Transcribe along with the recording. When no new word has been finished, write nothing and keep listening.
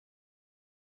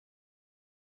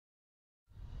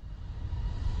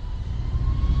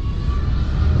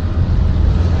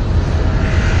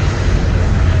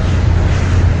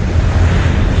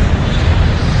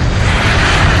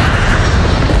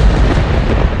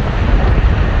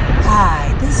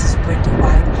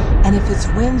it's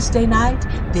Wednesday night,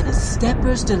 then it's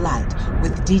Stepper's Delight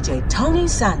with DJ Tony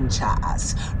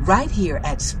Sanchez, right here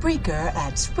at Spreaker,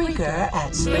 Spreaker.com.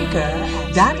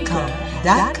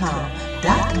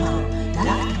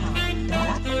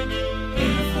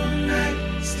 Beautiful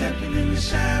night, stepping in the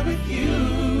shower with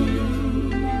you.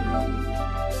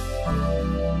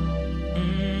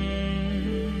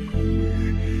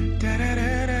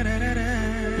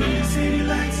 City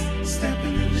lights,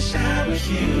 stepping in the shower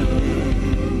with you.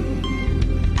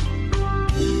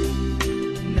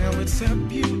 Now it's a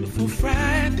beautiful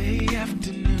Friday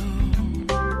afternoon,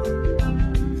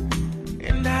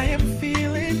 and I am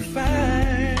feeling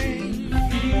fine.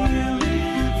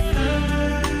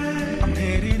 I'm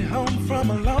headed home from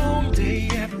a long day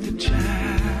at the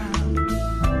job,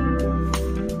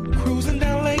 cruising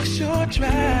down Lakeshore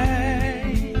Drive.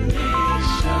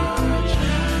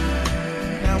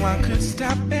 Now I could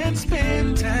stop and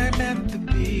spend time at the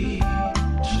beach,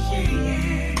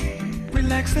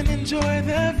 relax and enjoy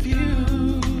the view.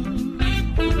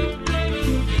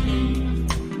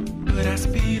 But I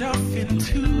speed off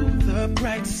into the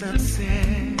bright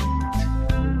sunset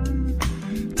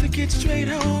to get straight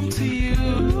home to you.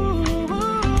 Girl,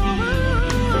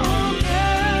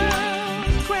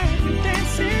 grab your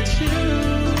dancing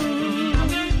shoes,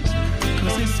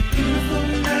 'cause it's a beautiful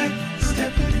night,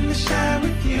 stepping in the shower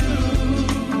with you.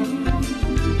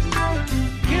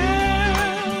 Girl,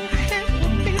 it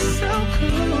would be so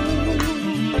cool.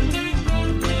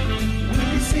 With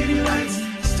the city lights,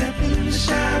 stepping in the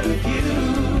shower with you.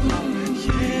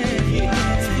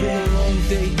 Yeah. It's been a long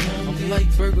day. I'm like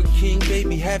Burger King,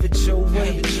 baby, have it your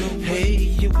way.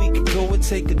 Hey, yeah, we could go and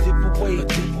take a dip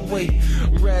away.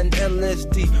 Riding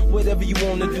LSD, whatever you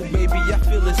wanna do, baby, I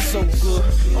feel it so good.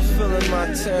 I'm feeling my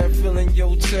time, feeling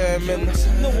your time, and I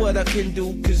know what I can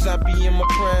do, 'cause I be in my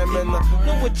prime, and I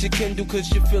know what you can do, 'cause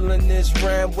you're feeling this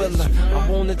rhyme. Well, I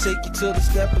wanna take you to the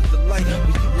step of the light.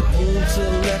 We can move to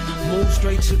the left, move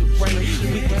straight to the right.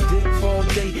 We can dip all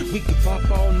day, we can pop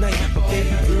all night, but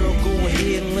baby girl, go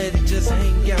ahead and let it just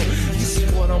hang out. This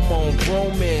is what I'm on,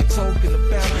 grown man talking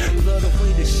about. Love the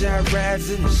way the shine rides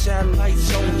and the shine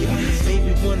lights on you.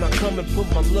 Baby, when I come and put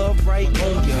my love right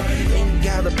on you, ain't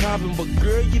got a problem, but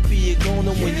girl, you be a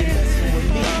goner when you're messing with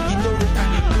me. You know that I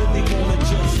really wanna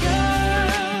just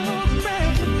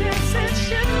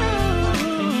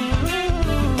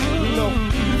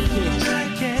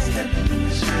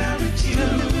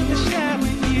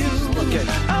Look at it.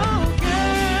 Oh,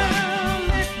 girl,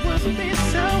 it would be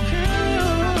so cool.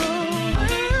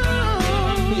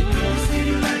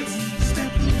 City lights,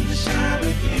 stepping in the shower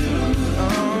with you.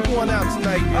 going out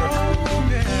tonight, girl. Oh,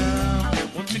 girl,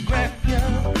 won't you grab your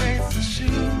laces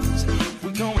shoes?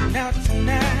 We're going out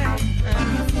tonight.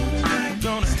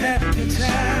 Gonna have a good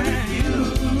time.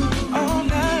 All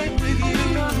night with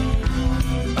you.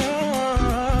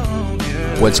 Oh,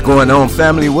 girl. What's going on,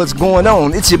 family? What's going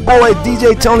on? It's your boy,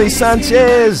 DJ Tony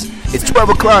Sanchez. It's 12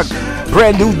 o'clock,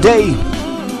 brand new day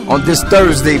on this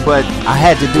Thursday, but I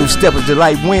had to do Stepper's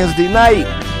Delight Wednesday night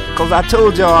because I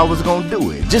told y'all I was going to do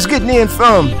it. Just getting in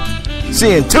from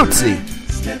seeing Tootsie.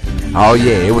 Oh,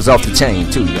 yeah, it was off the chain,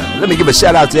 too, y'all. Let me give a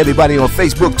shout-out to everybody on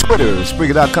Facebook, Twitter,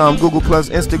 Spreaker.com, Google+,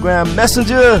 Instagram,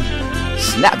 Messenger,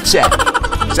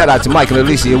 Snapchat. Shout out to Mike and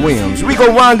Alicia Williams,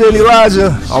 Rico, Wanda, and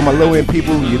Elijah. All my low-end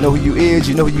people, you know who you is,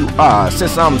 you know who you are.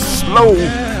 Since I'm slow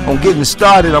on getting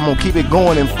started, I'm going to keep it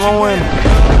going and flowing.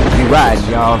 Be riding,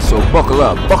 y'all, so buckle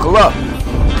up, buckle up.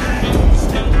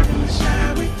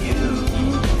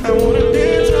 I wanna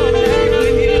dance all night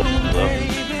with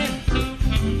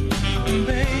you,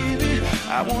 baby.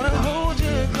 I wanna hold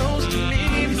you close to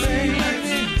me,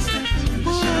 baby.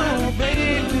 Oh,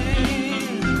 baby.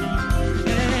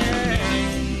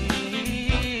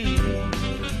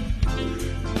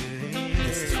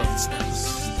 This is for the steppers.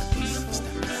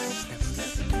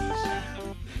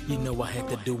 You know I had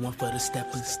to do one for the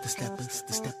steppers.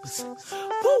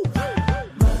 Woo!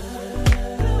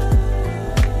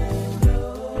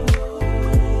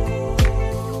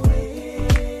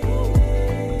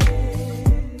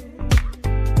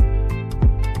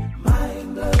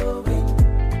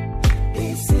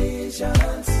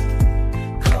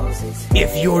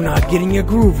 If you're not getting your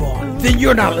groove on, then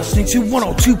you're not listening to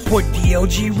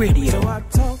 102.DLG Radio So I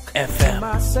talk FM. to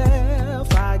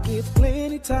myself, I give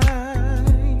plenty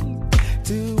time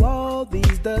to all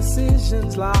these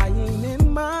decisions lying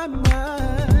in my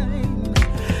mind.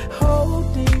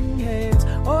 Holding hands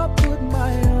or put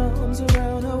my arms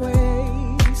around her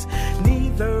waist.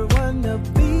 Neither one of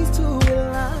these two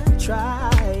will I try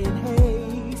and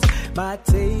haste by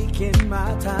taking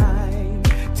my time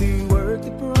to work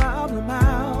the problem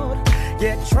out,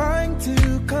 yet trying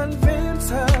to convince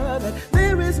her that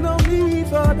there is no need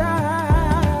for doubt.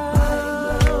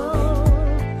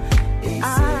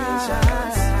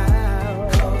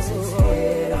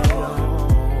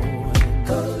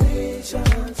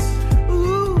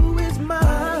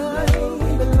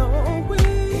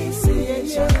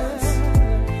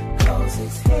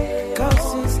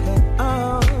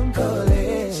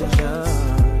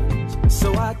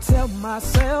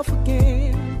 Myself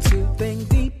again to think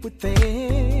deep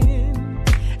within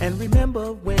and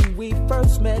remember when we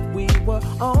first met we were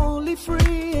only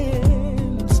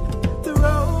friends.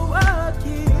 Throw a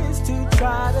kiss to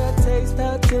try to taste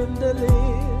her tender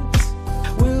lips.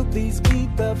 Will these be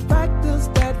the factors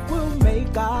that will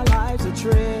make our lives a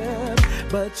trip?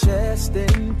 But just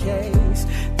in case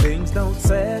things don't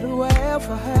settle well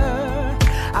for her,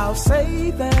 I'll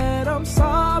say that I'm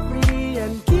sorry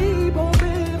and keep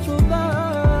hoping for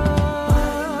love,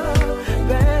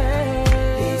 babe.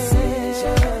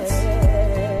 Decisions,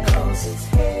 'cause it's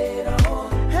head on.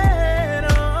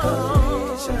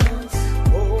 Collisions,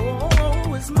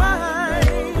 oh, it's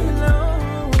mine,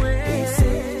 Lord.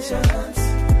 Decisions,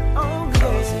 oh,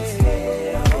 'cause it's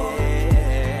head on.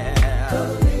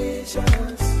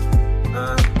 Collisions,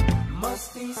 must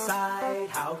decide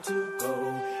how to go.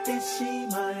 Is she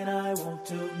mine? I want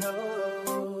to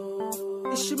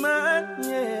know. Is she mine?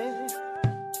 Yeah.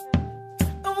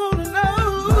 I wanna know.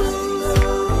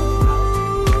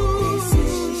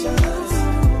 Decisions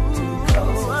too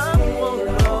close. I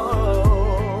wanna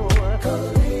know.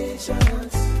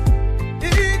 Collisions.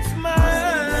 It's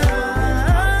mine.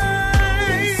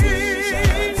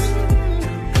 Decisions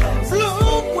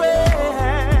blowing.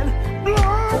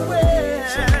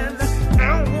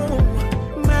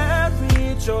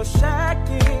 Marriage or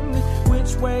shacking,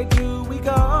 which way do we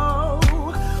go?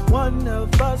 One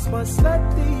of us must let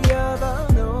the other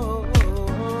know.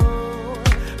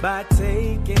 By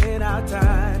taking our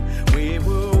time, we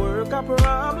will work our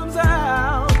problems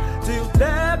out till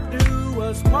death do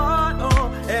us part, or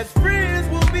as friends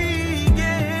we'll begin.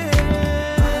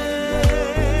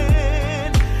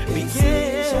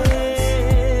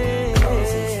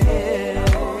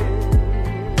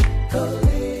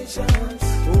 Collisions.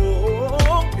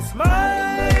 Oh, it's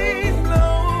mind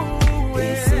blowing.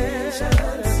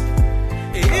 Decisions.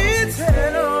 It's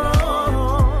head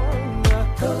on.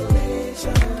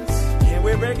 Collisions. Can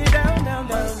we break it down, down,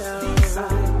 down, down?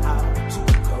 Decide how to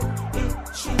go. Is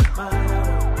she mine? I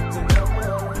want to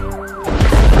know.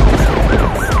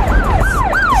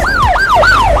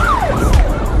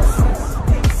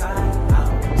 Decide how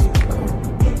to go.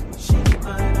 Is she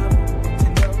mine? I want to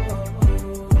know.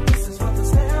 This is for the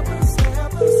snappers,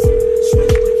 snappers.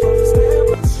 Strictly for the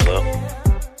snappers.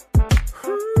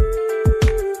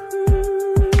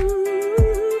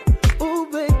 Ooh,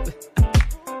 baby.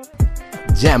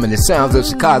 Jamming the sounds of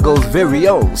Chicago's very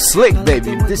own Slick,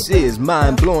 baby. This is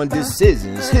Mind Blowing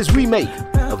Decisions, his remake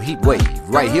of Heat Wave,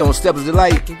 right here on Steppers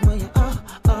Delight.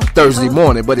 Thursday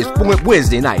morning, but it's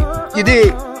Wednesday night. You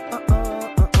dig?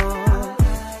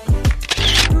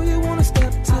 Do you wanna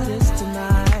step to this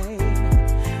tonight?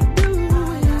 Do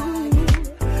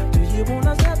you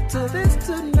wanna step to this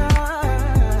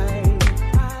tonight?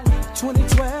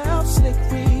 2012 Slick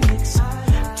remix,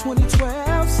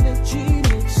 2012 Slick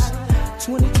G-mix,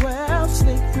 2012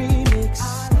 Slick remix.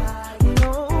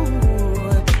 No,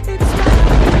 it's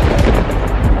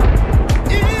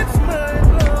mind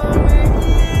blowing.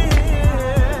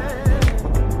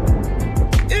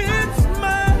 It's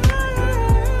mind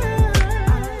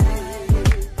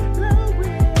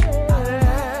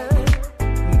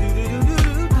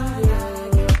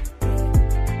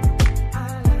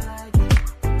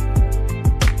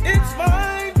It's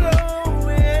mind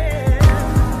blowing.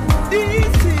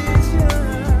 Decisions.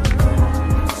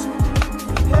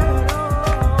 Head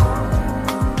on.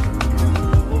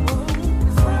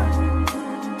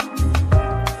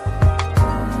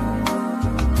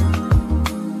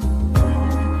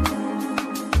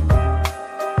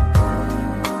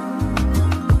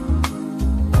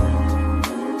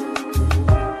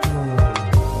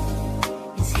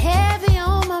 It's heavy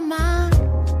on my mind,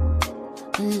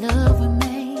 the love we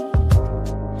made.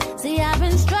 See, I've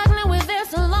been struggling with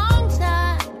this a long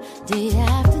time, day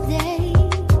after day.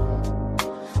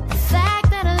 The fact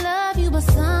that I love you, but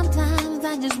sometimes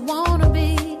I just wanna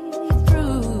be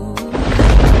through.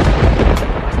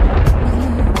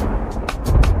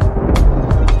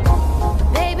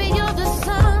 Baby, you're the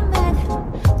sun that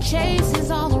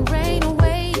chases all the rain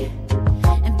away.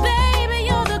 And baby,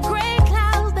 you're the gray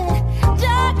clouds that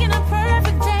darken a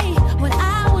perfect day. What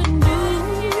I would do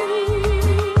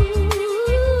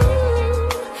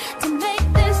to make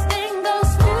this thing go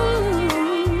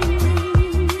smooth.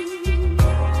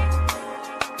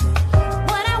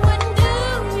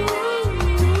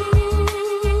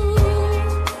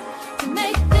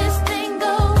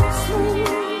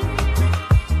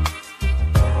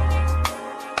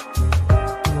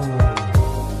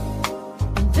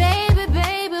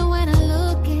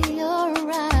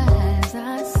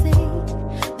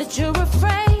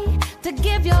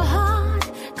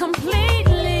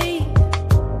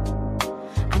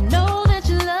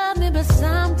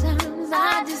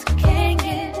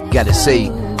 Gotta say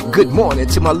good morning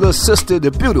to my little sister, the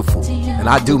beautiful, and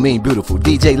I do mean beautiful,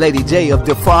 DJ Lady J of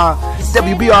Defy,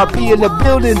 WBRP in the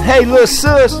building. Hey, little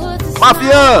sis,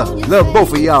 Mafia, love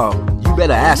both of y'all. You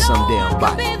better ask some damn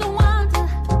body.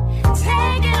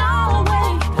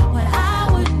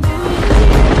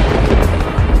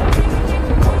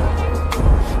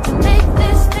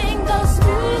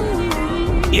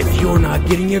 If you're not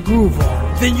getting your groove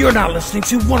on, then you're not listening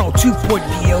to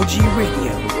 102.DLG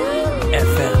Radio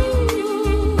FM.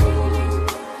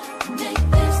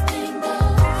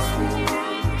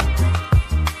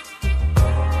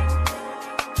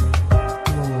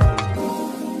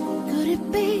 Could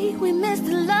it be we missed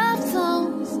the love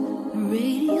songs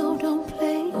radio don't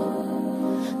play?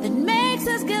 That makes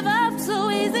us give up so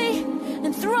easy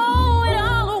and throw it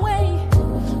all away.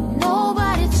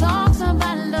 Nobody talks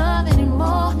about love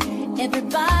anymore.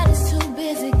 Everybody's too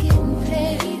busy getting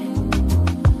paid.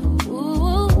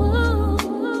 Ooh,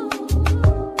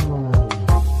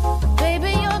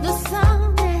 baby, you're the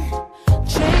sun that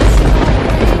chasing my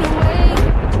rain away.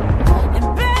 And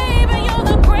baby, you're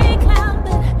the gray cloud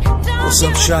that don't. What's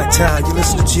up, Chi-Town? You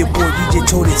listening to your boy DJ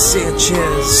Tony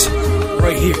Sanchez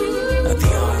right here at the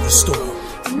Eye of the Storm.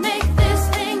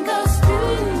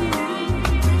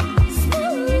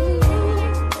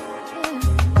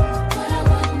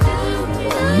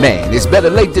 Man, it's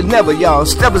better late than never, y'all.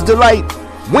 Steppers Delight,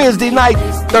 Wednesday night,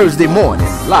 Thursday morning,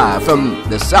 live from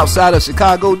the south side of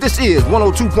Chicago. This is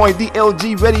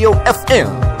 102.DLG Radio FM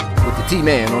with the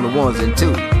T-Man on the ones and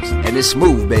twos. And it's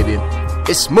smooth, baby.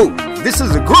 It's smooth. This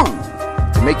is a groove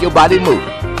to make your body move.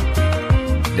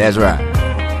 That's right.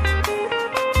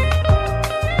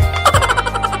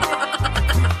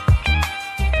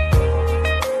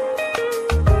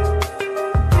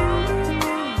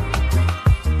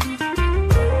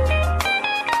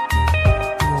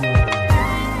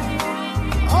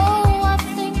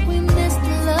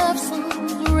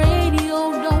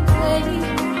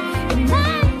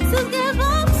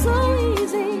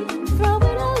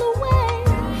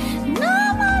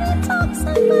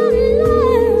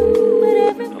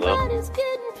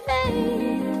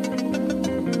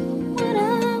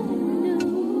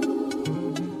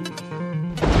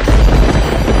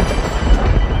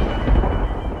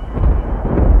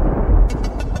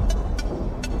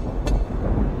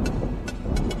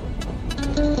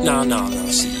 No.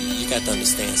 See, you got to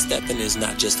understand, stepping is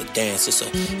not just a dance. It's a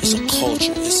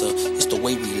culture. It's the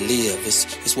way we live.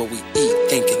 It's what we eat,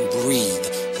 think, and breathe.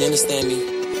 You understand me?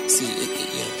 See,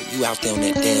 you out there on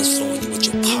that dance floor and you with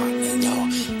your partner, and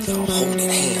y'all holding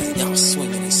hands, and y'all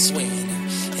swinging and swaying,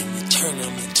 and you turning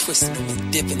them and twisting them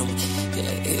and dipping them.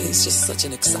 Yeah, it's just such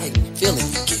an exciting feeling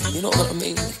you get. You know what I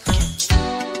mean?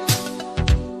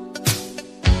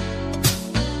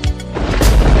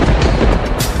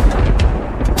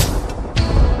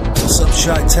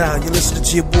 Chi-Town, you're listening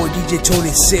to your boy DJ Tony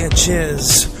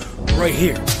Sanchez right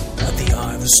here at the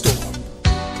Eye of the Storm.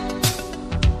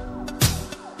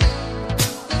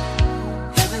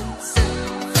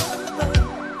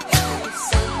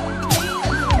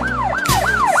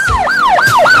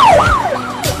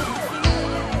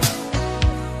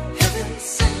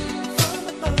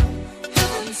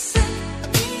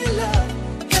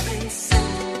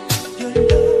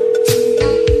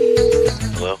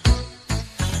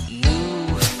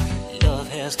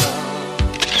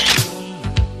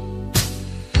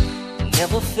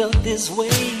 This way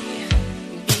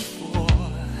before,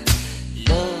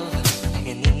 love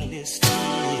and endless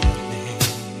feeling,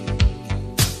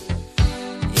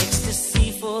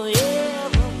 ecstasy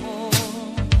forevermore.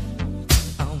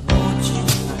 I want you,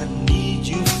 I need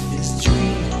you. This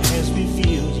dream has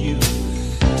revealed you.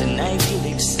 Tonight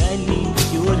you'll excite me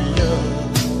with your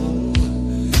love.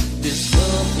 This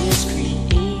love is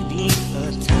creating a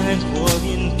time for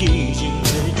engaging.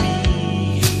 Let it be.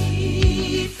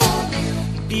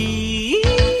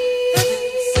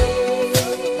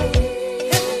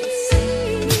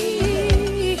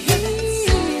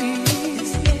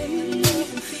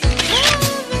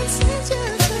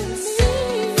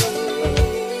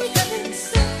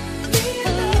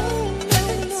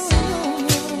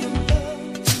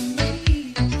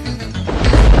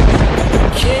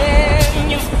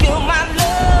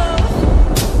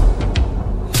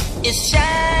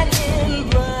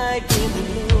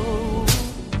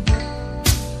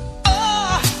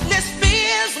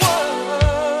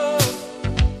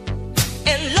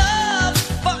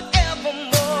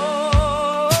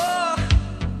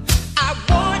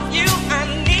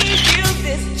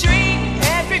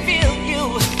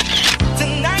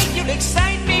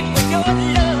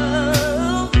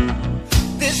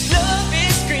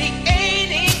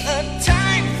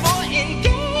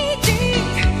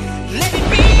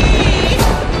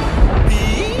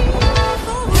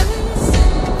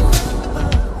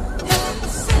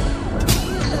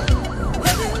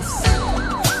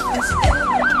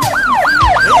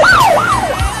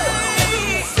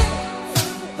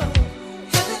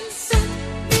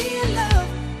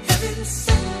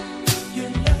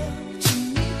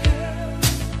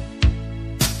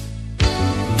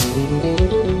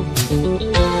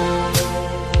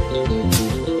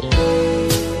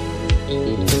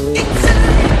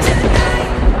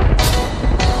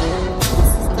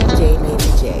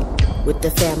 the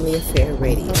Family Affair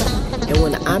Radio. And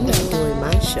when I'm not doing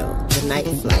my show, The Night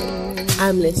Flight,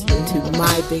 I'm listening to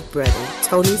my big brother,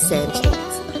 Tony Sanchez,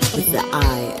 with The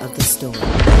Eye of the Storm.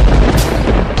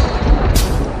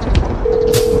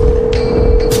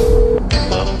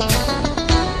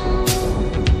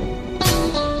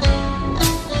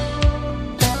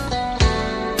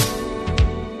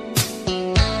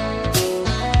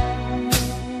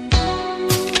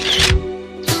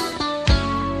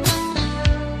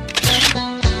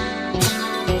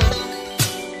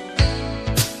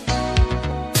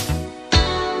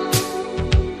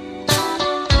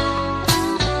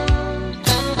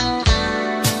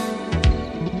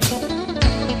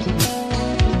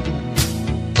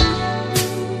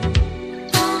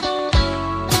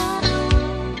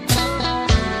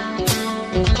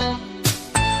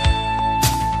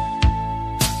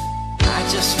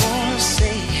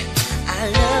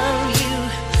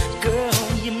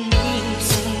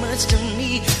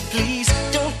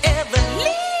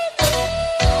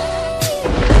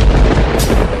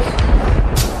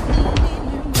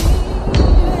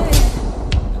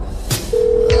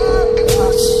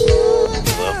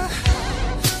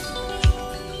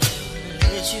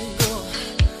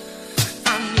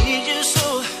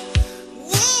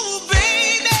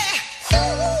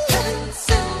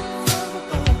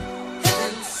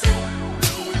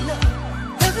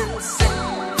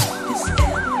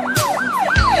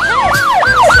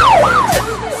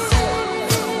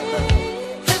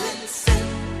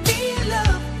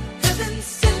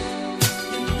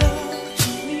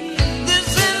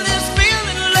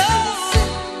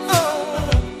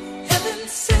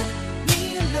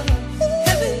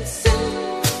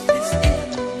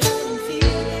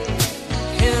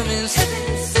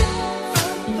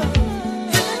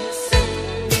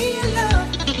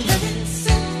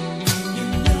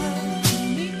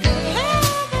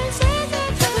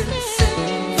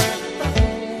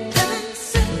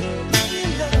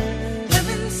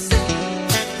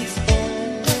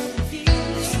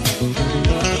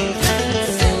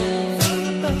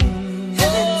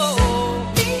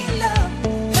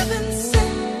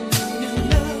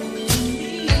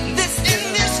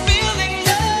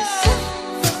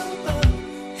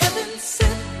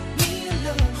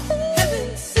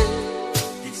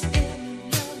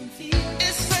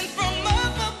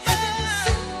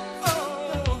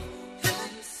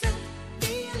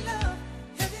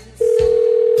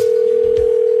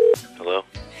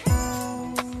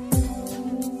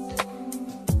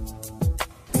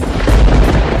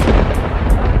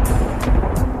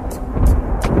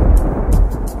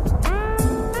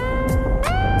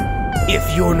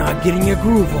 If you're not getting your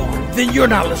groove on, then you're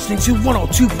not listening to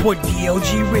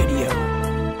 102.DLG Radio,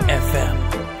 FM.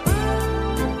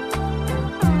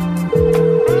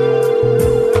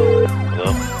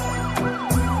 Hello?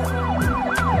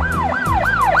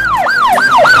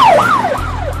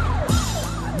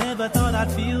 I never thought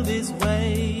I'd feel this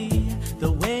way,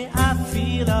 the way I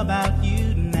feel about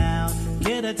you now.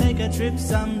 Get to take a trip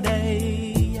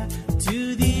someday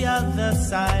to the other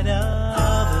side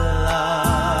of love.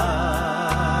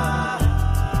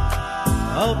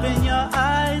 Open your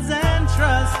eyes and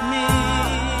trust me.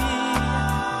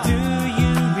 Do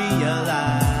you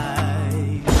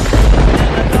realize?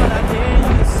 Never thought I'd hear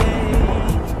you say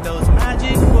those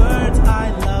magic words,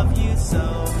 I love you so.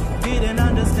 Didn't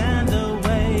understand the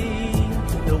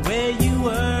way you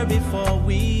were before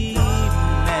we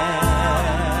met.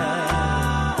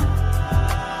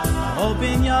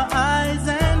 Open your eyes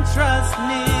and trust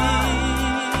me.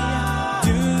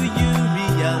 Do you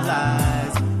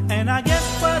realize? And I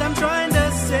guess what I'm trying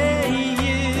to say is,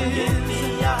 give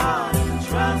me your heart and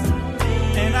trust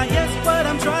me. And I guess what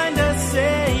I'm trying to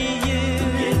say is,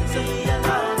 give me your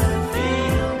love and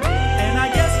feel me. And I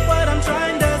guess what I'm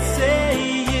trying to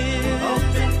say is,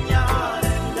 open your heart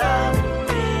and love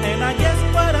me. And I guess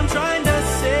what I'm trying to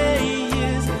say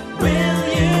is, will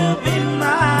you be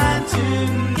mine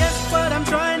too? Guess what I'm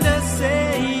trying to say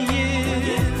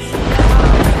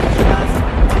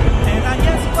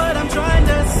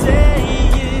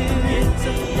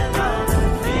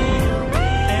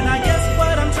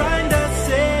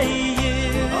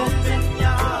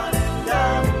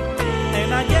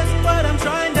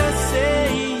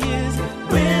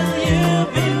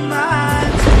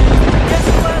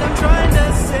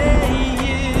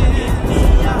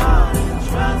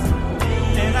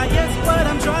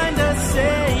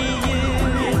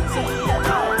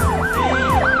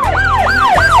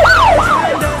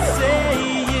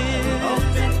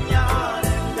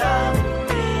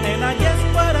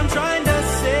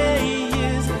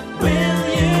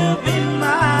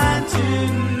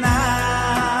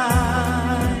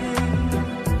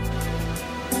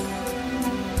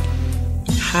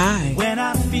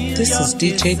This is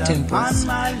DJ Dimples,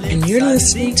 and you're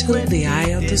listening to The Eye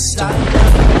of the Storm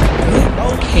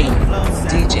with King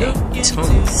DJ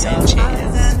Tony Sanchez.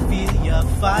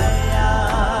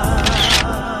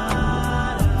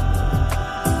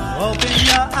 Open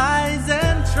your eyes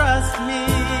and trust me.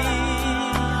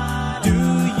 Do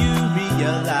you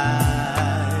realize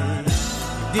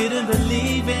you didn't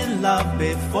believe in love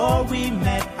before we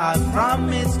met? I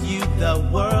promised you the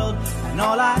world, and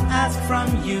all I ask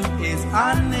from you is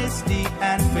honesty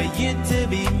and for you to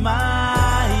be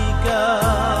my girl.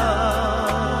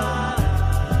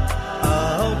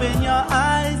 Open your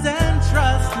eyes and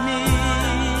trust me.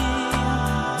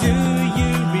 Do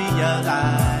you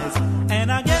realize?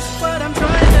 And I guess what I'm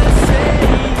trying to say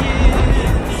is,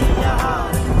 give me your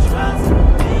heart and trust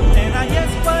me. And I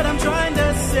guess what I'm trying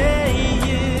to say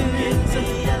is, give me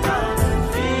your love and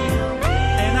feel me.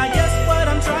 And I guess what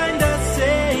I'm trying to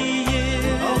say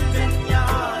is, open your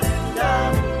heart and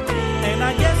love me. And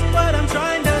I guess what I'm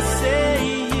trying to say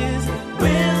is,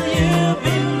 will you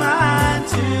be mine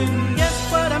too? Guess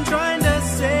what I'm trying to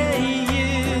say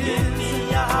is, give me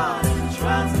your heart and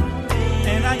trust me.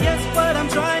 And I guess what I'm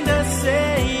trying to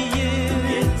say is,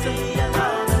 give me your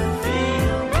love and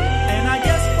feel me. And I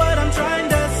guess what I'm trying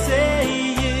to say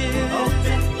is,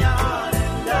 open your heart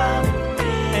and love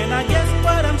me. And I guess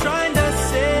what I'm trying to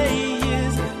say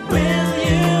is, will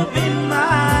you be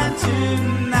mine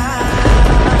tonight?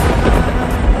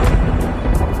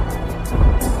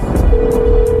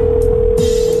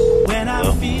 When I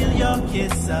feel your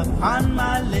kiss upon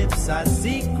my lips, I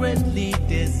secretly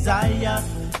desire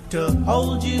to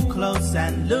hold you close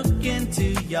and look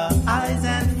into your eyes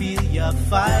and feel your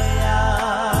fire.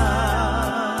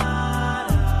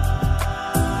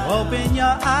 Open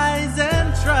your eyes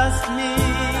and trust me.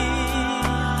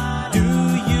 Do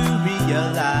you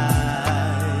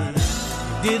realize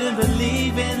you didn't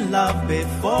believe in love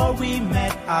before we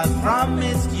met? I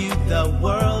promised you the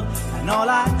world, and all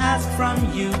I ask from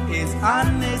you is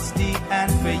honesty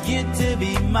and for you to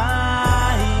be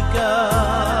my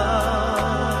girl.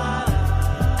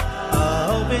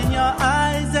 Open your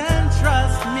eyes and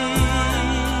trust me.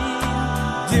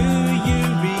 Do you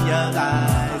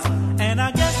realize? And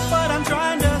I guess what I'm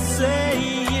trying to say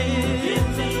is, give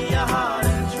me your heart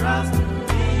and trust me.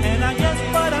 And I guess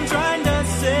what I'm trying to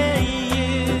say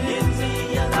is, give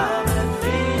me your love and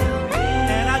feel me.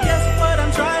 And I guess what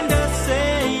I'm trying to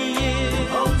say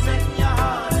is, open your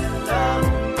heart and love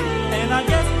me. And I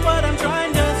guess what I'm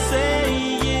trying to say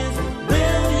is,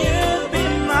 will you be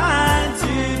mine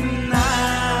tonight?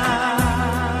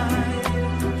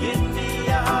 Give me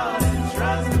your heart and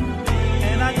trust me.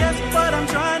 And I guess what I'm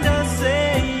trying to say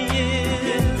is,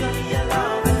 give me your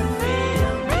love and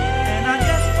feel me. And I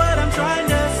guess what I'm trying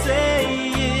to say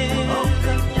is,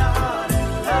 open your heart and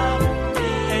love me.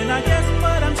 And I guess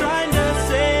what I'm trying to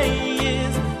say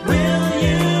is, will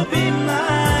you be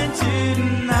mine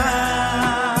tonight?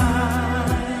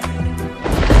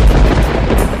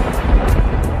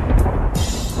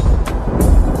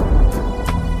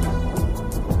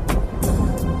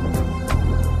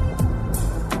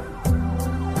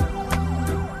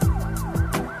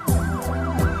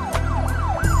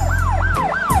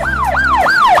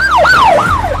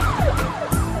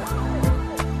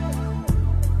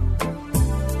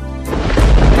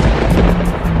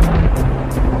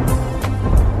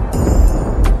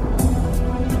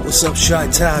 What's up,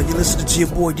 Chi-Town? You listen to your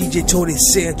boy DJ Tony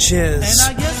Sanchez.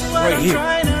 And I guess what right I'm here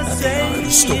trying to at the say Eye of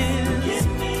the Storm. is, give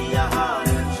me your heart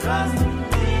and trust me.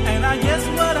 And I guess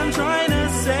what I'm trying to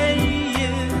say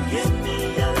is, give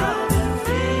me your love and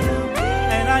feel me.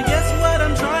 And I guess what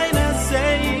I'm trying to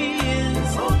say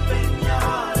is, open your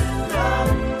heart and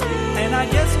love me. And I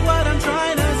guess what I'm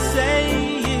trying to say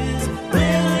is,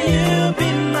 will you be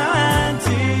mine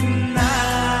tonight?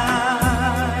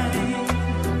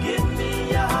 Give me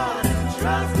your heart and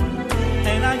trust me.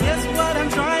 And I guess what I'm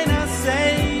trying to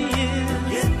say is,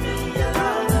 give me your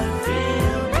love and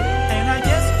feel me. And I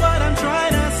guess what I'm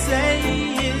trying to say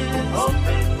is,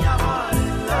 open your heart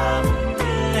and love me.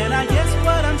 And I guess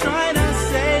what I'm trying to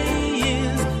say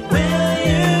is, will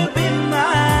you be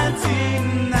mine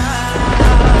tonight?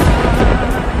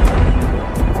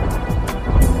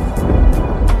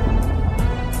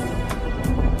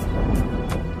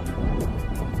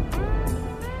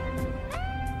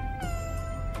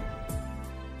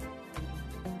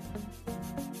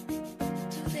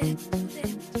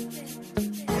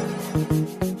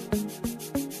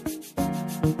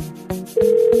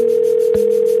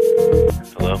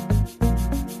 Hello?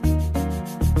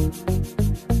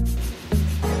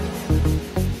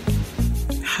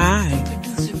 Hi,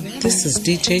 this is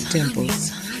DJ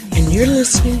Dimples, and and you're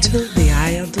listening to The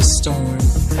Eye of the Storm with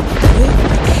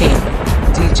King,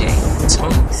 DJ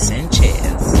Tony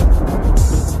Sanchez.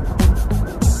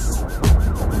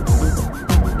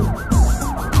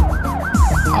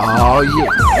 Oh yeah,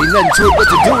 ain't nothing to it but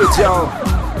to do it, y'all.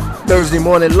 Thursday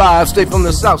morning live, straight from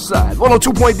the south side.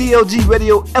 102.DLG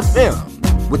Radio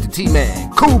FM with the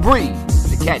T-Man, Cool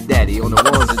Breeze, the Cat Daddy on the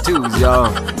ones and twos,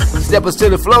 y'all. Step us to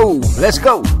the flow, let's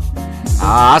go.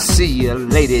 I see you,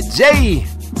 Lady J,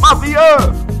 Mafia,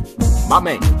 my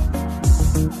man.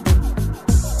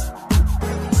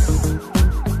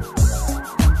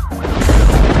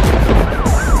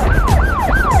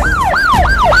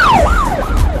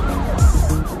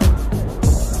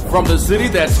 From the city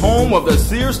that's home of the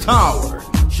Sears Tower,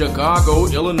 Chicago,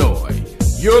 Illinois,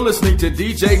 you're listening to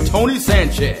DJ Tony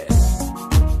Sanchez.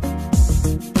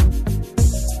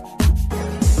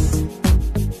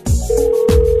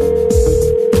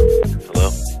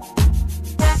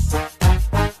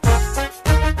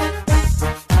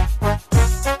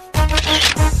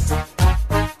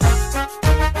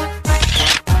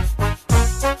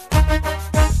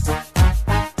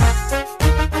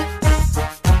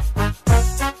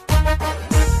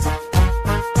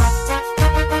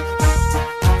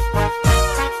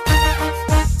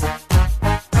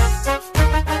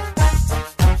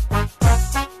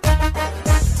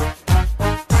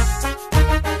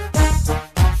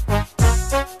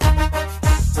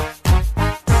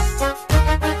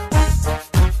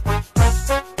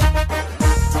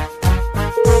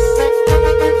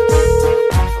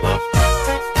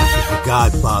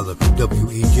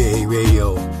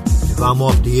 I'm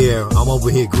off the air, I'm over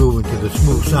here grooving to the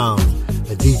smooth sounds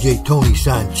of DJ Tony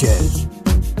Sanchez.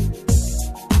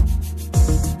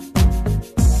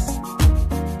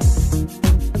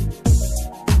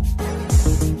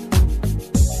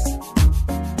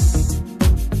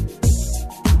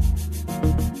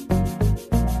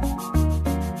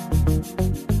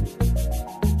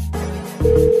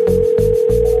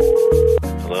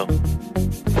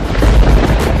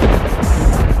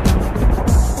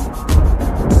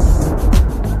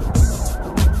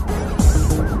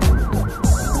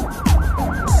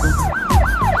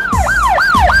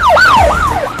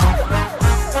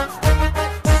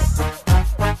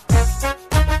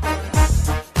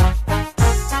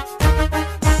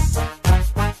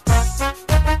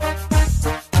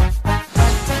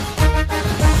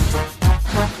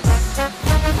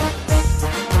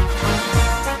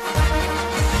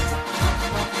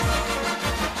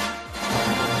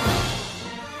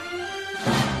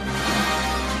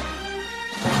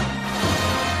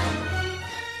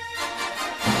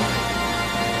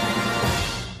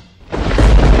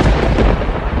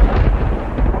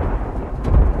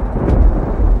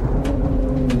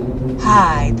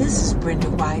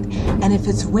 And if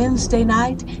it's Wednesday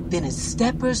night, then it's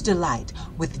Stepper's Delight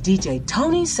with DJ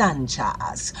Tony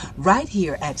Sanchez right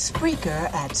here at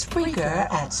Spreaker at Spreaker.com.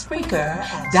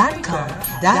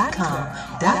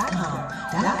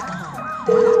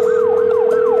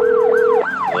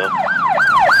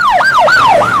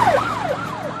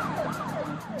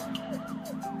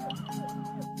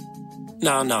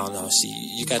 No. See,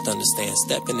 you got to understand,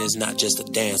 stepping is not just a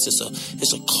dance. It's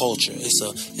a culture.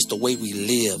 It's the way we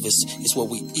live. It's what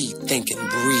we eat, think, and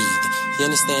breathe. You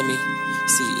understand me?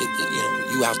 See,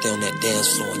 you out there on that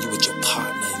dance floor, and you with your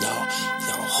partner, and y'all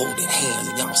holding hands,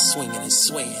 and y'all swinging and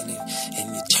swaying,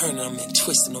 and you turning them and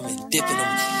twisting them and dipping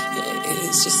them.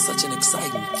 It's just such an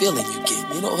exciting feeling you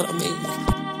get. You know what I mean?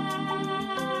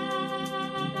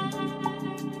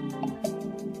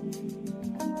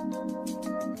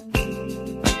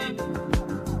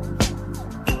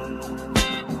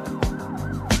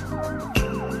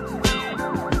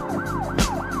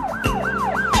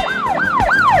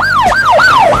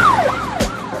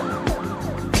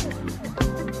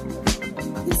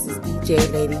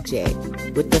 Lady J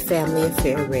with the Family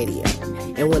Affair Radio.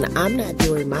 And when I'm not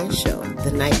doing my show,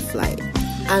 The Night Flight,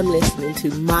 I'm listening to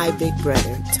my big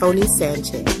brother, Tony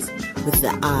Sanchez, with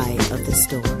The Eye of the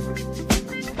Storm.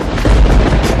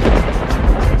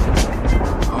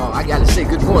 Oh, I gotta say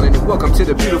good morning and welcome to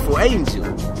the beautiful Angel,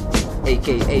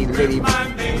 a.k.a. Lady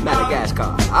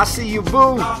Madagascar. I see you,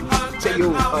 boo. Tell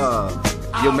your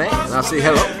man. I'll say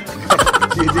hello.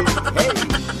 Hey,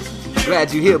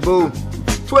 glad you're here, boo.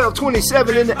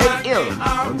 12:27 in the a.m.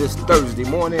 on this Thursday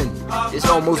morning. It's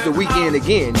almost the weekend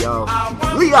again, y'all.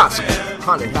 Lee Oscar,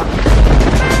 Haunted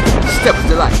House. Stepper's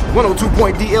Delight,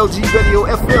 102.DLG Radio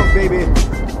FM, baby.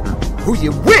 Who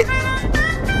you with?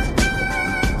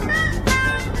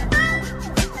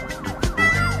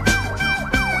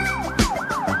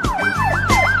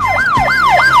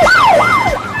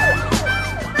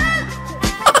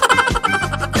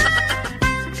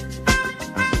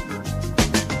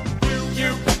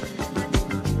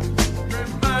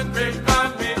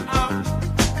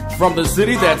 From the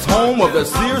city that's home of the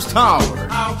Sears Tower,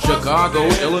 Chicago,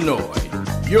 Illinois,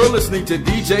 you're listening to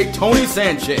DJ Tony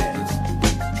Sanchez.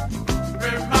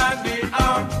 Remind me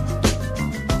of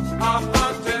a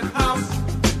haunted house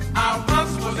I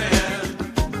once was in.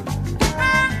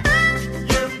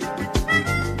 You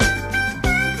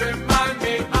remind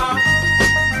me of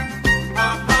a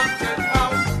haunted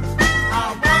house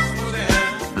I once was in.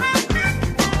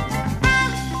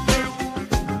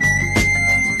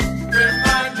 You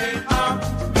remind me of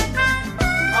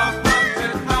a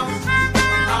haunted house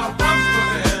I once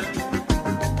was in.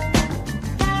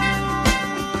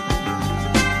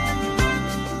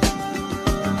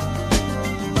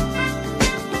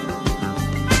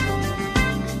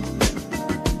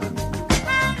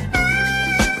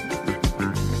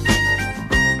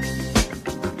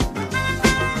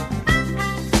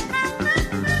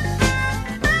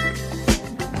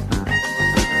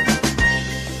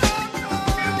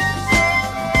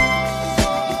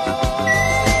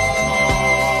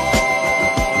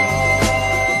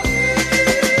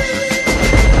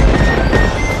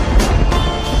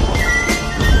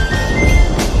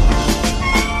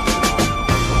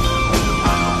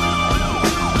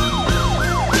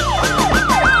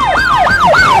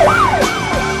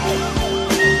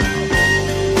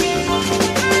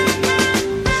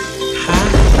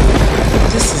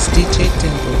 This is DJ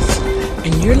Dimples,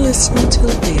 and you're listening to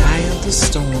The Eye of the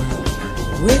Storm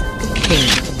with the king,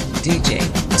 DJ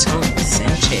Tony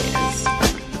Sanchez.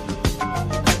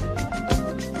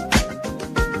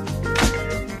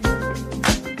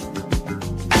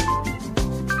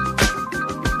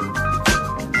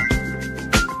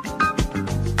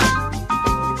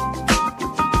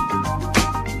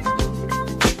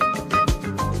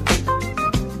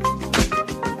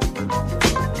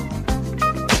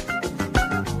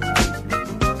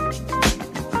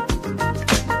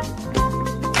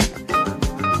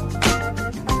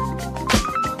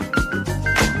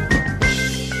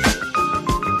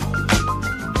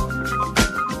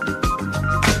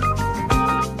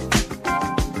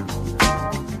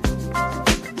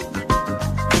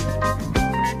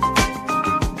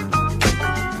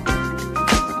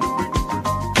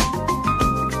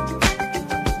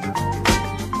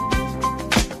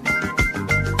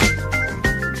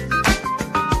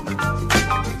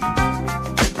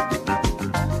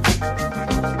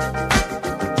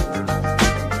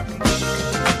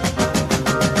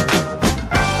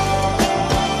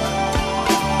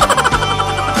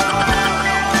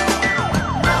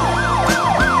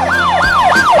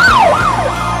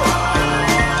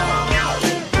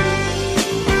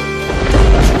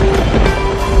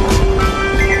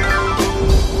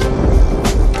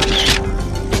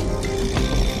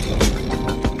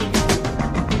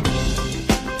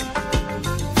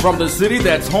 From the city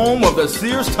that's home of the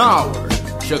Sears Tower,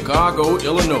 Chicago,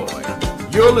 Illinois,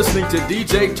 you're listening to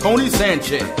DJ Tony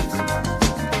Sanchez.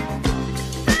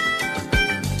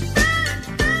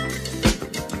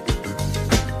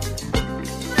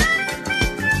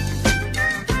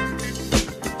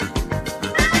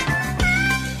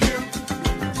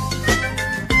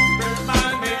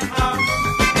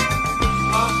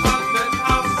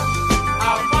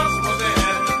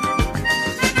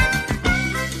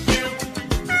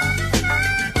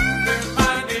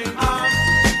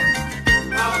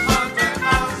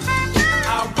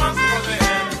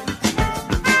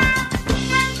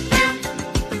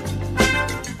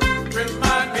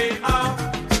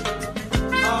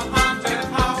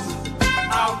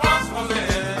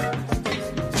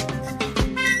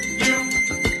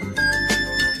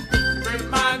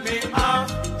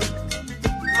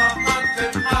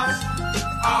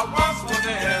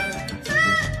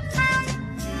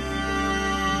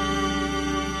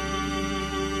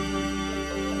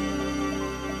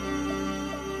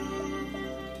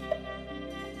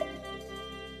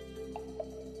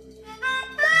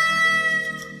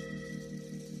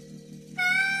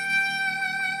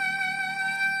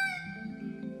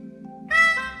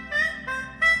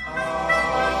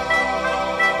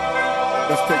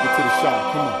 Let's take it to the shop.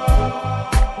 Come on.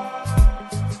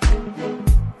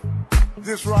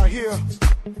 This right here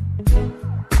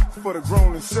for the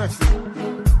grown and sexy. This right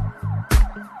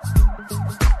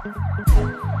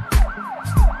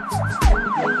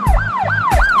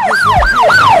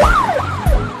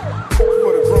here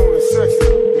for the grown and sexy.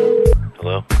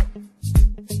 Hello?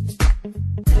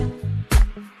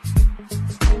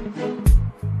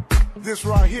 This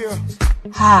right here.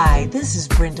 Hi, this is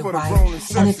Brenda Wright,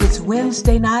 and if it's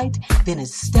Wednesday night, then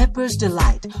it's Stepper's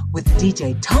Delight with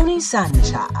DJ Tony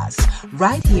Sanchez,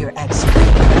 right here at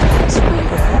Spreaker.com.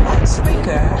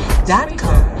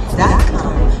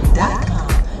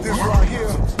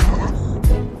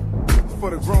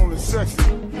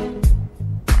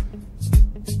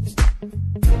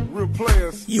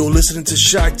 listening to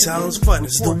Chi-Town's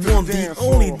finest, the one, the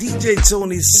only DJ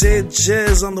Tony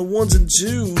Sanchez on the ones and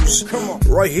twos.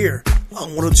 Right here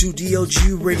on 102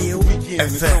 DLG Radio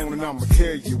FM. And I'ma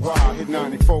tell you why. Hit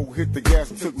 94, hit the gas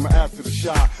and took my ass to the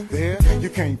shop. There, you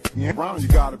can't f*** around, you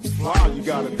gotta be fly. You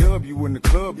gotta dub you in the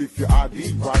club if your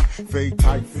ID right. Fade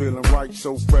tight, feeling right,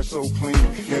 so fresh, so clean.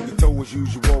 Head to toe as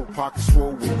usual, pockets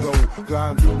swole with gold.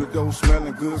 Gliding through the door,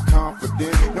 smelling good,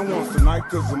 confident. No one's tonight,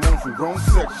 cause I'm on some grown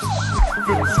section.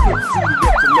 Feeling script, suited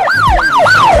up to let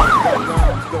my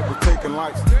double taking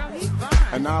lights.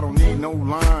 And I don't need no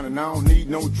line, and I don't need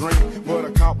no drink. But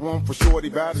I cop one for shorty,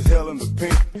 bad as hell in the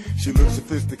pink. She looks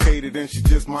sophisticated, and she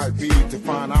just might be. To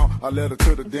find out, I led her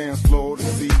to the dance floor to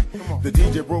see. The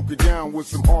DJ broke it down with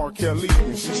some R. Kelly,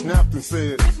 and she snapped and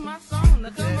said, "It's my song,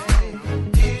 now come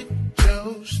on. Get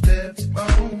your step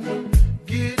on,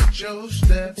 get your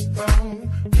step on,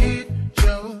 get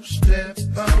your step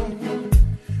on,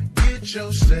 get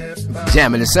your step on."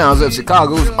 Jamming the sounds of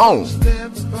Chicago's own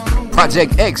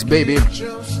Project X, baby.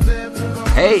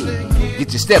 Hey,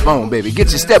 get your step on, baby. Get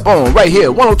your step on right here.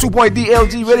 102.3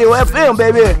 DLG Radio FM,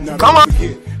 baby. Come on.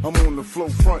 I'm on the floor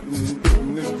frontin',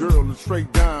 and this girl is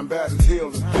straight down, bad as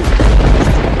hell.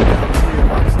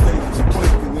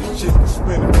 And this chick is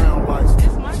spinning around like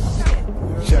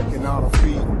checking out her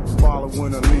feet,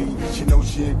 following her lead. She knows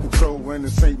she in control and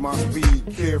this ain't my speed.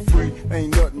 Carefree,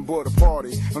 ain't nothing but a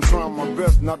party. I'm trying my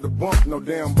best not to bump no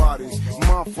damn body.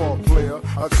 My fault, player,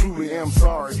 I truly am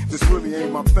sorry. This really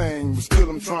ain't my thing, but still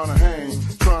I'm trying to hang.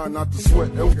 Trying not to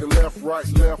sweat, okay, left, 1,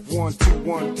 2,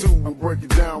 1, 2. I'm breaking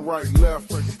down right,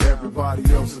 left. Everybody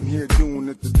else in here doing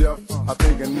it to death. I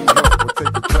think I need help or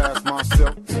take a class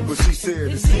myself. But she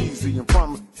said it's easy and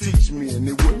promised to teach me, and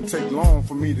it wouldn't take long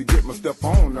for me to get my step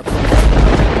on. Now, come on.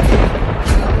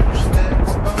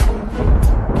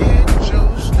 Get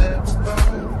your step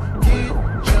on, get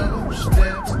your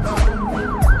step on,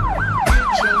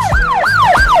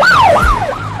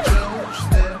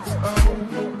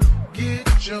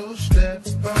 get your step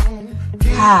on.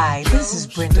 Hi, this is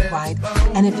Brenda White,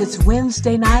 and if it's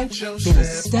Wednesday night, then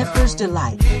it's Stepper's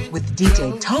Delight with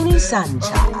DJ Tony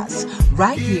Sanchez,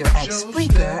 right here at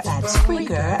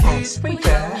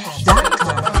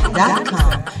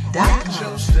Spreaker.com. Get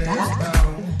your step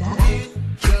on, get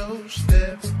your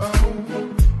step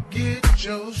on, get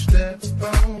your step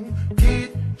on,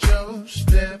 get your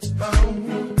step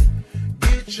on,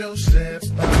 get your step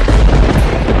on,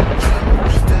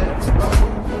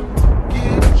 get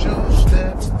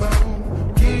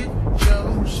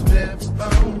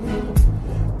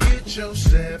your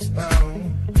step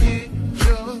on, get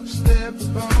your step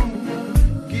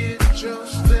on, get your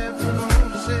step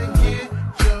on, say get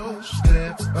your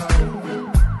step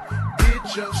on,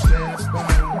 get your step on.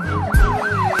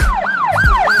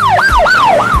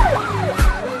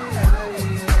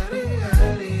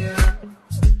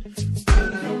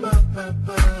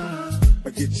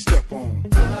 Get your step on.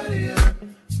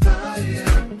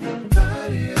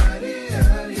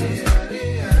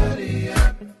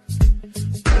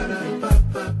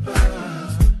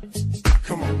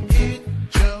 Come on. Get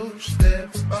your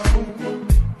step on.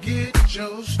 Get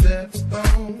your step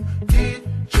on. Get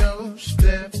your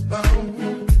step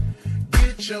on.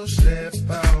 Get your step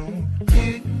on.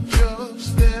 Get your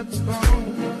step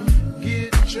on.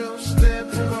 Get your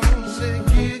step on. Say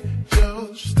get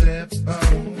your step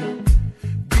on.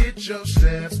 Get your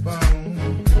step on.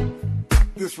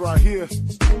 This right here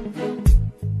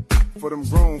for them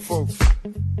grown folks,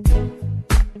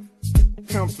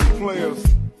 pimps and players,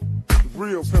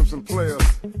 real pimps and players.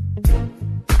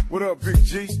 What up, Big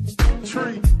G?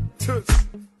 Tree, Toots,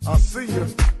 I see ya.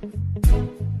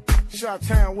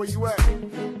 Chi-Town, where you at?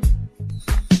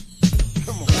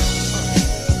 Come on.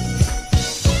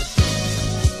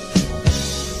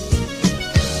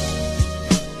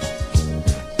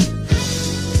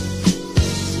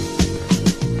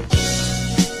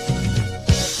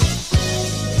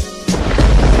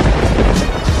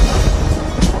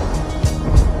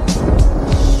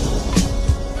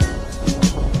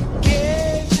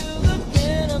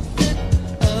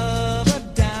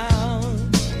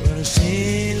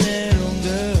 Little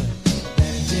girl,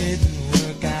 that didn't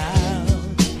work out.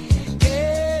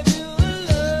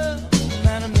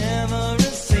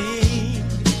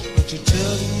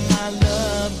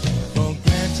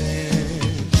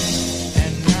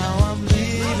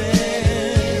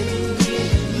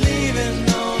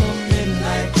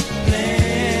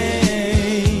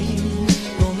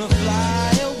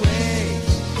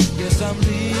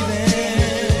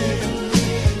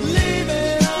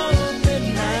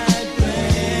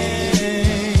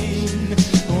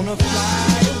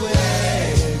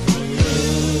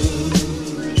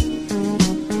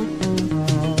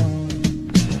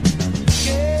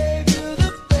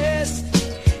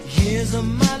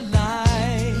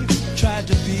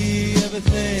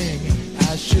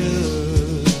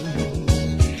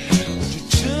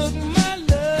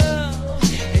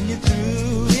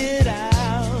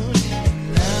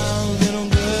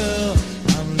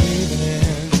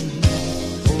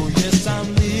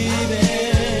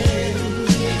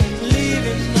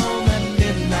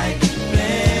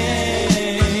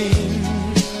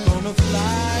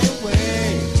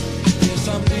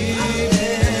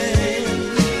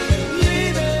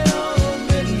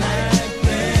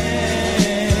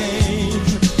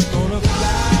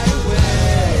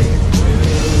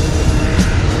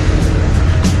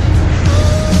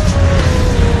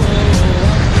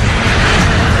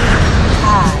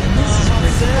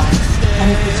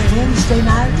 Wednesday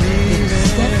night is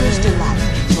Stepper's Delight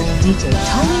with DJ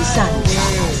Tony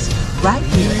Sanchez right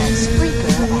here at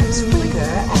Spreaker.com.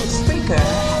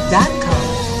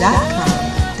 My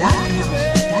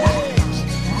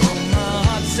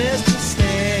heart says to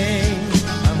stay.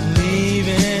 I'm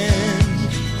leaving,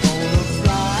 gonna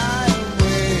fly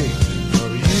away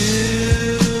from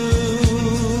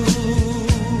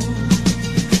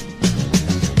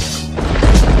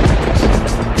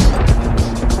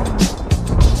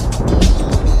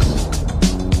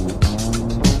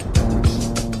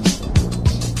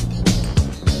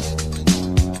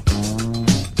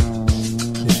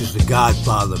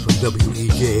Godfather from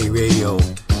WEJA Radio.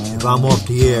 If I'm off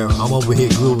the air, I'm over here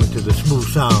grooving to the smooth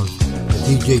sounds of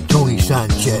DJ Tony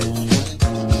Sanchez.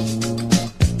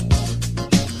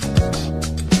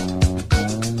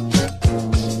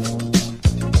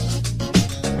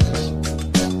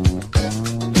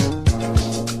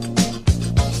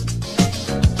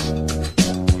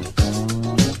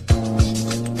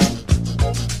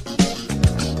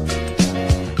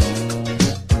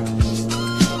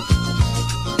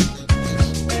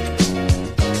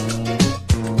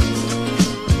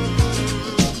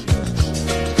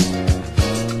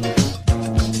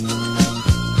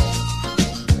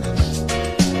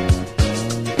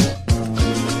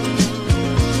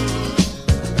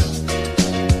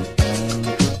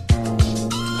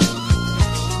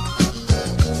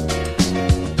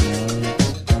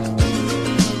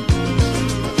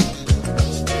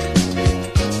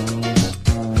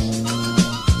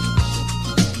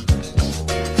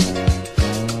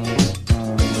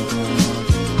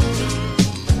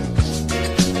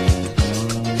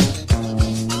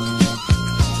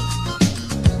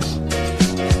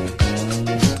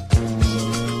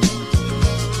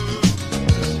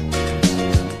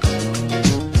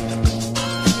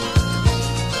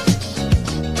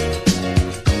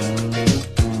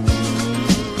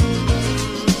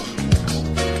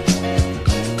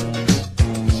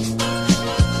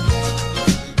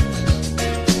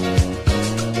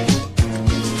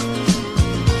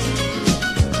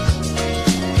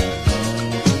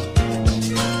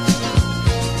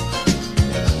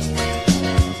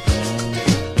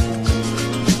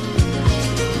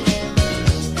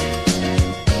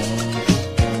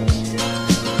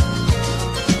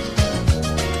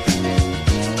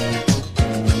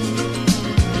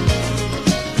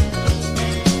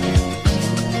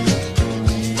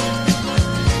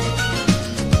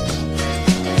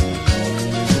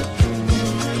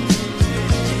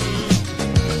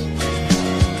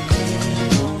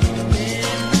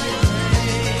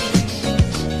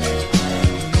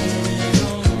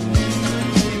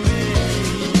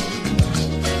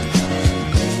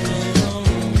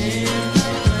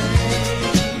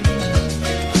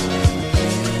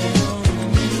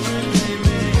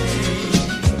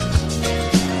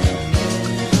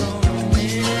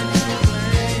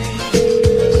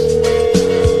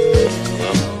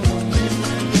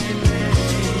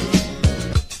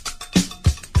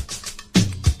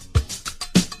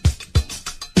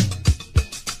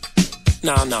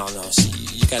 No.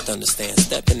 See, you got to understand,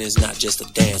 stepping is not just a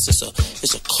dance. It's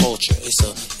a culture. It's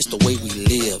the way we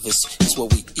live. It's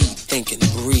what we eat, think, and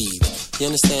breathe. You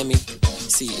understand me?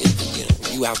 See,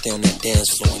 you out there on that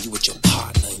dance floor, and you with your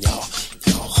partner, and y'all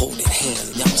holding hands,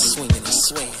 and y'all swinging and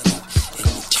swaying, and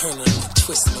you turning them and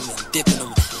twisting them and dipping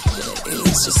them. Yeah,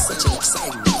 it's just such an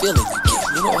exciting feeling you get.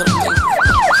 You know what I mean?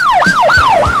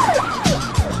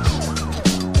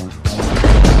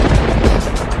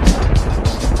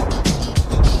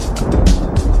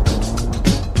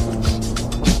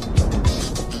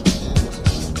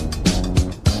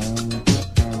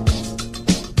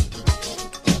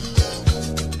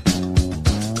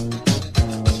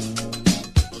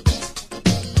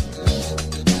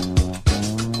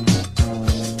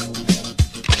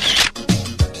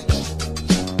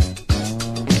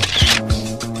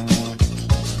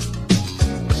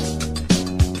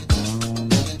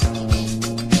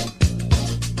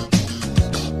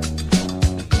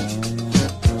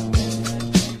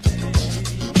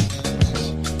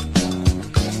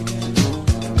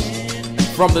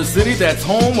 From the city that's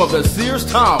home of the Sears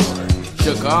Tower,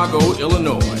 Chicago,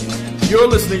 Illinois, you're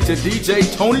listening to DJ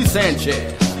Tony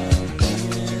Sanchez.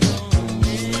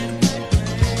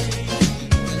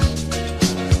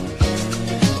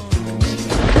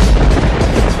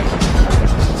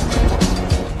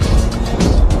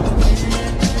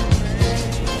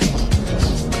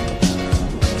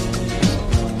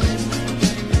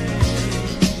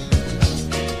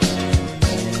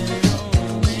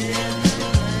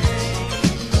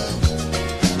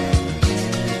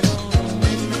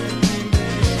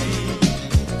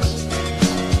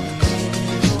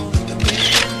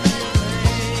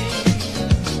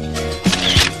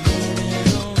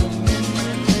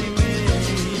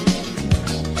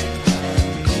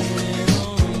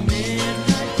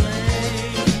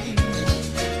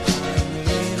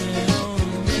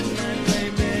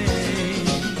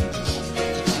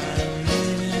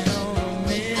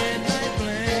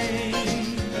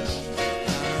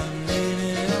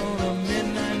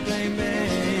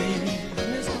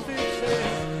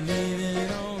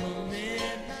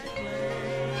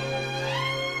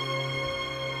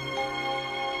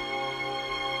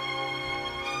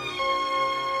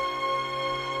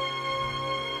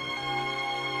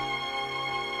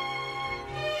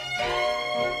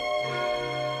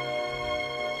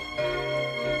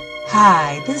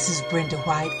 Hi, this is Brenda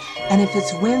White, and if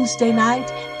it's Wednesday night,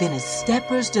 then it's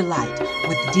Stepper's Delight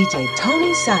with DJ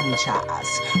Tony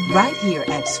Sanchez, right here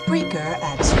at Spreaker,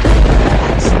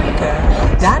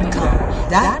 Spreaker.com.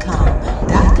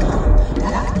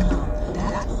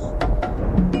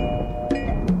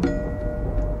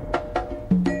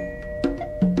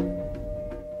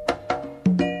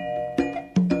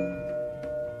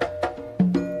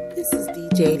 This is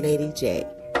DJ Lady J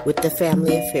with the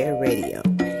Family Affair Radio.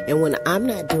 And when I'm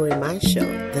not doing my show,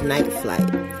 The Night Flight,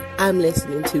 I'm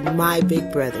listening to my big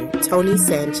brother, Tony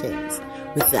Sanchez,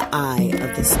 with the Eye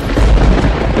of the Storm.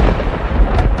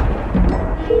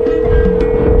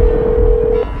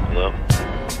 Hello?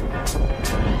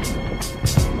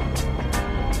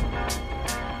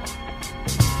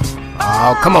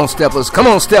 Oh, come on, Steppers. Come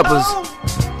on, Steppers.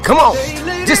 Come on.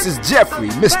 This is Jeffrey,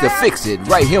 Mr. Fix It,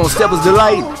 right here on Steppers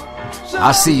Delight.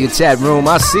 I see you, chat room.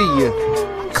 I see you.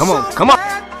 Come on, come on.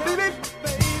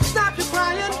 Stop your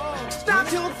crying,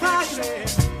 stop your crying.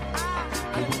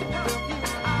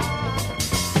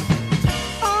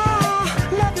 Oh,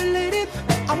 lovely lady,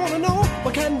 I wanna know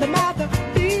what can the matter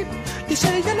be? You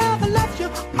say you never left you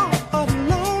all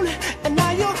alone, and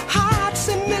now your heart's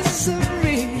in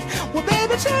misery. Well,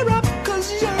 baby, cheer up,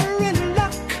 'cause you're in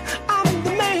luck. I'm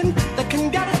the man that can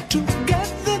get it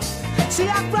together. See,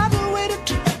 I graduated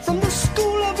from the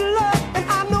school of love, and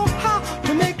I know how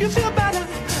to make you feel better.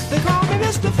 They call me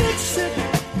Mr. Fix It.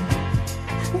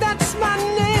 That's my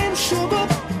name, sugar.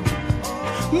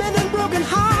 Men and broken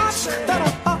hearts that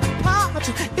are apart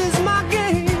is my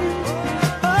game.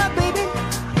 Oh, baby,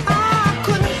 I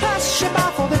couldn't pass you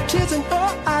by for the tears in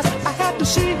your eyes. I had to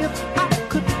see if I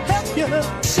could help you.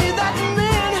 See, that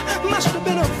man must have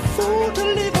been a fool to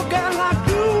leave a girl like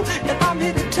you. And I'm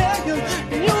here to tell you,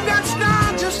 you got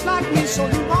style just like me. So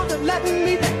you want to let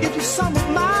me give you some of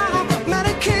my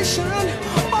medication.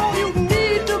 All you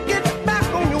need to get back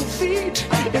on your feet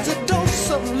is a dose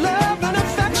of love and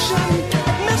affection.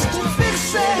 Mr.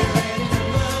 Fix It,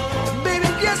 baby,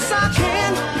 yes I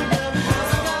can.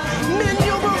 Mend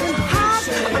your broken heart.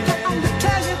 I'm to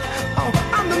tell you, oh,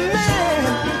 I'm the man,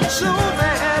 so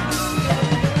bad.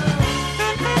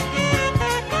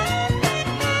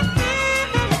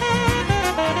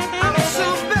 I'm so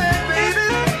bad, baby.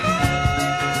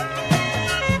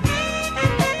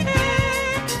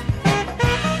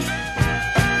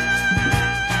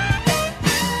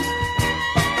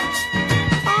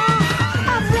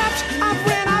 I've rapped, I've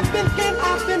ran, I've been in,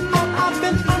 I've been out, I've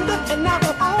been under, and now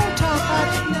I'm on top.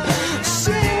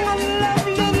 Seeing a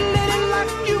lovely lady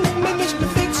like you made Mr.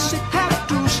 Fix It have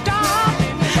to stop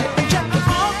and check it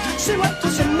out. See what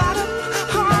does it matter?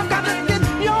 I've got to get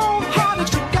your heart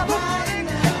together.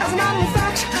 As a matter of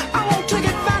fact, I won't take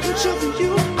advantage of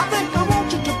you. I think I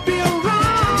want you to be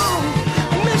around.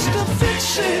 Mr. Fix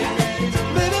It,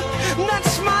 baby,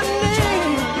 that's my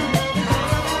name.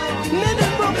 Men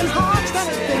and broken hearts that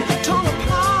have been torn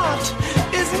apart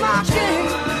is my game.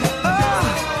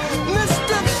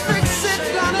 Mr. Fix It,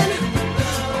 darling,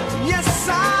 yes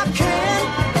I can.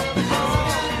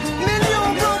 Mend your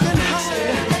broken heart,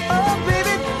 oh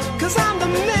baby, 'cause I'm the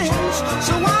man.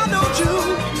 So why don't you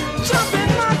jump in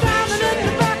my diamond in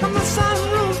the back of my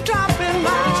sunroof, top in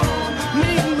my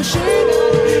mean machine.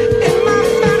 In my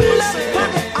back left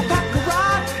pocket, I pack a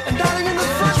ride, and darling in the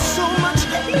front so much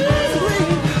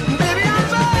green. Baby, I'm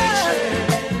bad.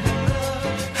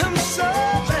 I'm so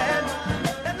bad.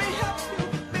 Let me help you,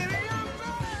 baby, I'm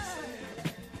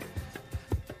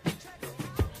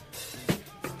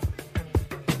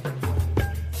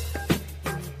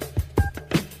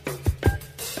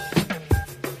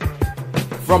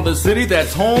From the city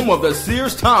that's home of the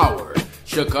Sears Tower,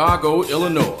 Chicago,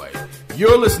 Illinois,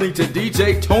 you're listening to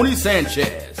DJ Tony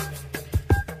Sanchez.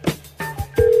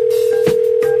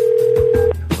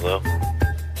 Hello?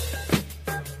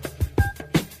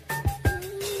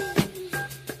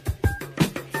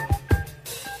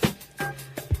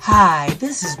 Hi,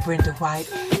 this is Brenda White,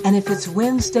 and if it's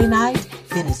Wednesday night,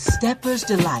 then it's Stepper's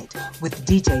Delight with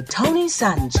DJ Tony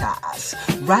Sanchez,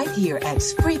 right here at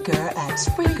Spreaker,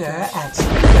 Spreaker.com.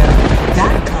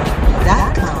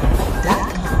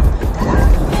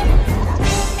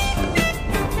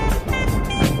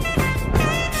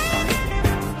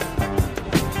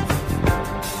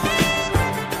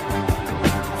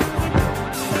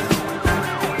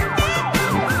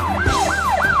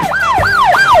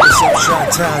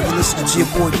 Chi-Town, you're listening to your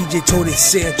boy DJ Tony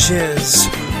Sanchez,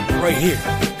 right here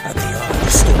at the Eye of the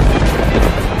Storm.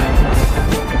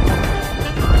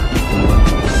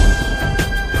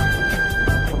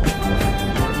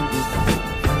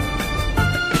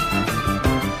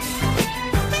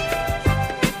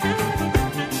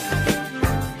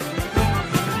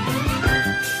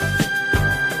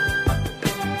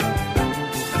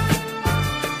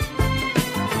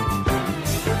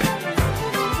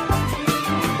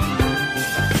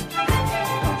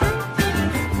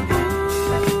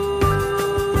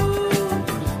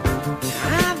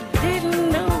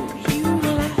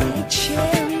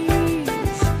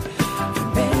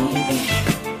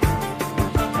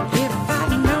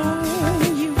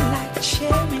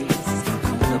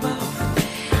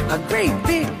 a great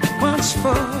big bunch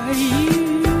for you.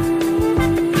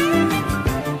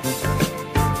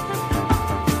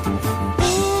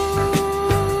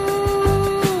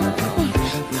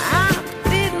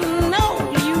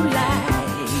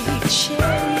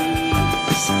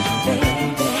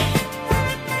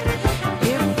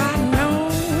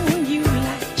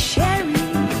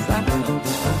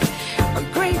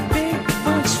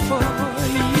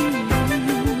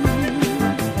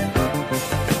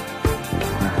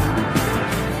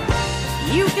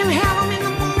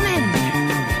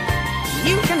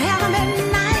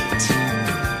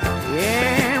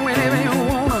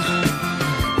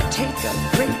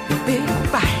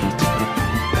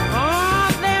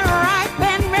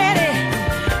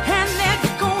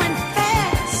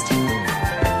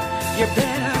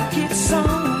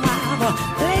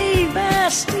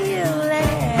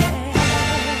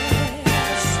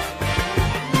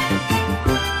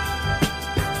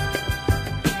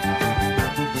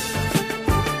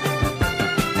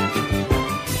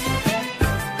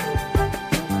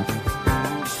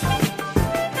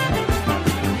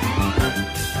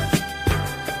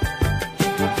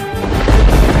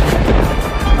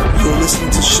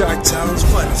 Chi-Town's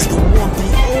finest, the one, the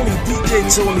only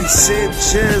DJ Tony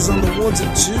Sanchez on the ones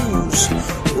and twos,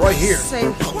 right here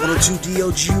on 102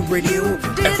 DLG Radio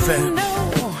FM.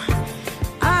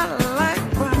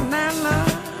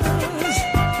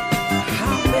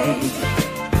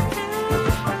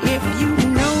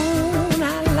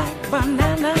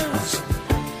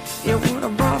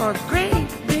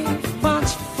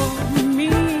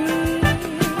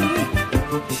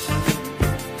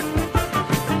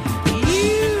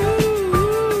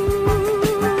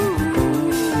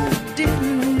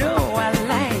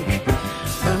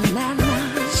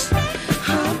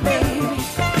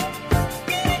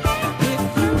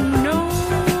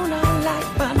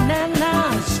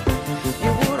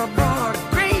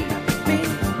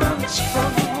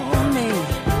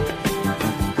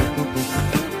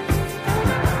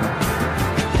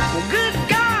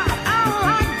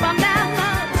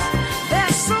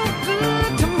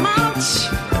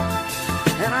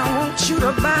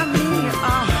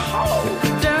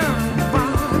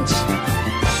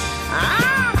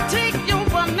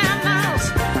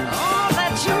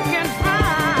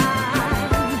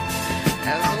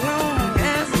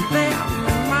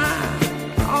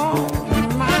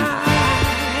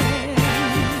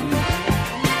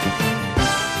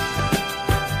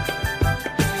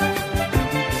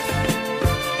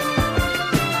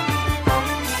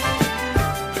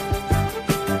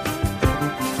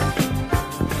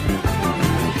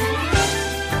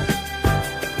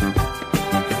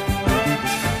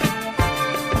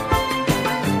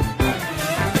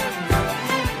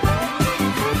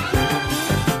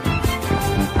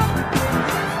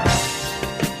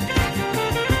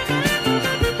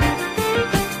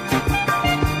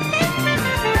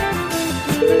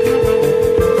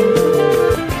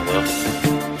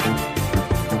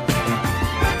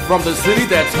 From the city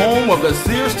that's home of the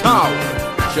Sears Tower,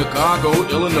 Chicago,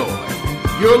 Illinois,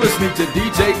 you're listening to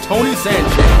DJ Tony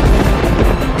Sanchez.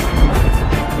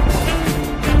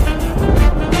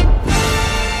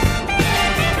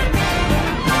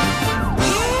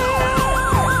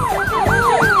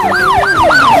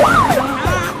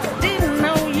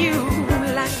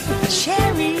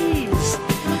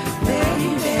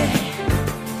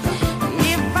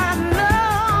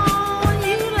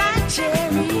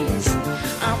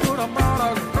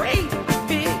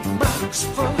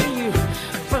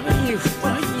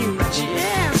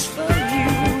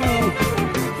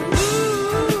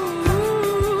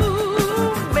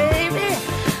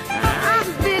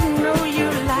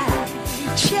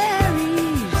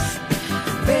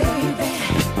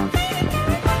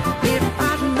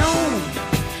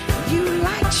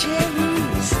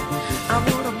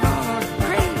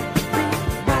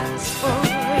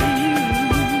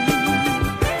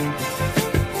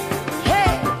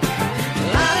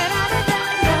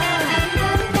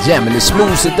 Jamming the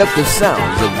smooth, seductive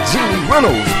sounds of Jeannie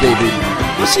Reynolds, baby.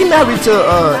 Was she married to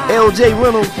L.J.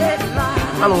 Reynolds?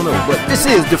 I don't know, but this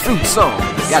is the fruit song.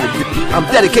 I'm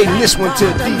dedicating this one to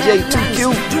DJ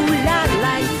 2Q,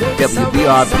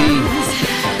 WBRP,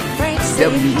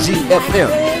 WGFM,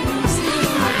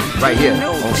 right here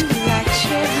on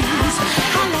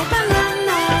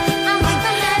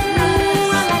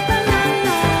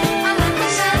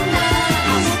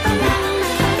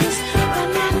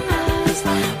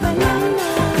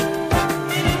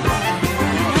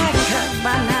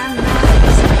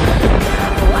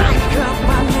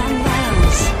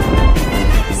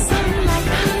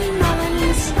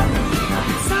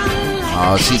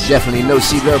she definitely knows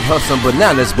she loves her some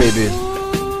bananas, baby.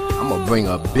 I'm gonna bring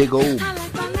a big old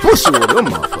bushel of them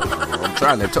motherfuckers. I'm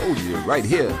trying to told you right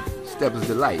here. Steppers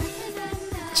Delight.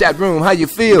 Chat room, how you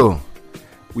feel?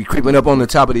 We creeping up on the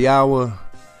top of the hour.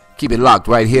 Keep it locked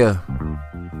right here.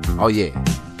 Oh yeah,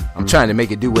 I'm trying to make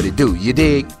it do what it do. You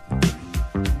dig?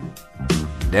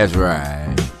 That's right.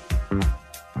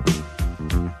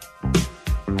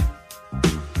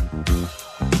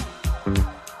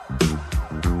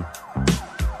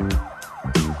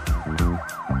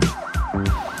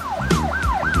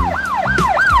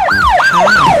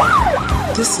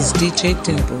 Hi, this is DJ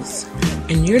Dimples,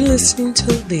 and you're listening to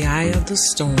The Eye of the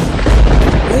Storm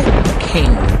with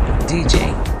King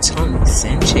DJ Tony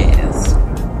Sanchez.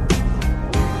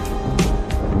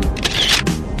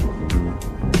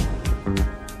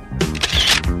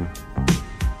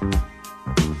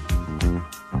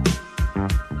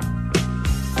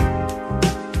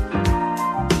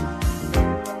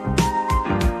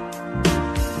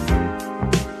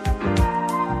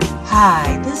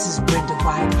 Hi, this is Brenda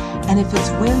White, and if it's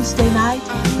Wednesday night,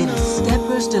 then it's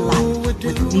Stepper's Delight with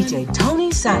DJ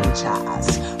Tony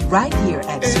Sanchez, right here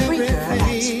at Spreaker.com.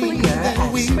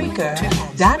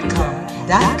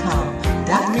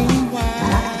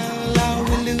 Meanwhile,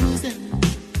 we're losing,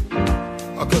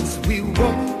 'cause we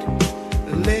won't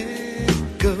let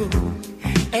go.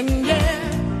 And yeah,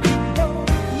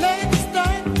 let's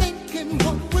start thinking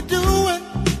what we're doing.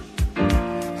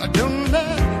 Don't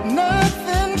let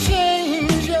nothing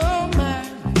change your mind.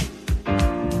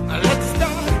 Let's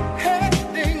start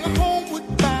heading homeward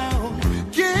bound.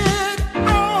 Get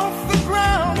off the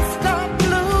ground, stop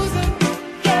losing,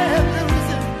 yeah,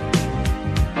 losing.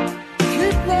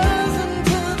 Keep rising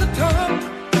to the top.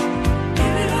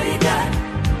 Give it all you got.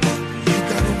 You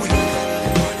gotta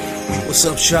win. What's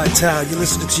up, Chi-Town? You're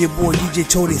listening to your boy DJ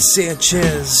Tony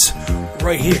Sanchez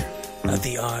right here at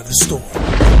the Eye of the Storm.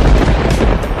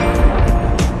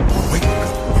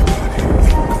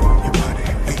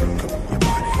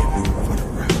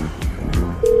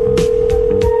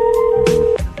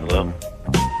 Hello?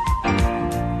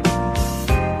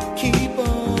 Keep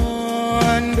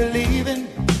on believing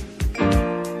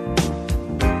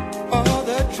all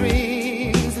the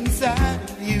dreams inside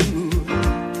of you,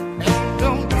 and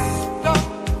don't stop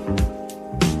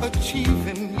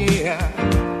achieving, yeah.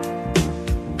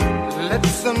 Let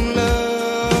some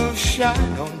love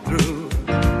shine on through,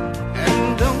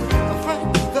 and don't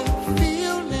fight the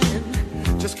feeling,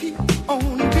 just keep on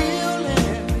feeling.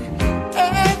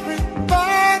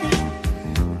 Everybody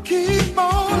keep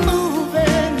on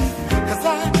moving, 'cause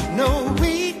I know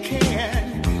we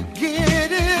can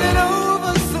get it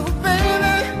over, so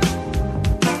baby,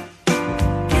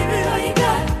 give it all you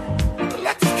got.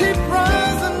 Let's keep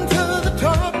rising to the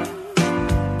top.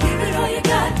 Give it all you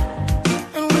got.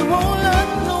 And we won't let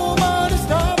nobody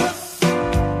stop us.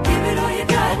 Give it all you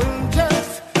got. We'll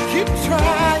just keep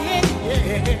trying,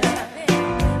 yeah.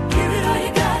 Give it all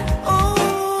you got.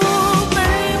 Oh,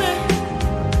 baby.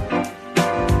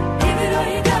 Give it all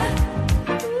you got.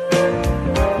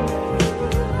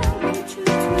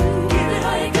 Give it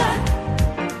all you got.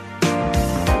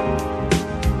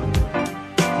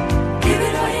 Give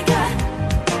it all you got.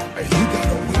 You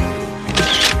gotta win.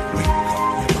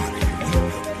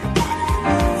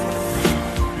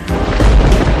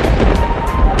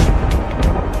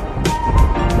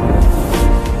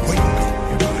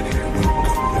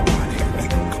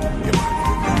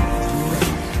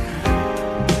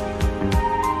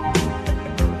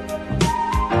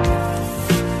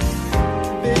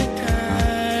 Big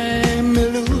time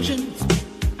illusions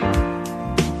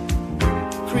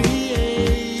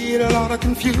create a lot of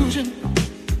confusion,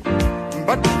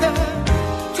 but the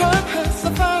time has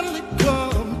finally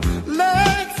come.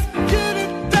 Let's get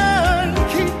it done.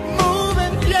 Keep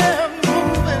moving, yeah,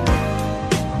 moving.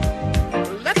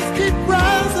 Let's keep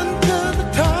rising to the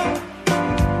top,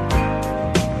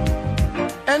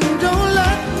 and don't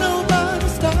let nobody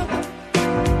stop us.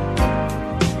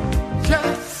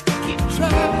 Just keep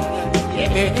trying,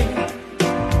 yeah.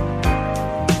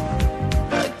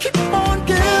 Keep on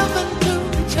giving to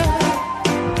each other.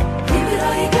 Give it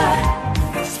all you got.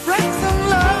 Spread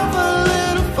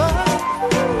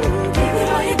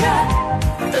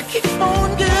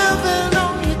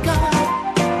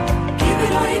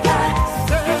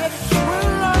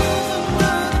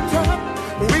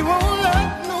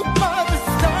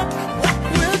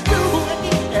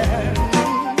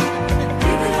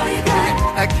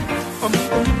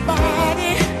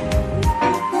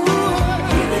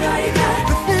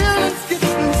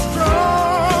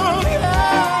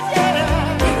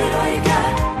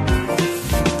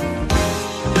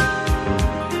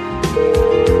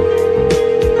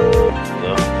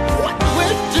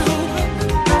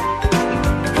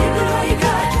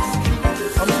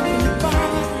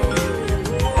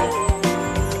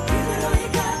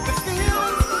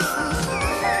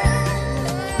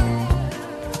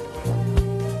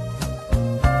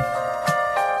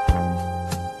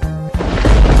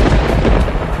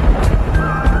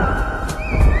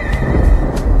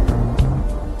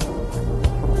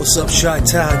What's up,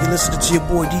 Chi-Town? You're listening to your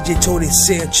boy DJ Tony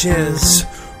Sanchez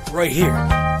right here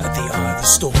at the Eye of the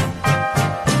Storm.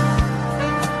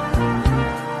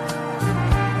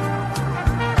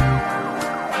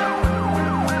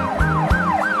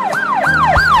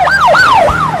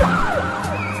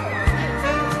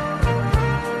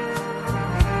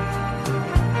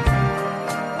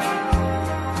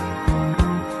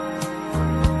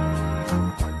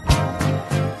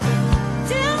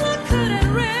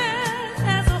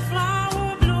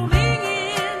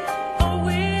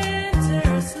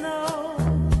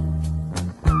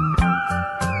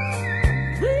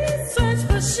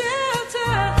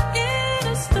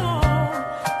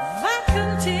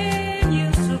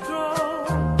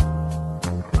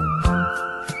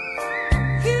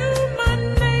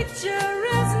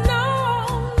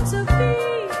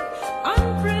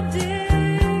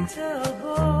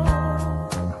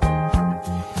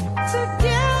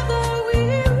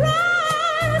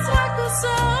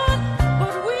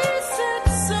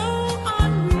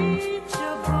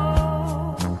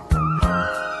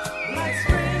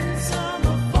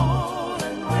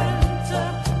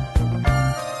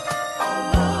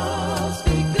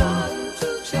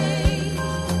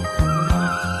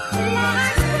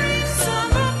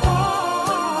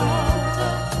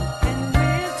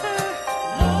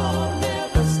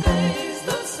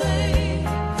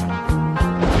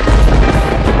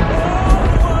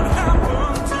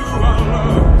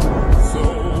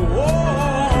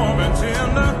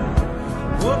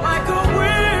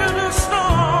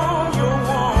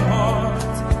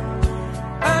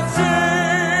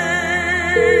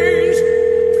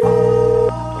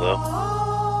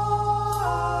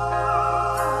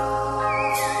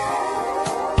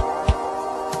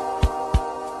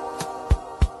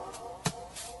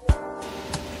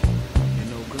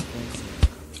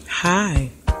 Hi,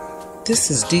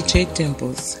 this is DJ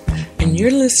Dimples, and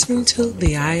you're listening to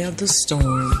The Eye of the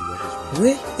Storm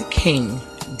with the King,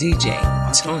 DJ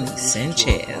Tony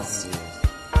Sanchez.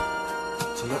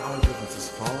 Till let our differences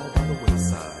fall by the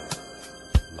wayside,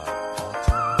 like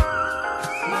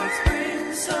autumn. Like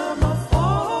spring, summer,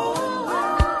 fall,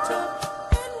 winter,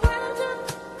 and winter,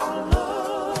 our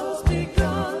love's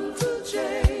begun to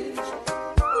change.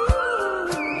 Ooh,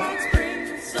 like spring,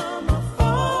 summer,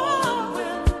 fall,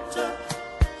 winter,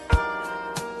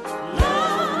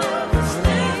 love never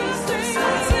stays the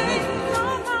same.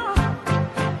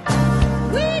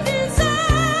 We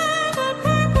deserve a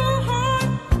purple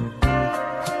heart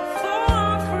for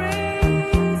our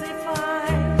crazy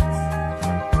fights.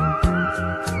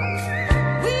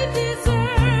 We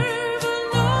deserve a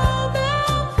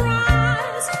Nobel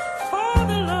Prize for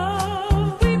the love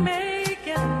we make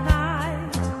at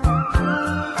night.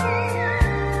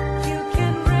 You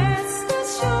can rest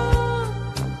assured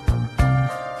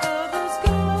others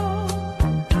go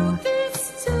through this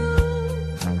too.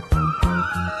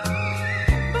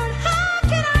 But how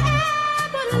can I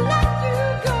ever let you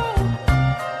go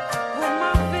when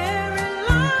my very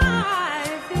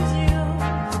life is you?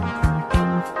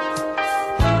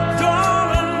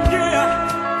 Darling, yeah,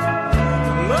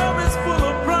 love is full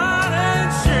of pride and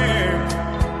share.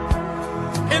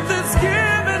 In this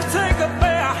give and take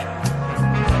affair,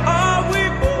 are we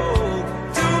both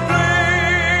to blame?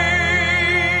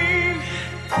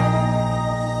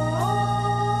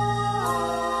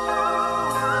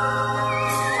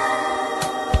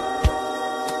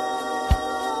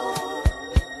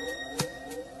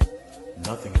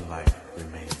 Nothing in life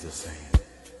remains the same.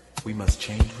 We must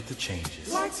change with the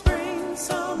changes. Like spring,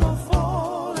 summer,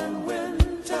 fall, and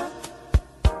winter,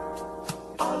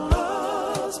 our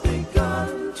love's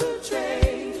begun to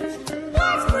change.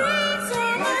 Like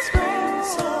spring,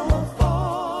 summer,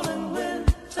 fall, and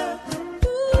winter,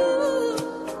 ooh,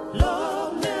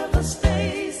 love never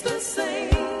stays the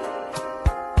same.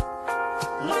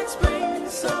 Like spring,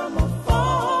 summer,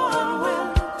 fall, and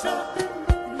winter,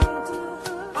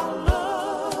 our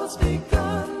love's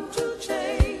begun to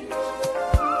change.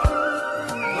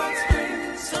 Like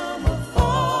spring, summer,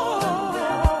 fall,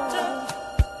 winter,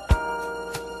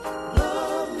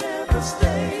 love never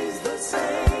stays the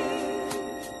same.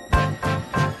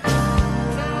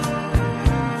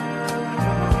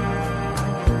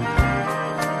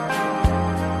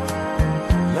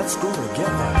 Let's go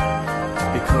together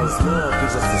because love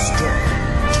gives us the strength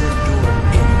to endure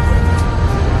any weather.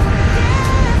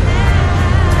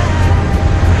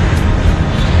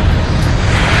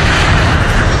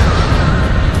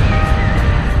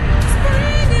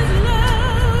 Spring is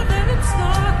love at its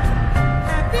start.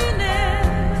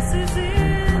 Happiness is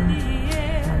in the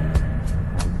air.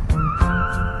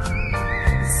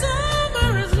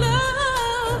 Summer is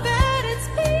love at its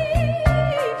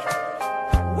peak.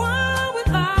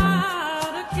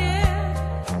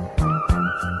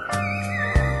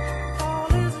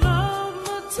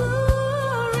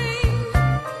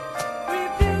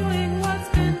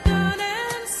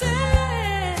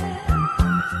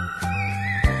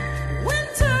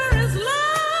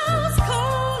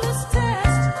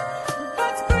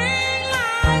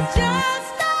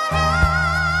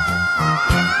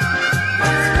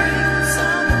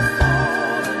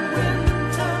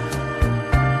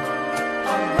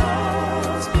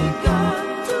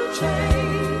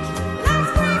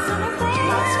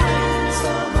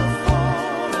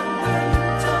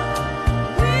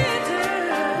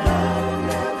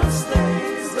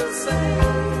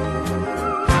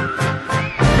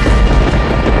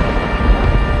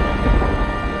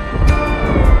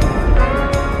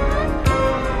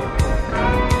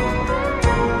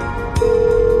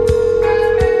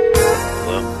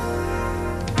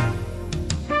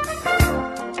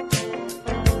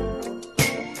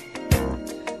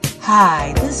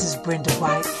 Brenda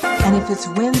White, and if it's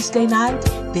Wednesday night,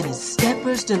 then it's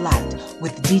Stepper's Delight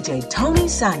with DJ Tony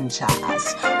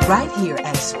Sanchez, right here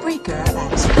at Spreaker.com.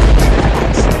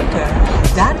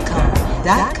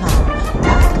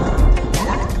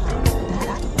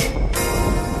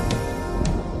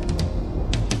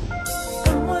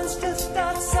 Someone's just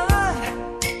outside,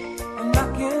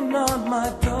 knocking on my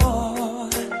door.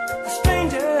 A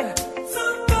stranger,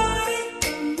 somebody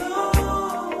I know.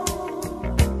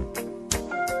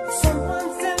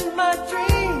 Someone's in my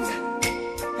dreams,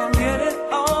 can't get it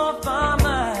off my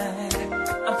mind.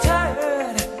 I'm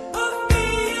tired of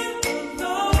being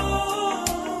alone.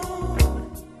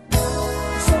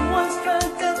 Someone's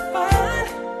trying to find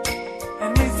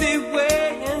an easy way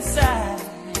inside.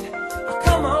 Oh,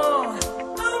 come on.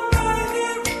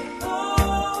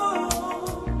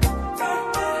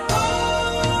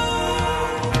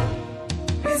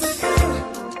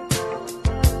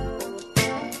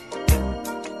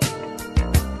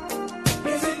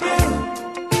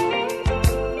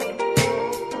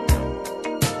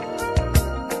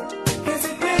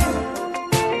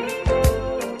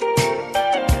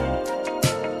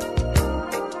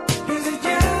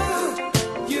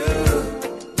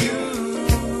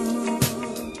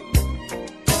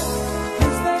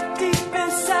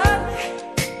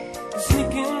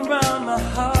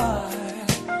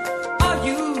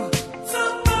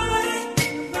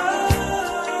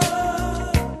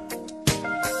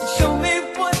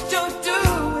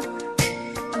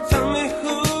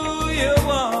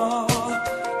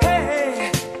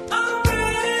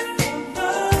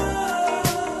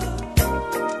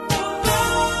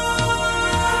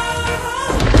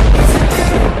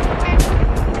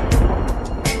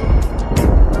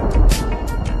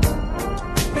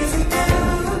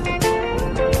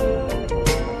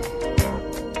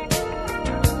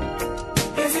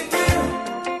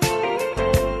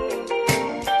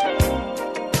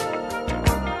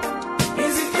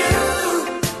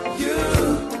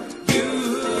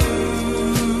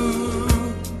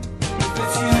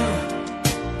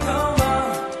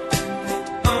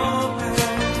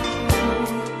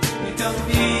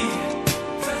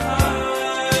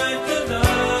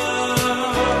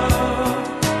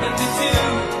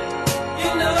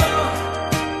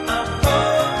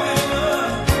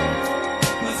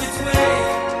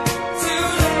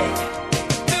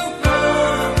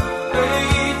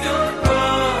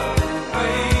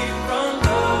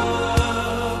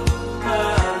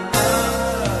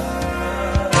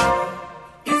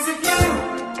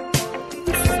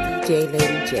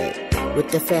 Lady J with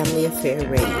the Family Affair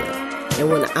Radio. And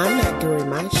when I'm not doing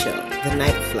my show, The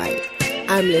Night Flight,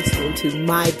 I'm listening to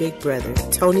my big brother,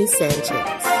 Tony Sanchez,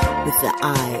 with The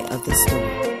Eye of the Storm.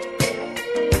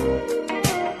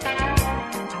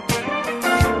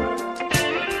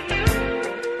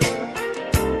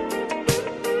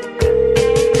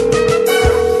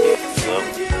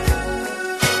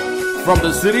 From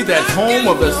the city that's home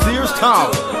of the Sears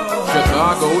Tower,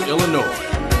 Chicago, Illinois,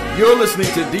 you're listening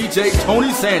to DJ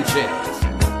Tony Sanchez.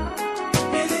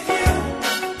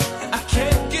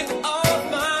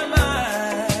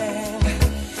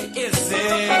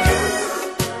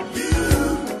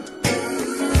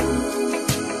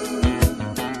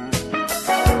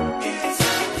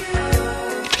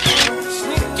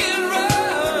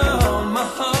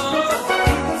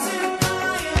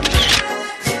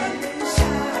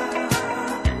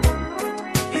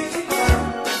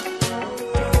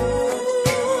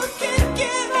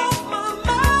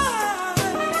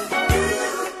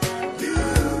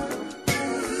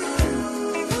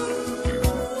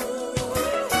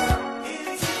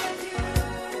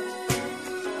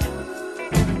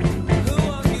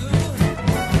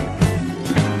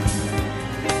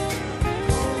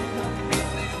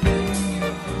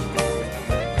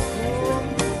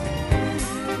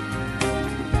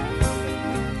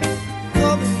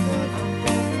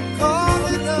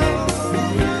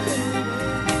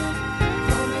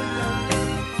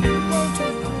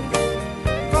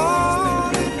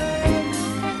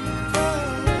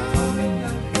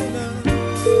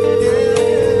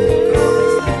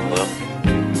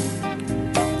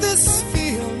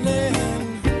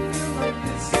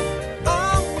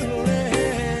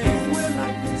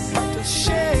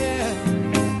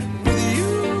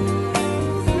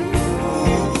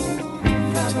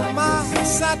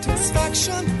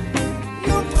 Satisfaction,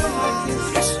 your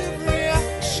positive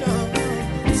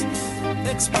reactions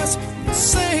express the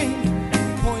same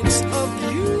points of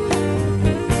view.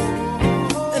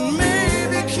 And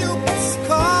maybe Cupid's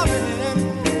calling,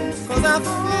 'cause I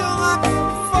feel like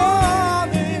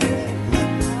falling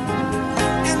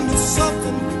into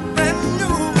something brand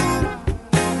new.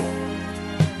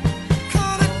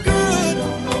 Kinda girl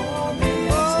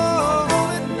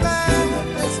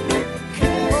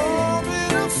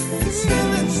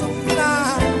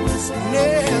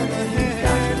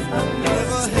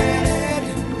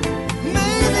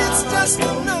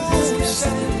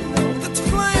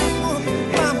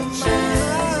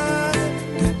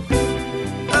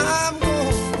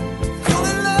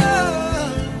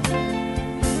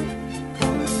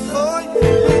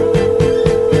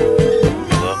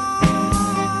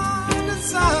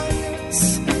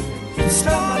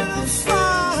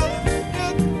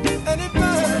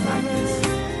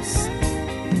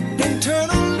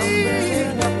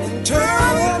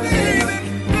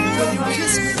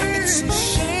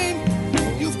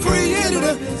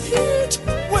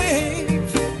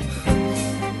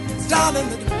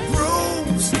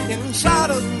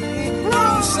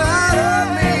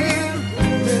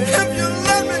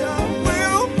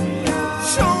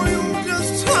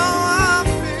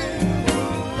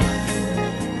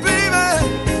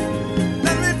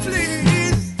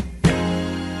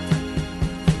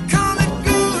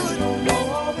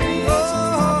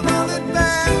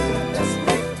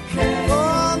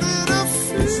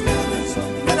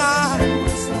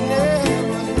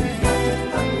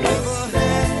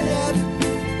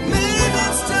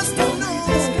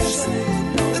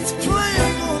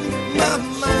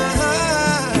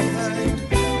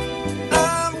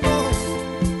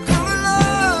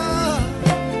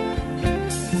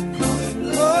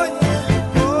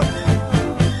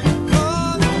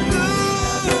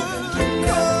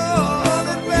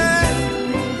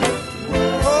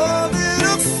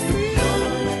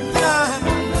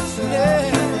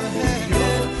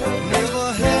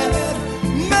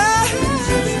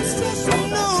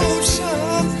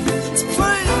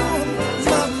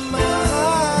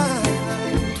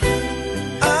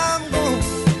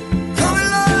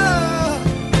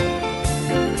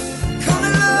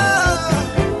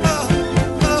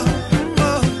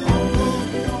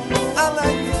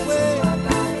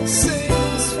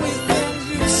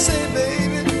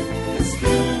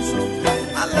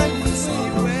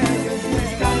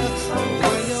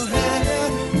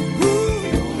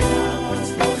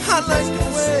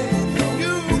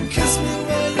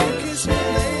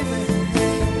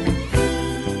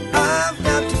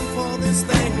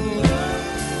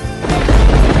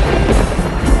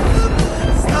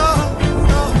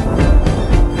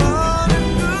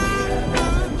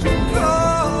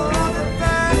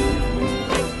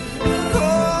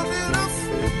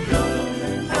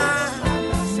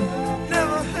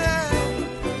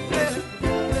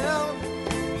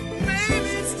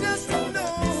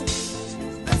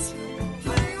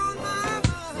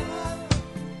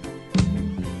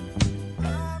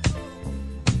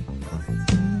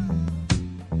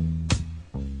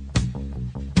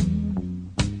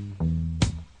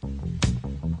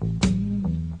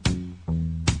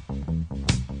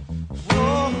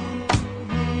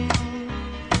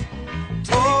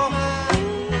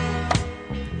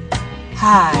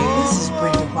Hi, this is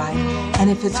Brenda White, and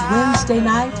if it's Wednesday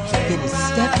night, then it's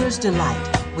Stepper's Delight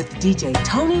with DJ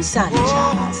Tony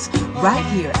Sanchez, right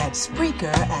here at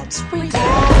Spreaker at Spreaker.com.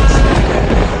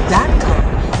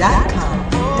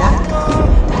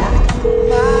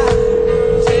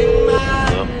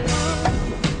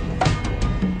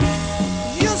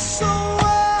 You're so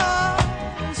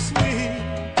sweet.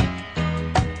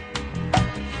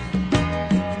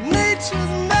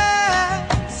 Nature's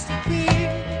masterpiece.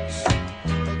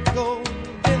 The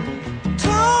golden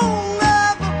tone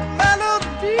of a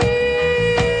melody.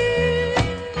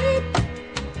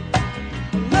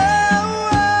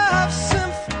 Love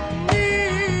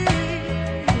symphony.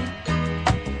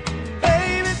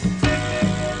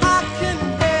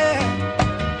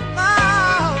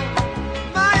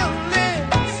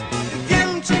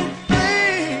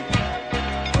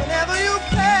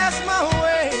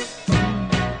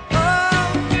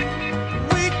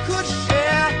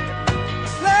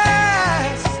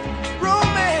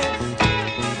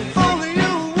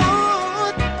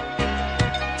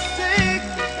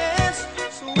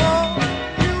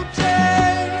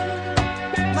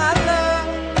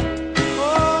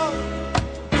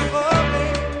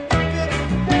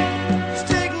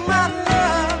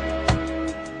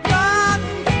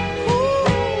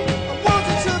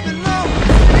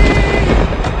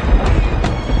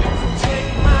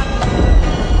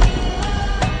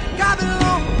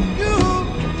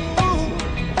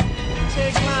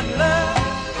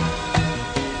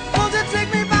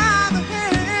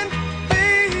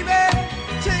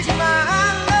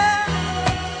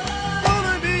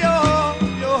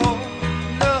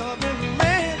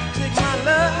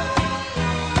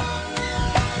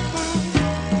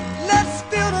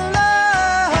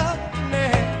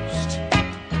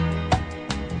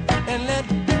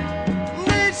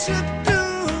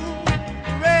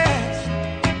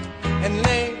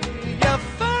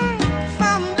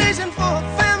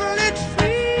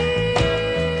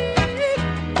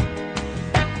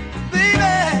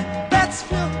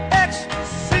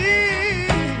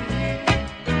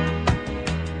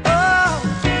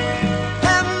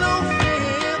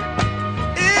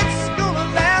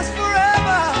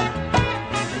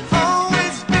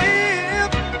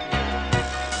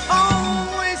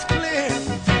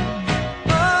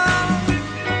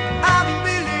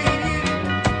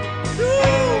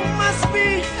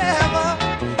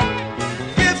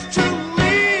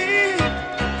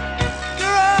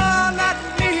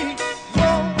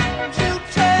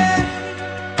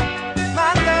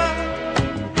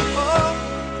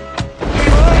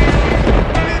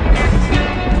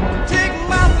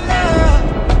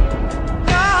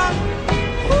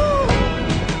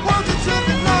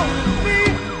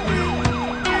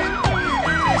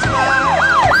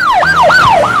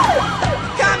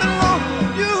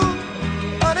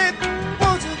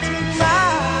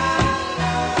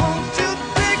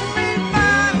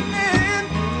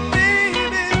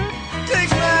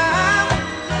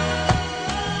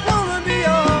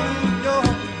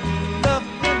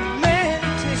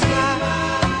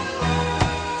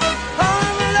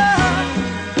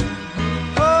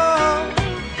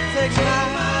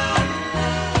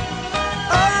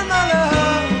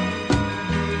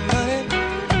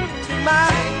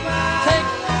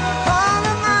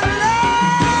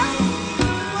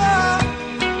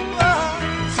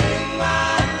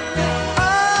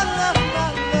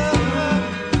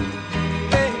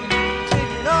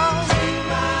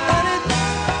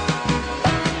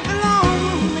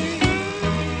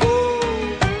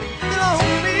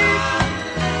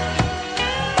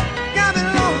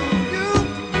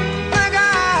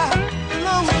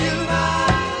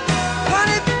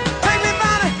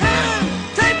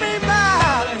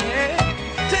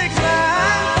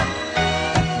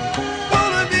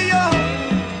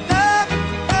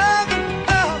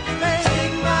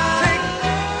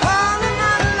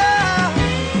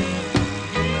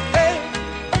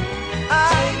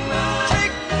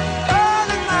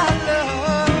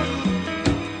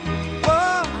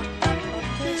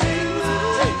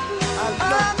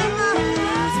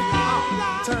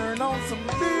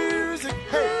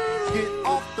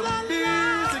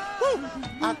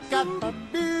 I got my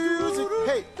music,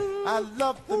 hey, I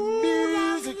love the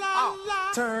music.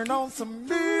 Turn on some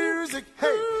music,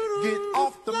 hey, get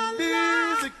off the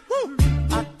music.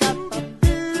 I got my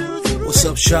music. What's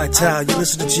up, Chi-Town? You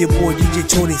listening to your boy DJ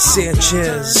Tony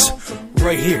Sanchez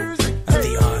right here at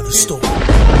the Eye of the Storm.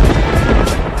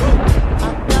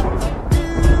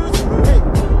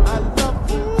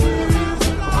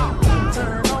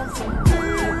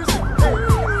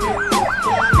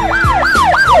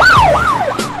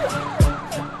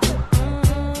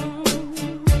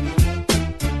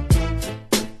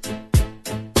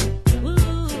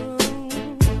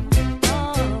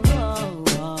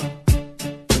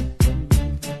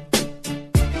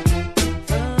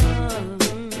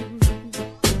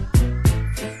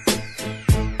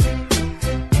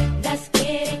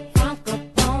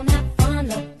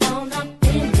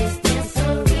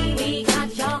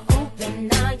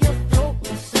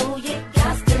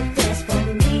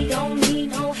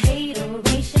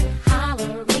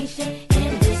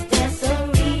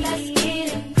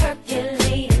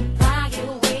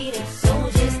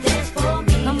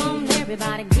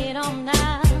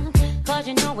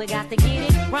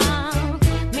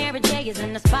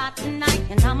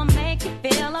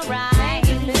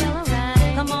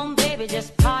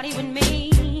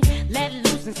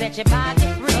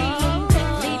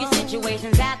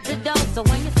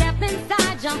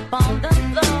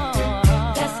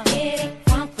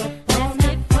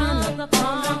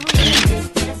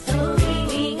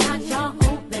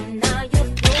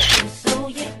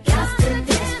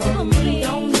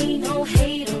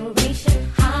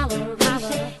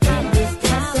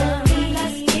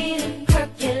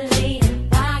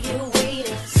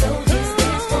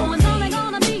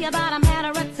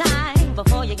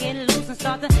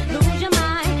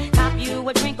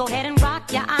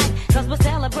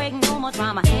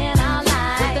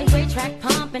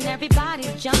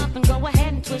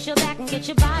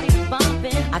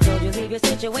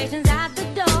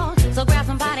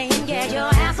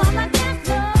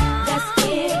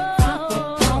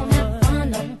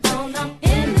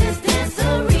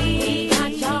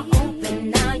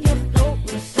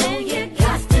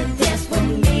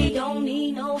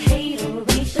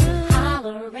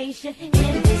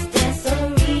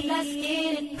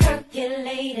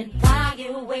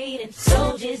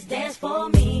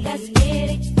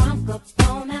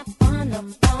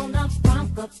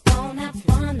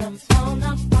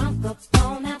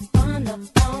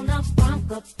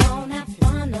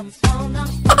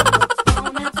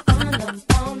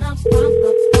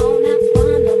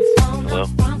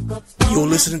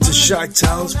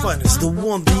 Chi-Town's finest, the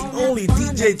one, the only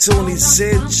DJ Tony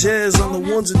Sanchez on the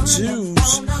ones and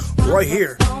twos, right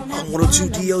here on 102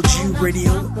 DLG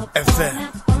Radio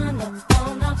FM.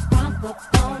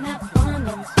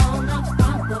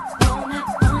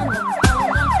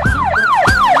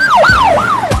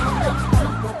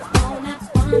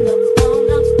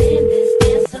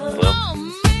 Oh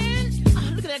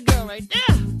man, look at that girl right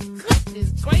there.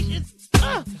 Goodness gracious.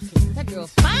 That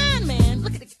girl's fine, man.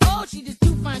 Look at it. Oh, she just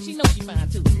too fine. She knows she's fine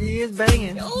too. She is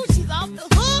banging. Oh, she's off the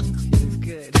hook. She's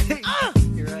good.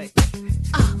 You're right.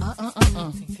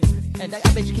 And I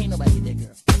bet you can't nobody get that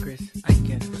girl. Chris, I can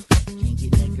get her. Can't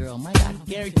get that girl. Mike, I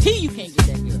guarantee you can't get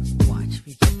that girl. Watch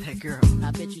me get that girl.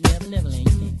 I bet you never land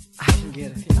you can. I can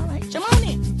get her. All right, come on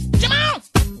in. Come on.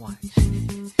 Watch.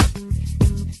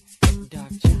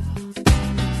 Dark child.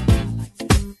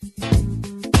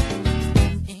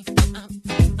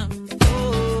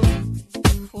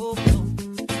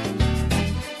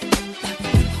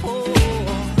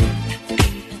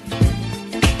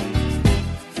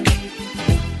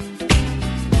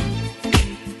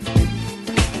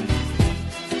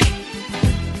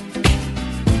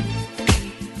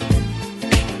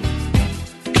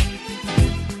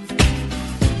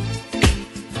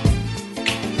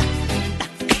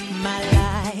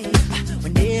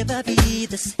 Be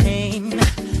the same.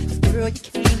 The girl you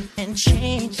came and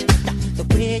changed the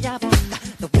way I walk,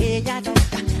 the way I talk.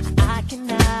 I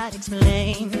cannot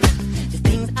explain the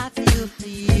things I feel for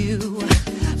you.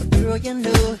 But girl, you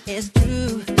know it's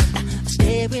true. I'll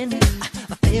stay with you,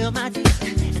 I feel my dues,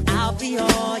 and I'll be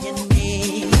all you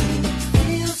need.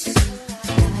 Feels so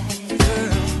right,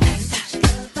 girl. Such a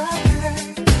lover.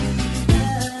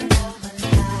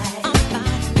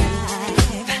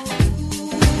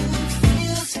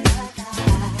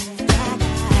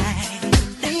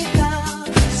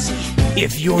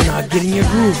 If you're not getting your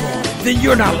groove on, then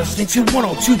you're not listening to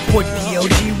 102.0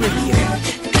 DLG Radio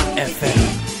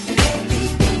FM.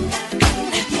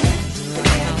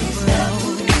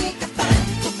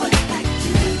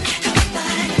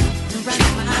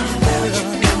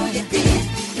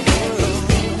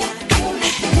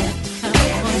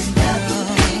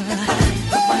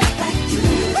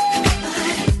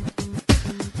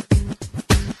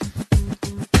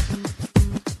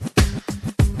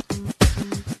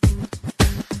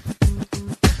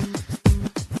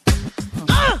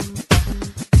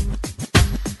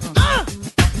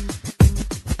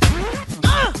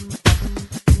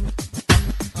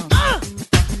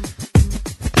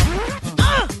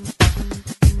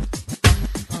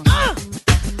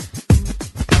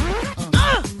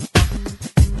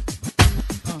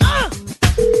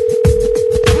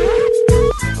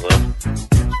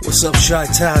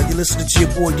 Chi-Town. You're listening to your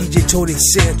boy DJ Tony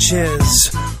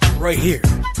Sanchez right here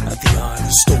at the Eye of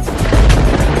the Storm.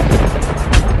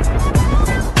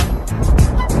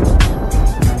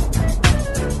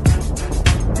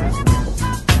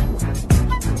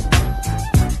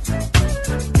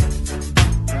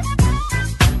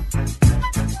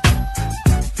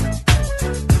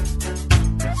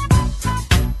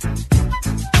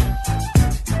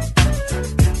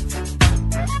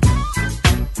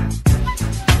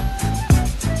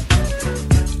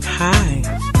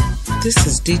 This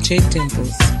is DJ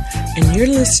Dimples, and you're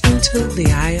listening to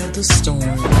The Eye of the Storm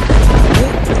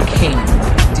with the king,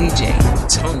 DJ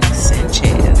Tony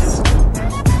Sanchez.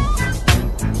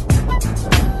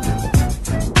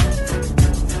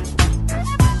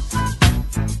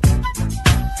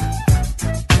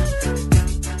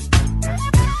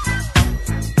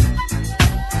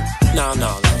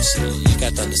 No, see, you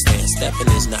got to understand,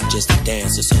 stepping is not just a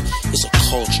dance, it's a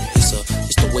culture, it's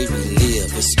the way we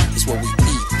live, it's what we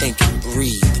eat, think, and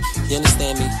breathe. You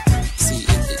understand me? See,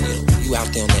 you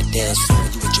out there on that dance floor,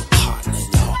 you with your partner,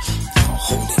 and y'all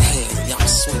holding hands, and y'all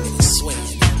swinging and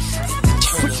swinging, and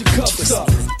turning put your cups up,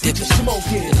 get your smoke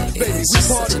in, baby, we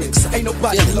partying, ain't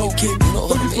nobody low-key,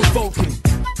 who you provoking?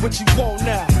 What you want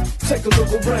now? Take a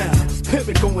look around.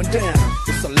 Pivot going down.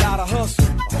 It's a lot of hustle,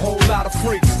 a whole lot of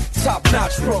freaks.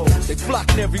 Top-notch pros, they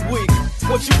flocking every week.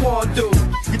 What you wanna do?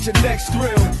 Get your next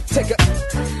thrill. Take a...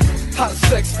 How does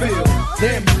sex feel?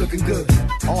 Damn, you looking good.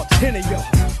 All 10 of y'all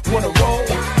wanna roll?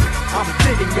 I'm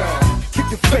digging y'all.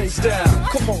 Keep your face down.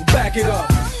 Come on, back it up.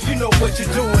 You know what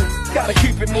you're doing. Gotta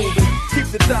keep it moving. Keep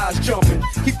the thighs jumping.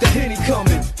 Keep the Henny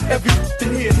coming.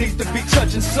 Everything here needs to be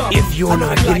touching something. If you're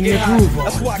not getting your groove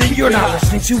on, then you're not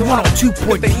listening to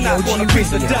 102.0 PLG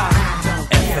Radio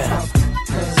FM.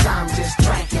 Cause I'm just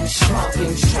drinking,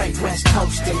 smoking, straight west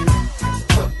coasting,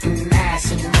 putting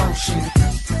ass in motion,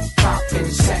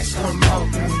 popping sex,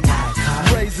 promoting.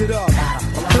 Raise it up,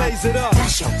 blaze it up.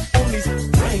 Only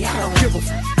way I don't give a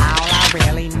all I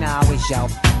really know is yo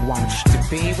wants to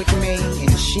be with me,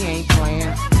 and she ain't playing.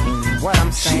 And what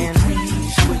I'm saying,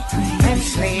 and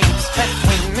sleeps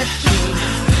between the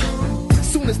sheets.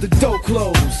 Soon as the door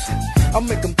close, I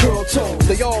make them curl toes.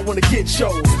 They all wanna get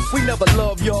shows. We never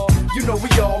love y'all, you know we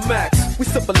all max. We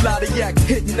sip a lot of yak,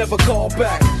 hit and never call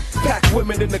back. Pack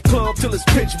women in the club till it's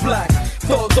pitch black.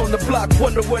 Thugs on the block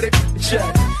wonder where they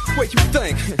at. Where you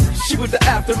think? She with the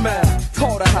aftermath.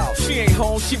 Call the house, she ain't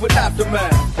home, she with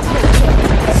aftermath. No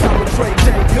talking, that's how a Dre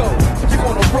day go. You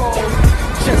wanna roll?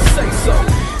 Just say so.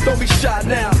 Don't be shy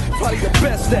now, probably the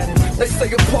best at it. They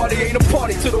say a party ain't a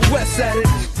party till the west at it.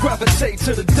 Gravitate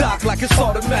to the dock like it's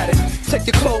automatic. Take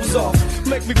your clothes off,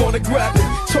 make me wanna grab it.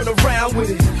 Turn around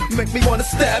with it, make me wanna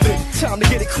stab it. Time to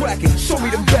get it cracking, show me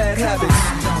them bad habits.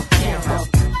 I don't care,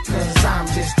 cause I'm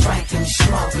just drinking,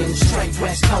 smoking, straight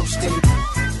west coasting,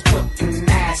 putting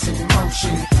ass in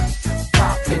motion,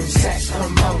 popping sex,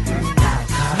 promoting.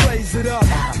 Blaze it up,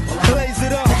 blaze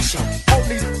it up.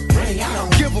 Only I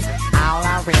don't give a all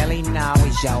I really know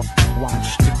is yo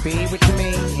wants to be with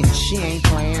me, and she ain't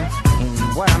playing.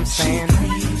 And what I'm saying,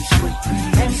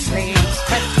 and sleeps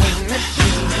between the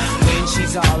sheets. When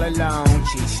she's all alone,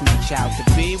 she sneaks out to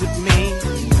be with me.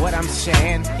 What I'm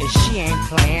saying is she ain't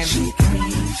playing, and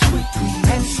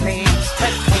sleeps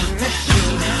between the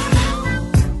sheets.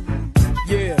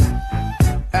 Yeah,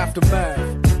 aftermath.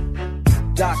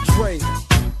 Doc Dre,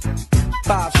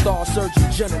 5-star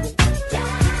Surgeon General.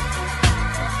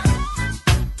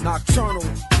 Nocturnal,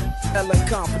 LA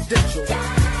Confidential.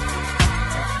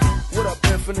 What up,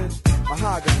 Infinite?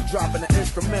 Mahogany dropping an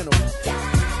instrumental.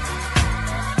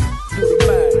 Do the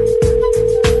math.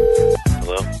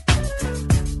 Hello?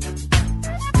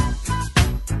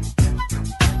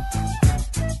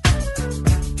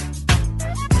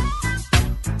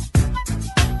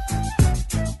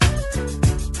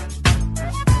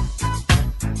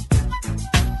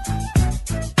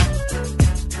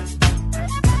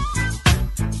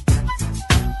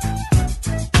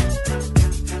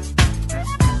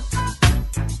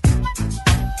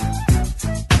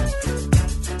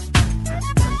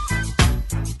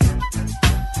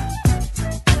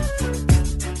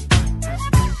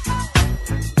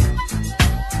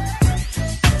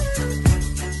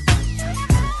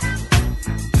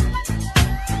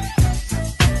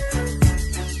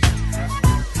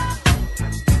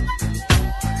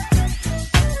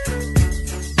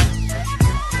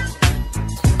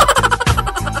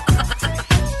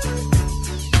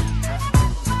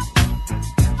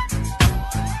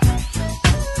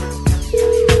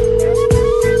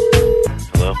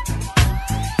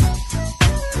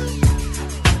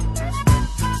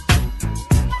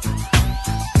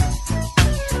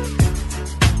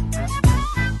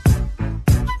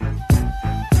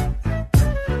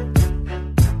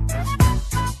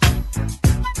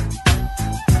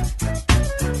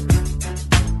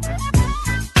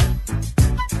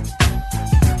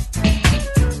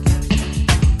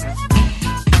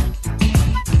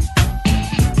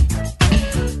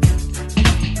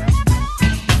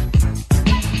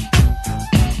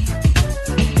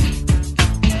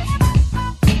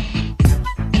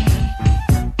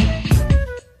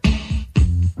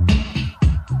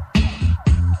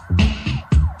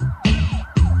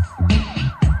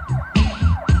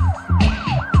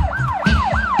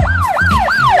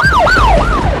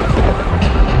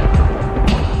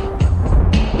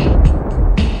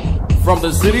 From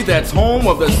the city that's home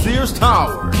of the Sears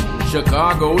Tower,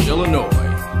 Chicago, Illinois,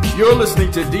 you're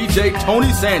listening to DJ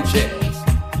Tony Sanchez.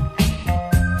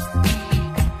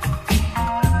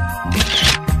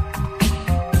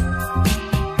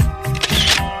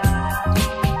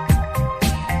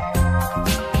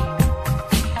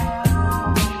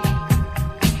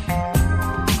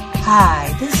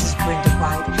 Hi, this is Brenda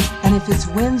White, and if it's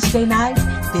Wednesday night,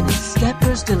 then it's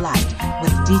Stepper's Delight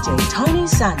with DJ Tony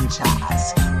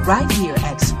Sanchez, right here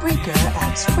at Spreaker,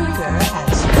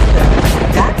 Spreaker.com.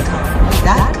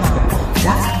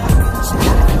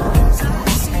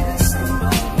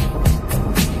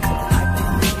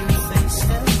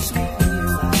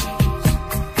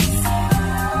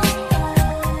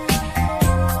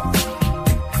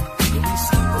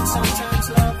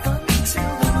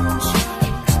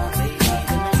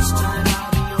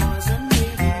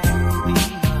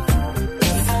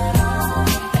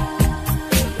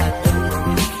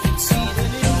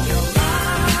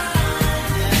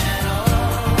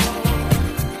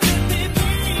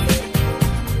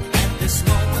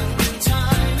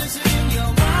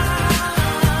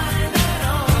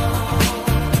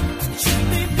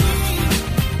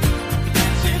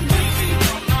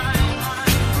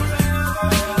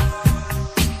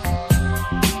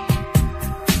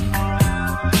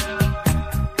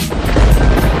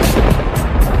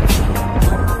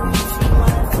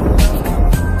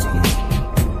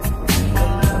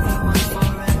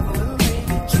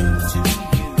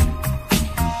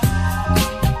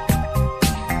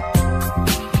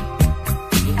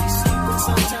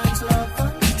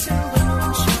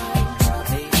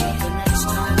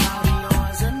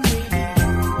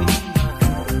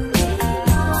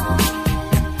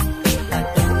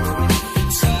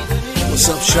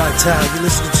 Chi-Town, you're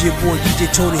listening to your boy DJ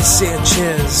Tony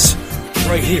Sanchez,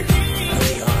 right here at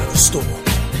the Eye of the Storm.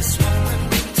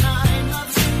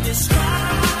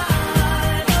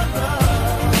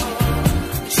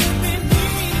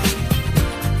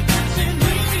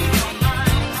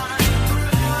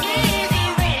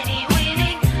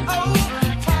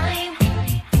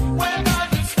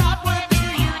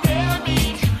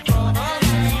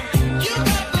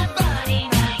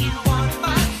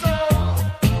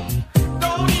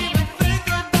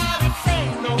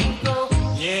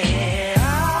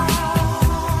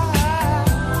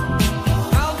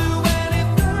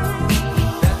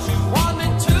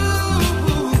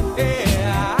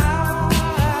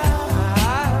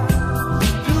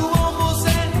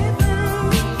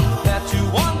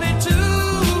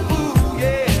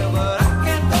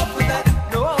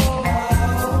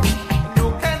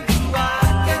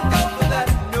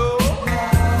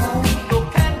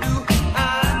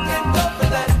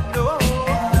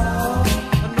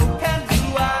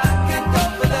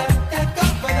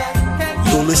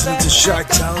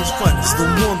 Chi-Town's finest, the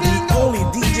one, the only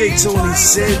DJ Tony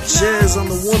Sanchez on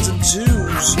the ones and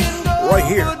twos, right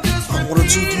here on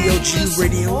 102 DLG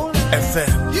Radio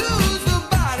FM.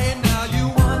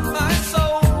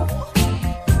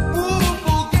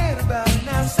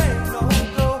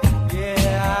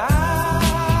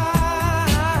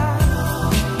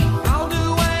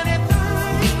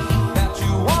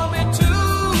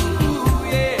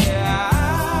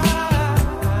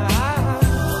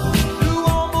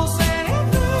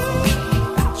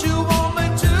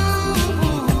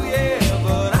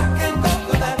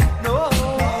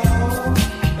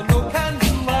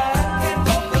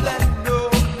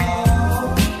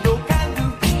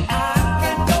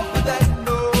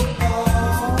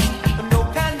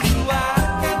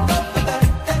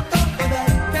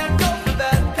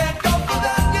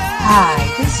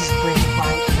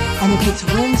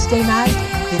 Wednesday night,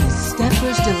 then it's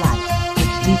Stepper's Delight with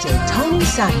DJ Tony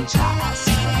Sanchez,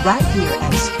 right here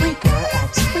at Spreaker,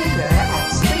 Spreaker.com.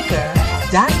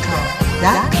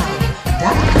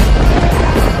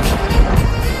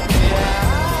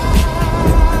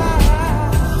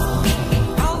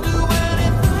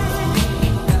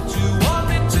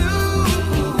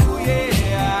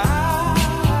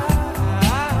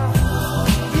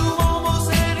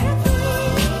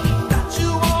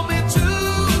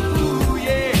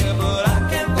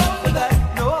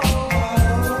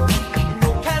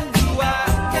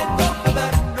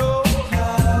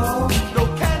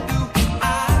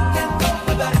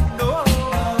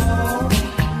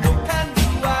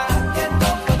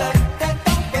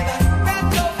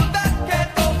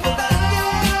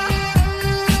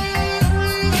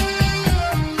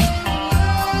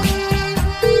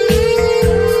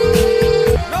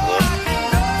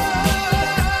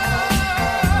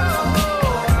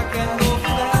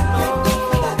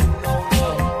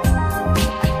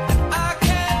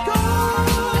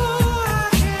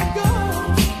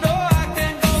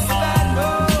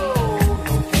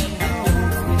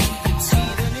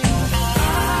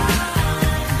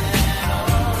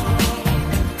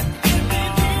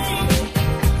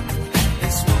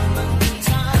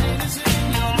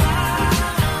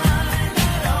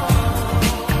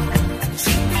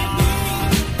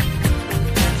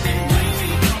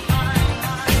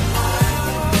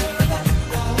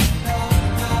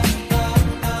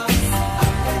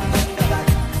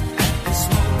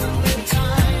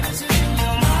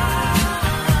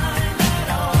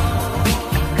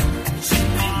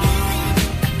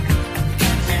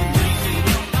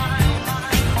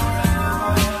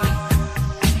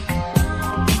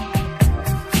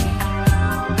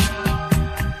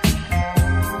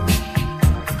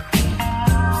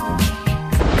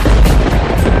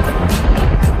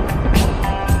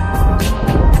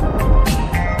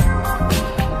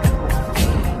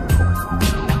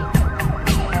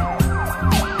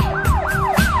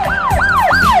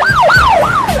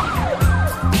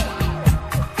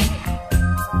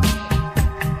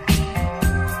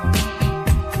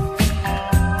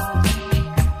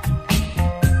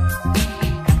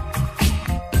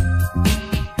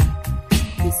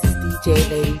 DJ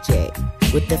Lady J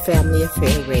with the Family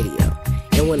Affair Radio.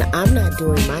 And when I'm not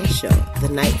doing my show, The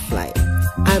Night Flight,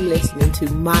 I'm listening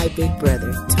to my big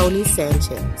brother, Tony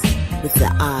Sanchez, with the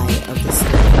Eye of the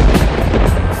Storm.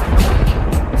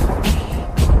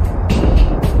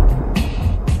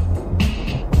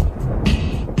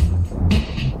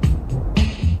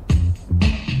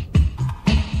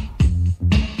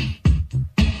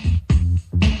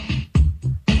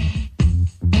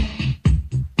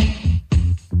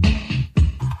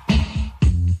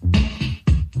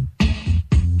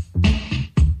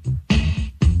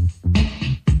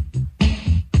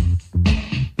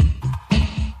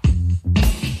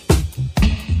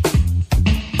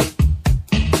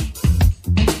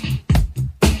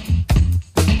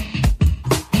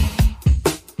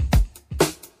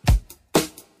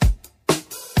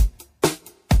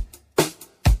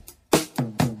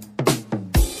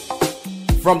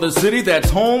 From the city that's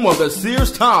home of the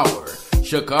Sears Tower,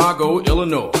 Chicago,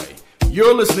 Illinois,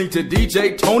 you're listening to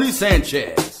DJ Tony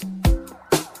Sanchez.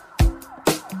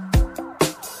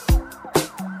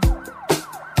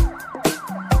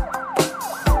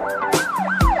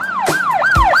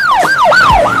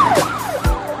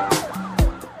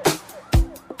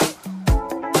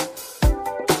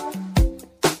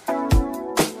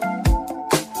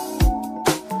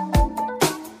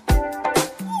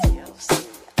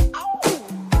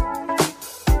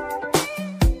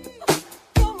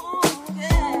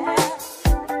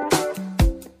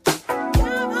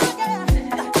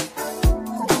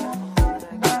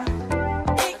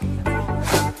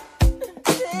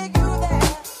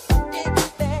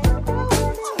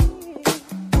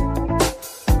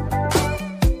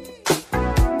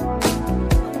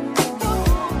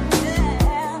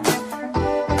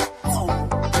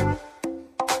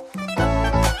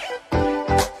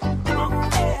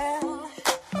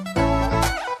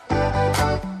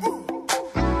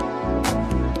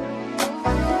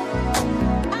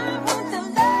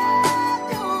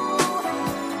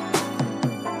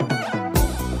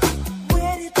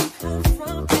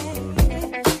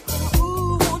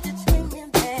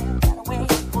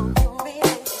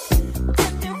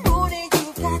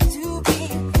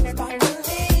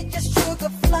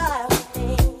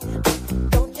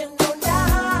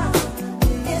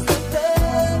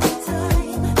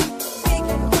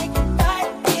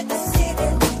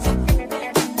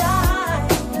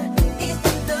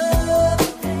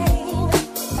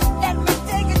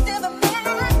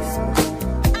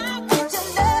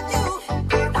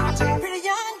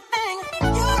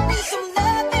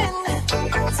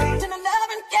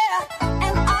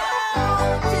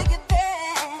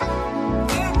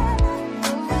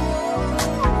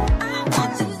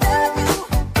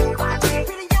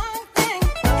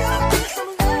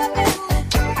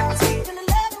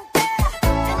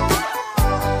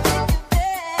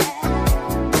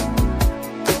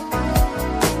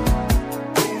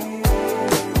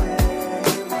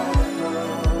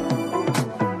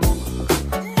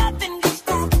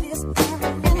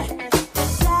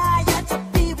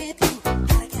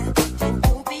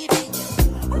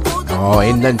 Oh,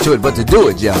 ain't nothing to it but to do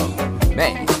it, y'all.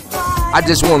 Man, I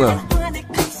just want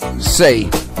to say,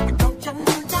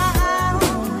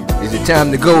 is it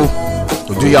time to go,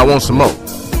 or do y'all want some more?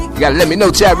 You got to let me know,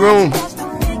 chat room.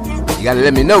 You got to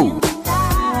let me know.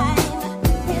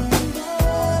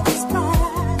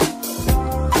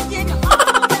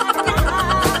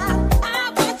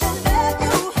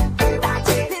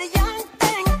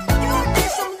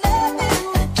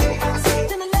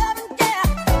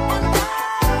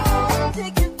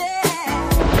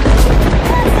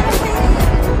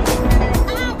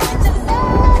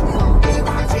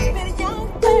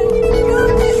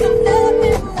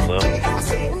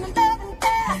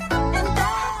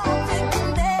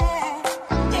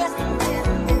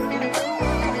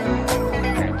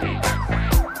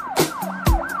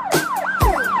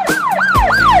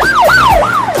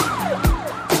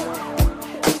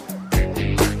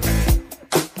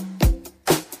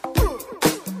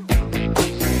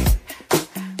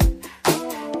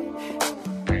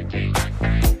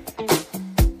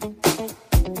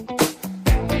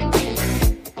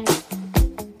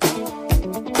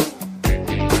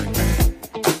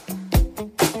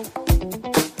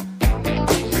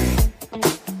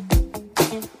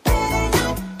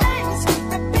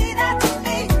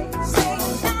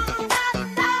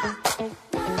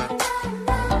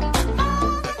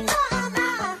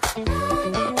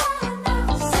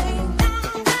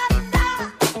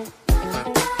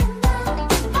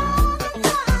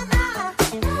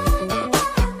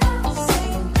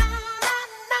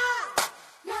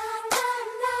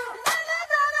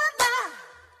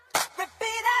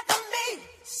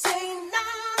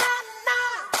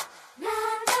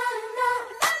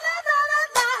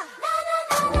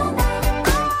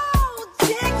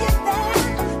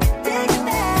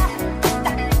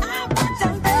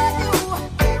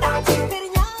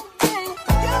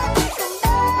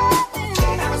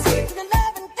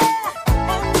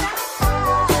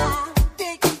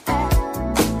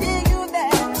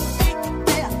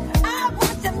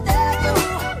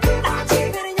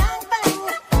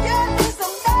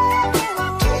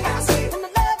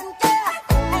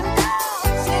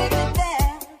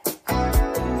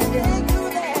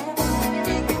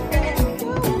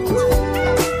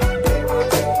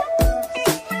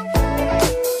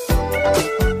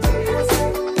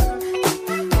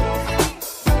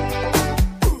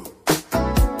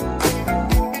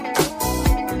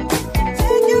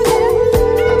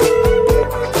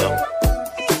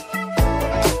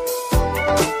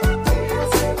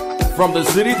 From the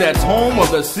city that's home of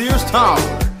the Sears Tower,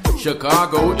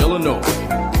 Chicago, Illinois,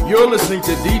 you're listening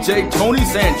to DJ Tony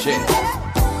Sanchez.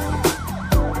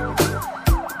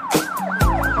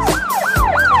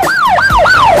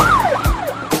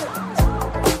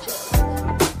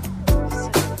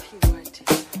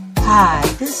 Hi,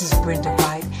 this is Brenda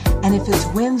White, and if it's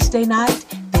Wednesday night,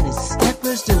 then it's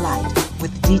Stepper's Delight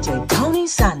with DJ Tony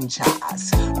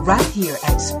Sanchez, right here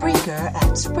at Spreaker.com.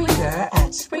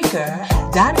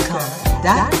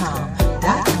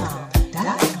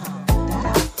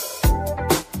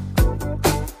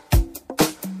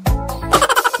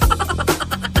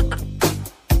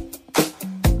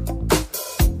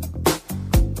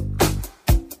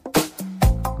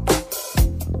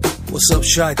 What's up,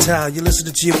 Chi-Town? You're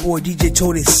listening to your boy DJ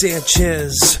Tony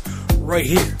Sanchez right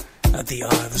here at the Eye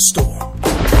of the Storm.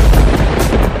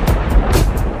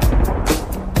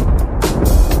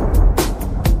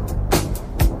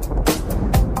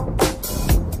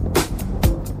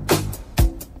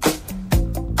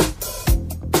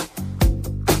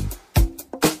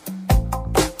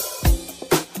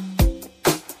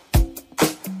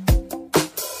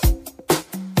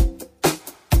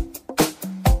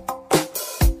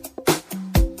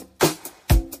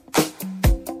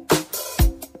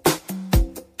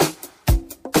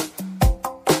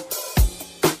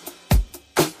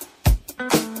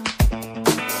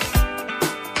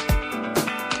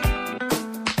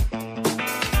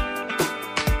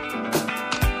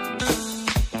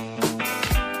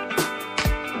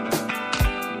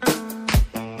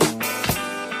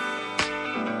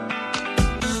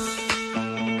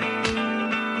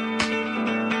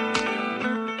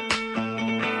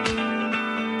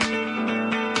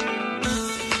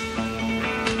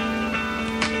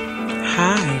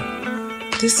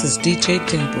 This is DJ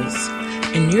Dimples,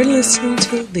 and you're listening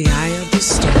to The Eye of the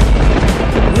Storm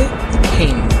with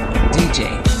King DJ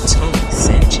Tony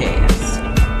Sanchez.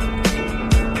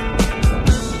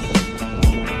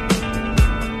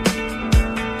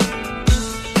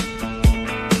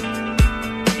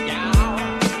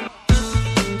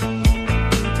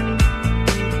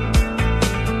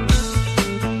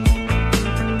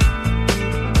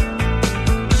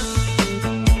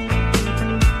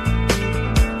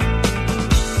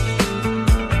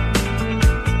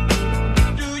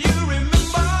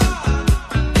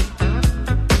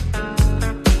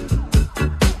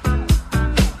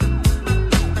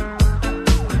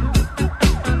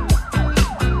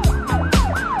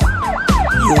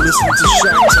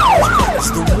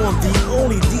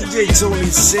 Tony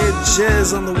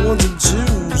Sanchez on the ones and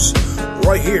twos,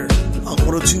 right here on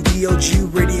 102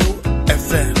 DLG Radio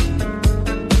FM.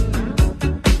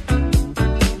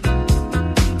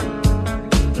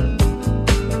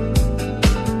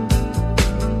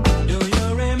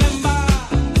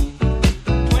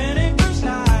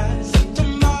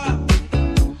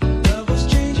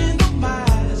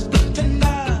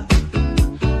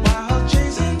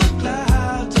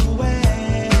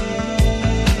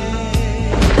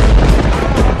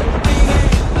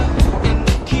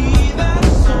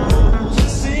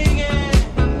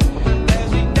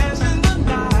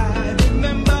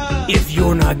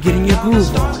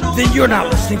 Then you're not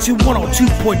listening to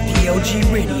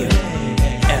 102.DLG Radio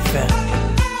FM.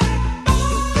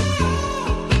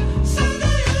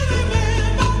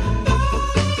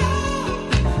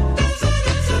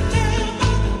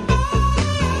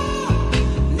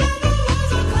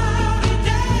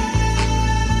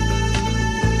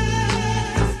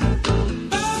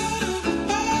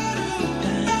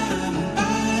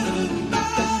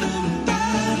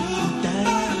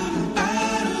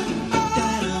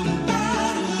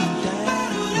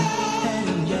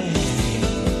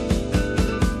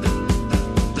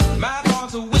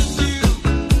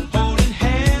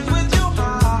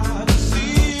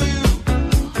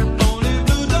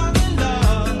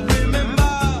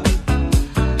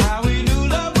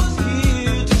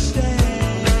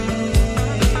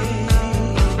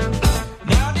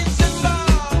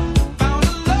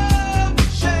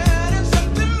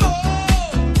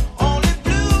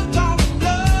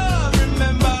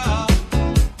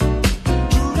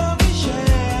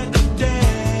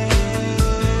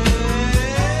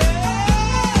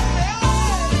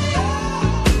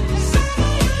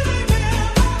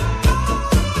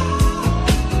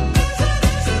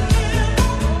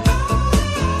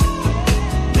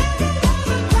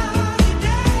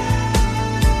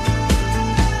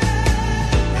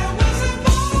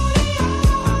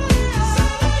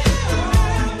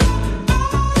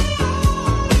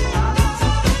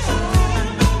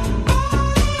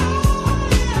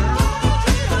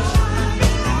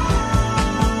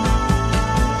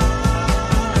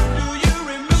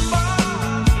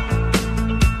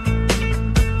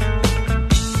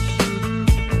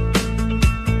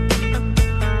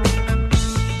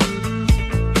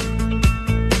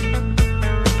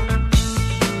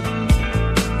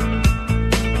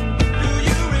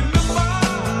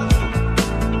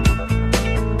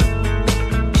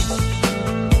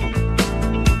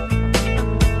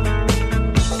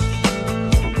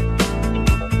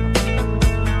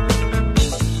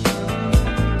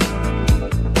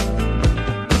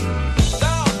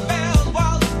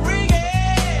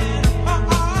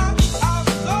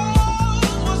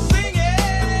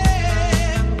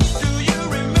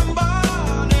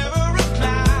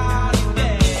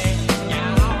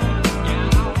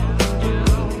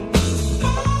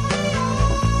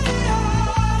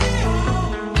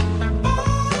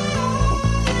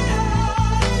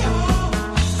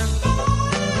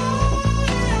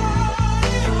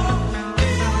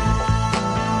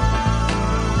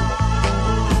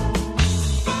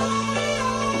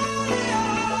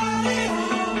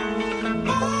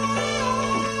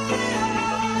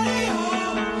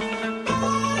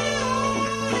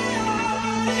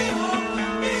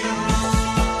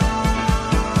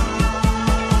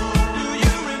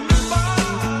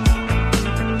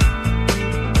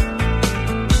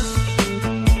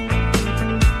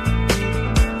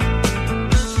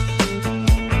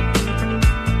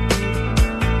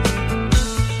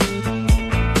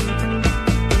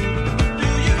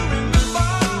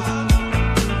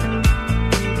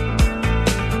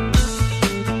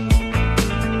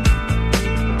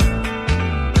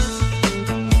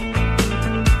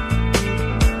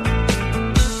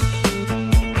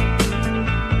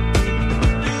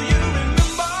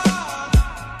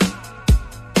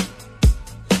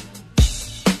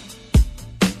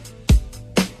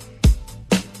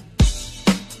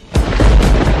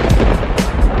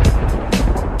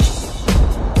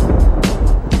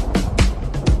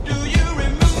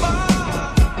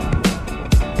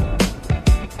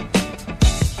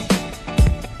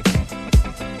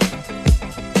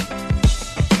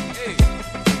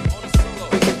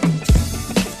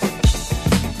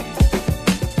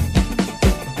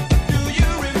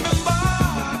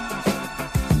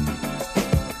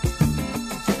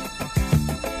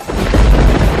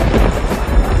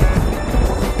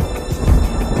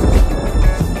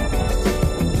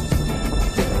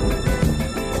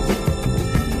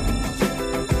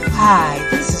 Hi,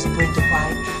 this is Brenda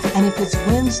White, and if it's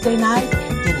Wednesday night,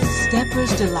 then it's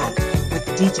Stepper's Delight with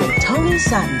DJ Tony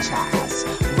Sanchez,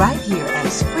 right here at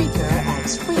Spreaker.com.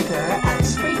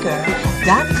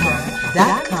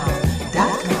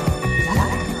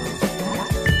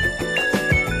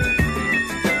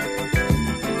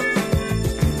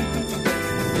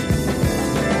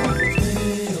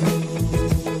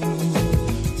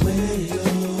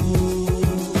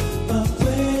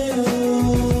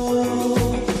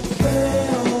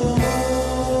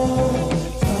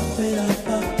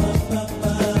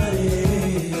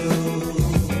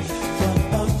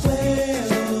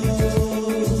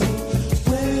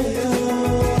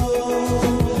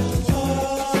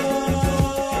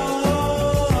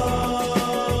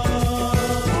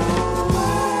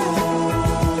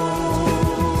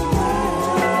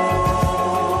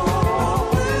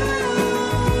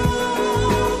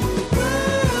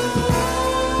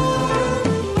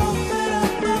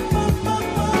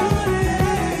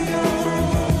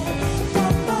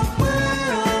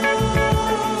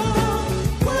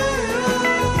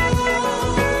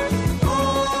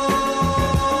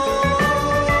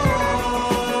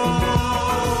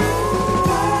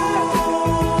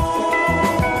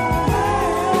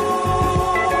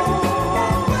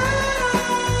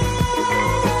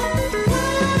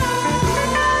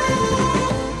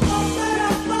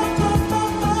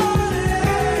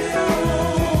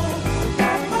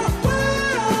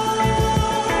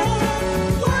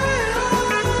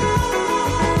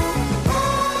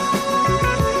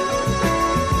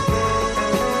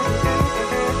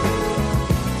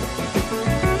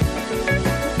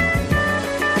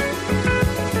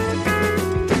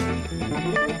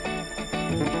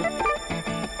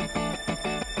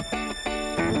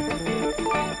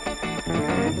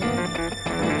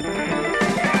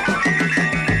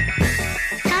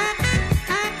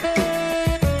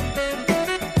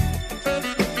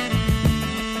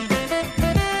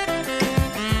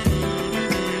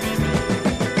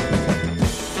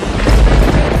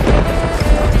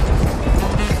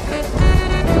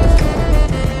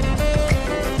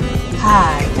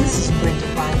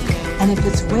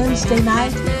 Wednesday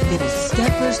night, it is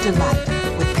Stepper's Delight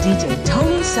with DJ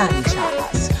Tony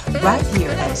Sanchez, right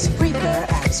here at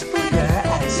Spreaker.com.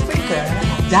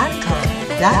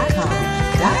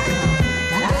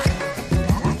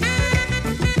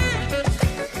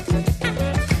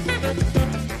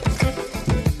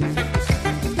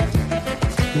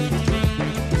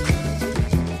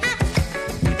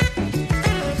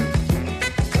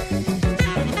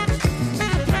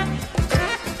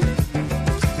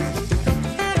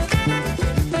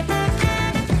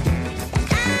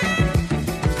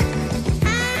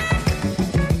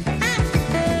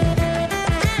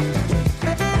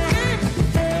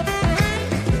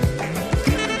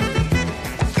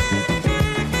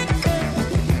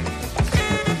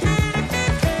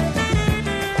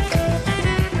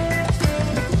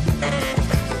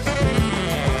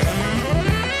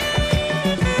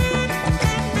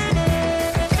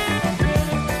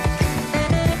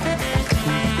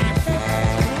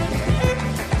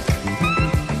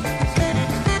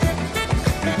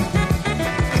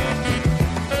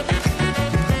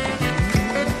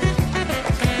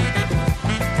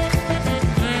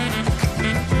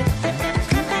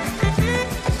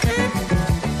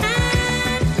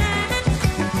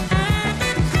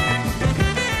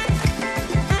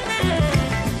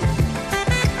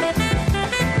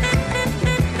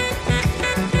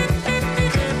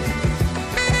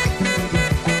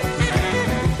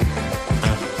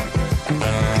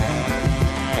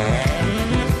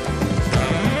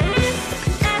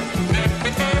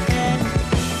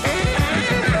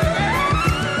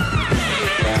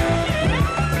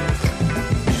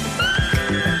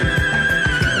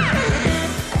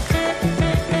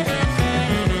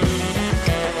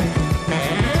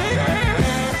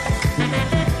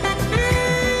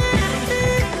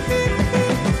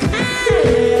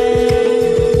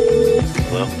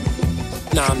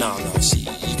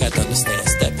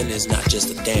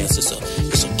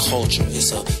 Culture,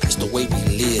 it's the way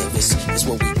we live, it's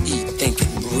what we eat, think,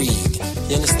 and breathe.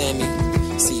 You understand me?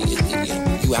 See,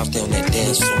 you out there on that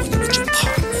dance floor and with your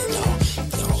partner, and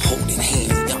y'all holding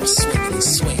hands, and y'all swinging and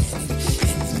swaying,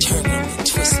 and turning them and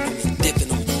twisting them and dipping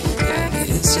them.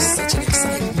 It's just such an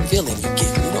exciting feeling you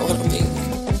get. You know what I mean?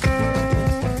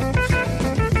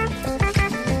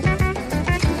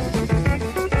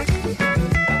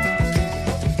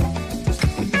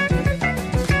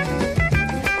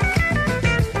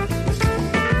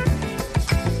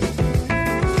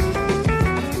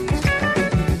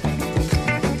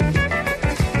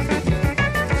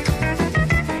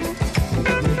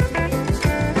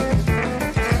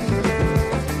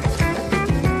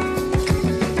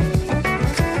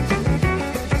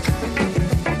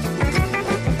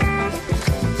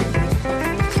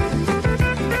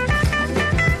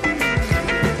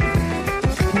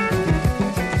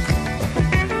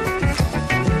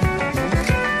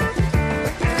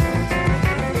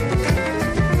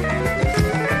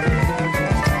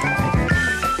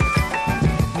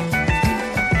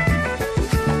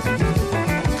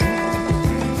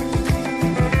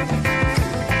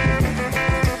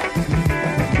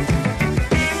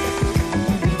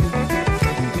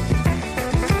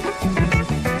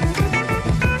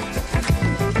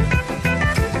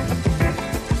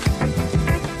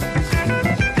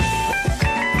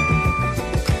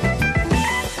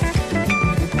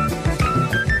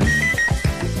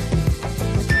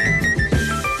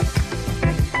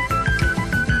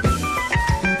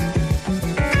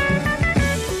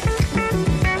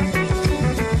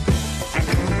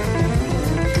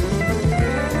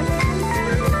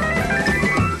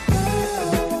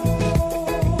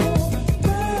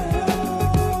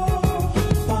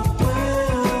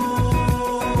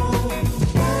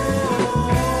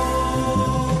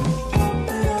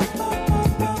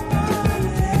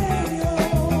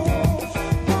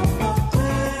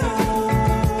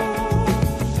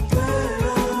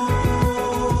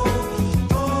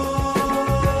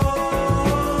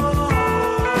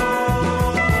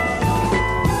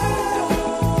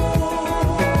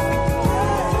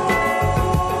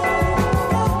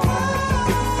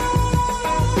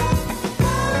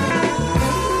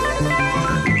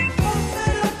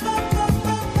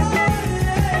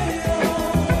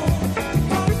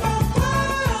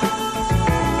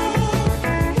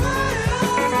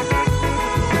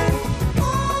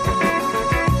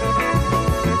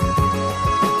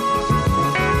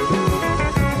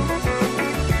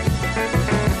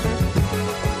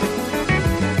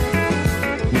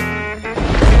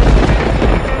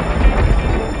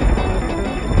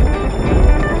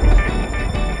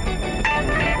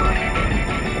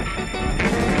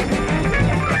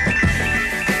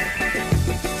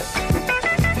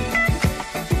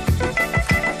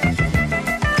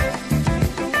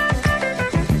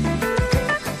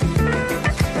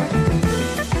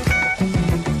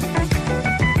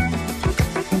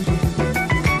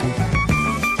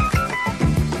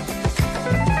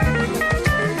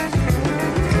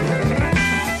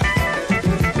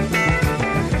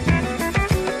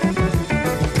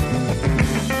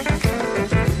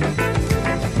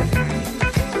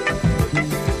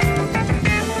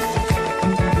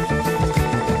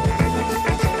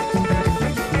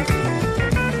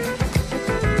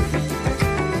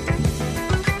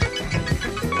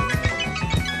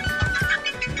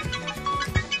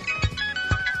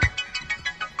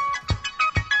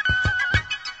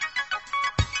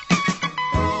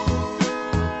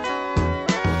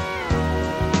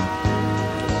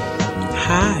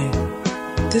 Hi,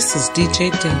 this is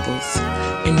DJ Dimples,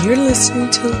 and you're listening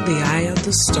to The Eye of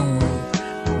the Storm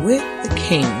with the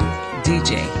king,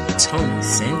 DJ Tony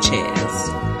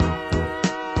Sanchez.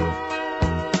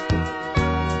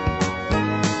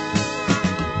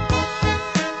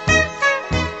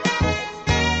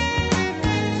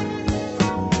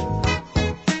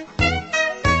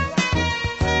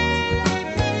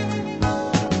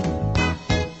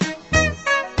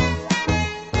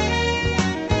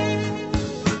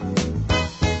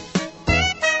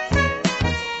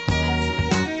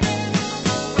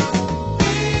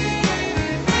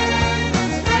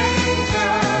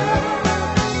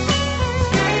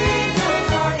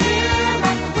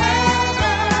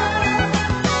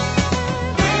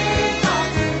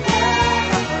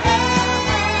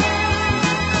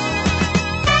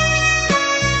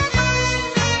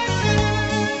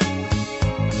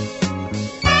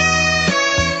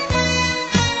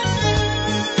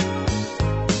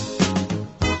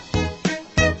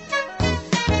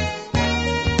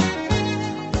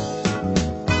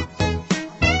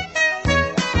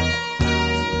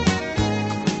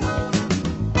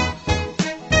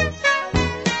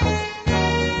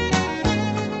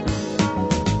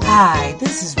 Hi,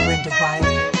 this is Brenda White,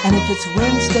 and if it's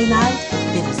Wednesday night,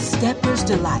 then it's Stepper's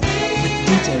Delight with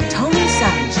DJ Tony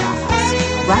Sanchez,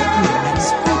 right here at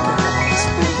Spreaker.com.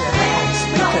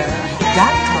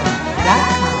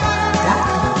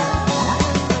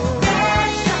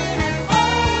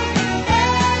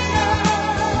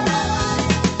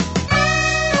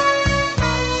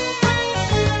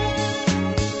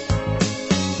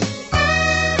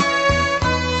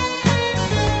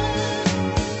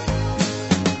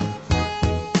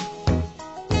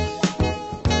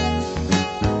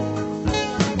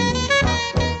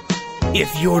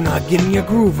 If you're not getting your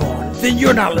groove on, then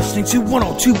you're not listening to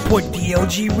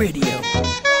 102.DLG Radio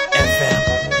FM.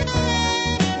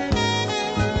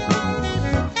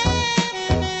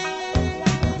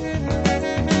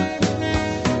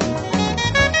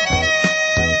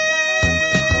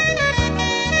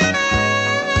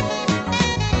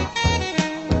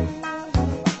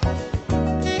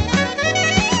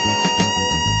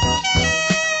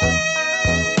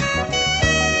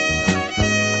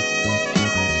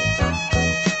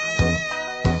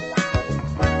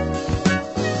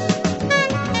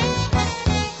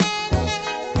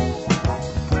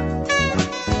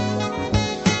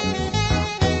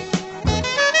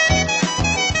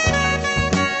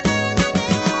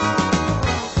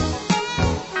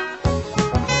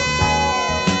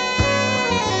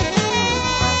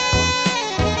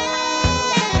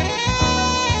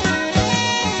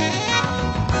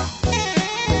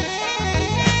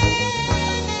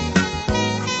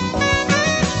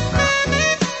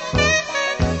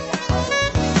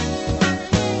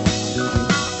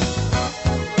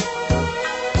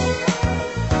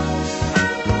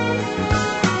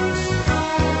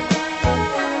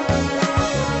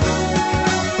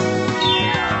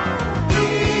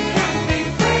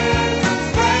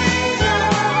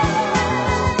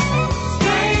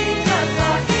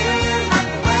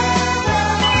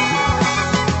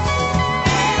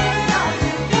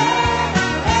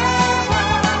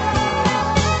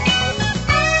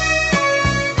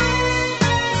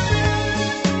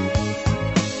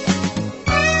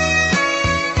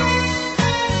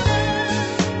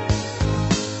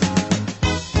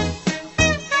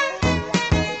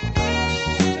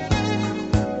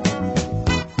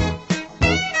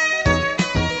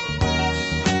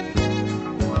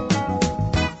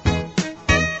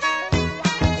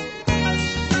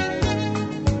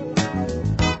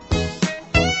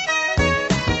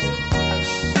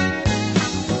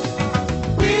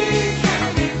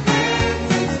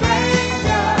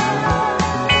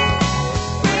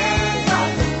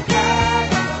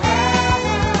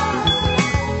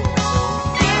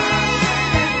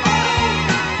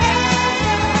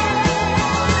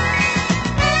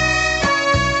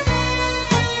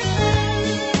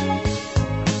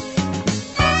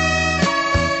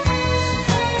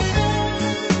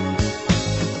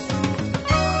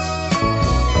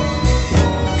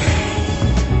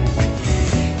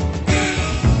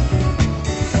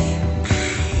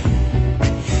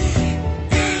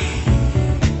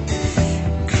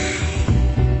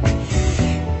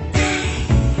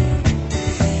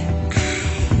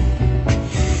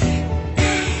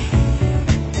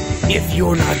 If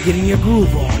you're not getting your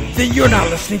groove on, then you're not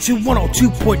listening to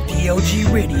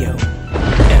 102.DLG Radio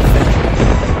FM.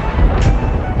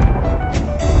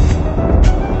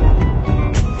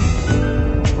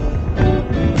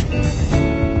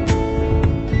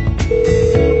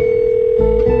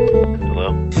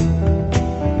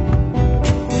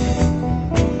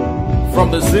 From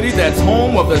the city that's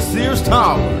home of the Sears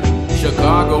Tower,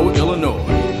 Chicago, Illinois,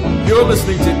 you're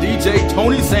listening to DJ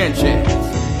Tony Sanchez.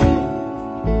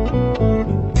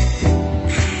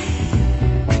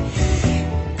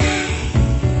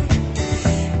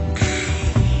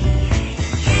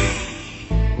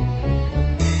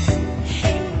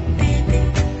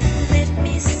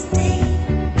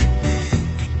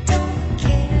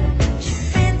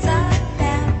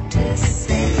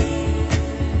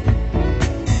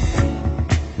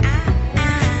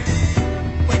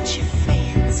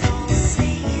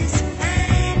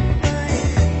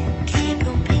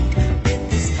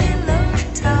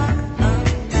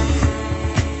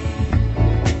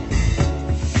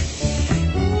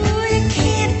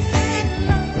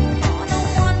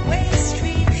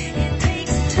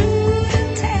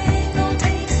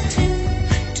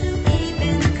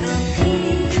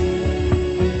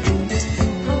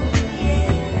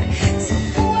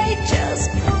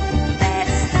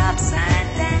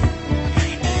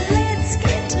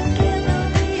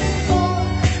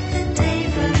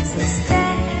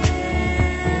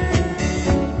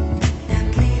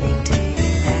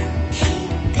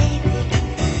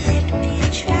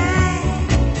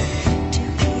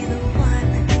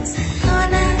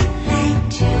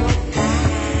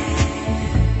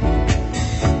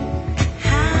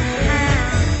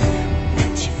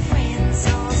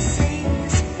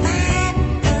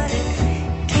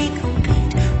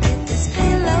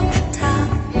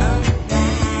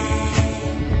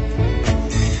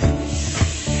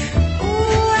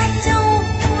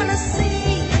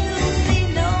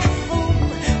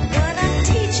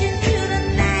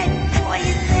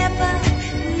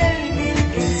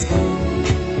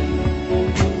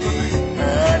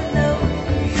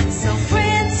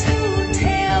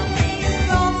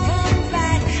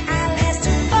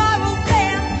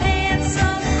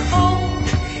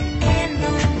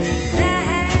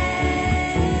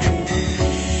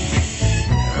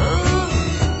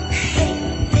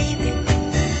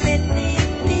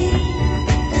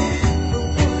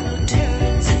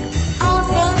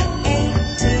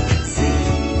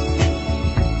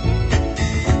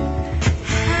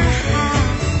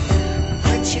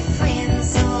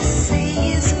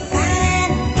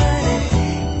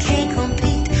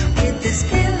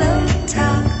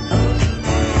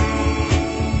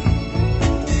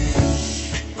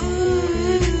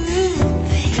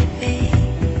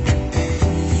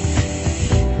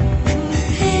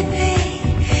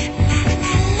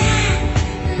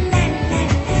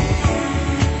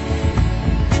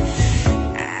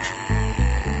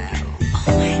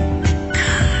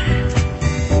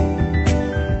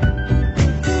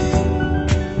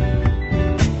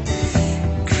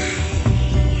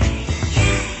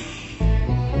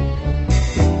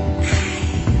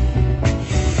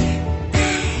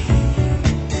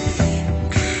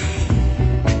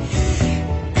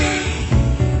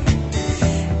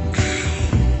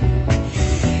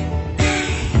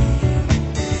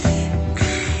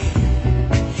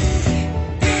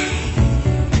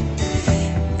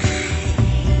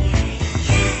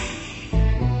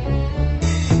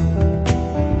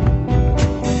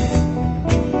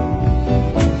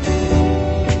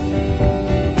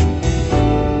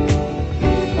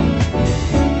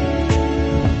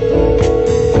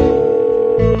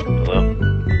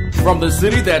 From the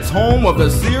city that's home of the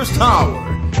Sears Tower,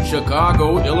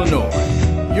 Chicago, Illinois,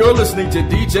 you're listening to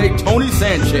DJ Tony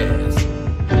Sanchez.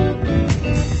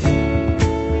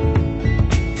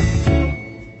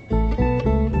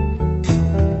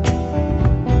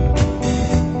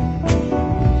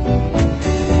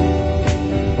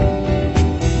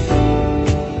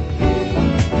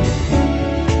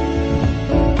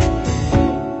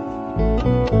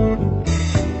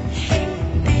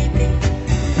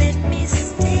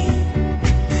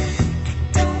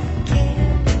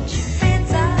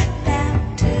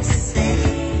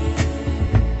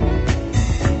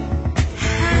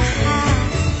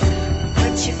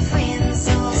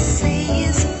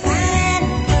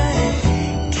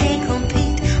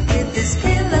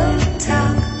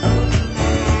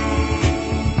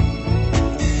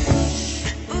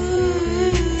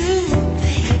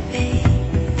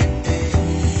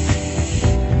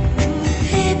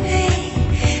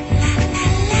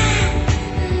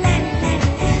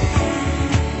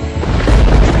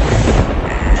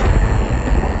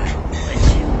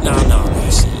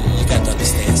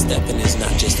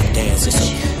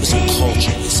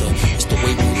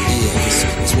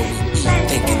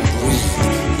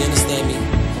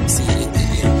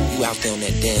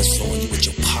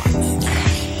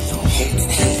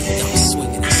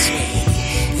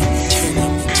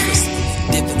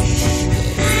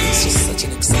 It's just such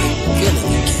an exciting feeling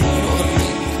again, you know what I mean?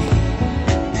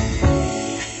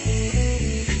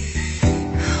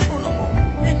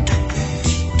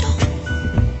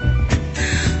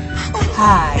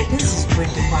 Hi, this is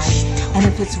Brenda White, and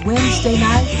if it's Wednesday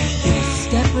night, then it's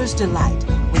Stepper's Delight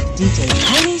with DJ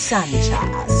Tony Sanchez,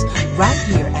 right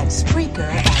here at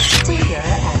Spreaker.com.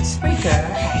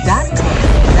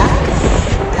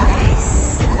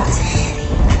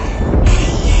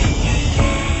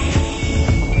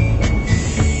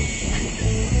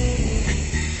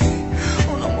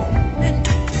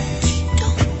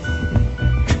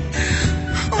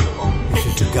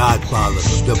 Godfather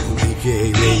from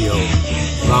WEJA Radio.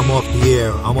 If I'm off the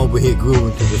air, I'm over here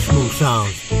grooving to the smooth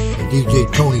sounds of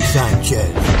DJ Tony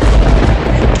Sanchez.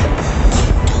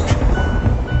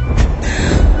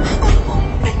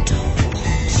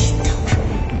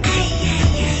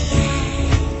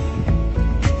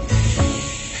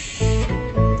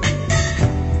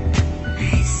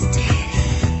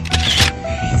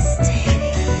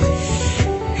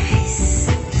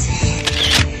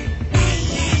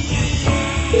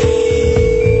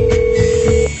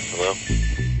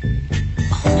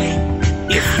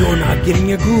 Getting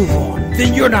your groove on,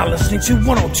 then you're not listening to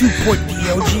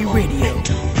 102.PLG Radio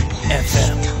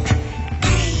FM.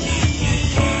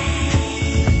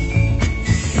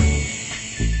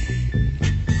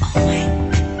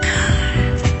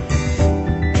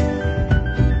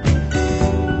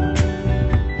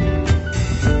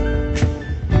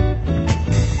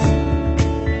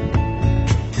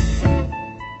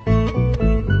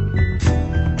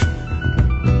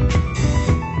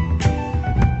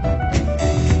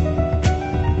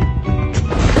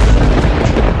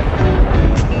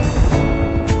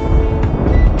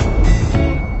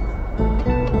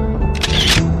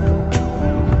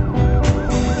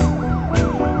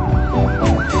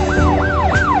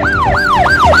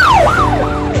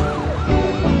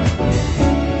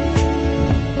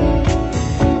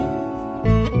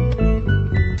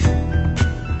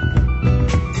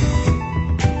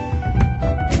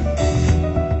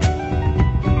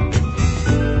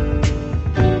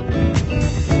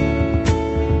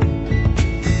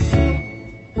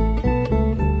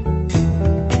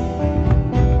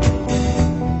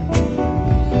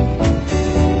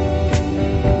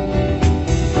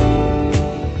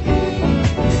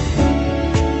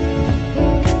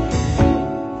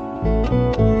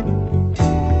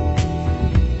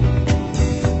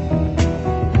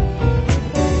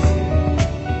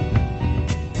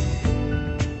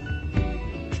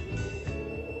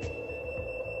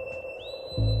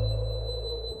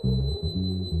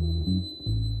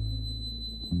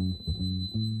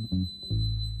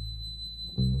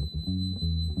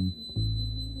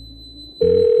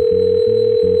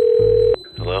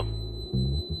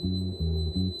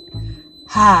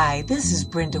 Hi, this is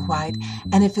Brenda White,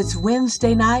 and if it's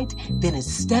Wednesday night, then it's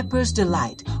Stepper's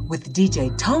Delight with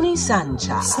DJ Tony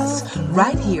Sanchez,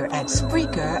 right here at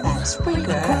Spreaker.com.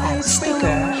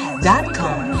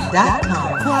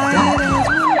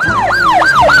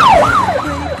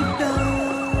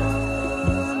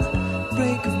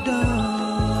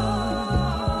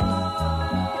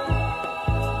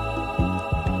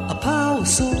 A power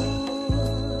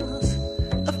source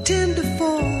of tender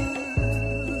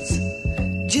force,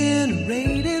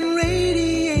 generating,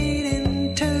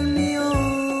 radiating, turn me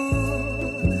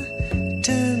on,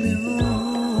 turn me on.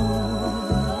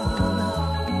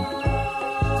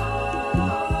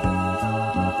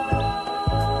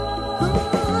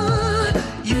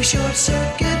 You short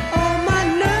circuit all my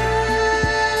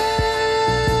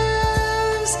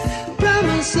nerves,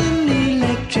 promising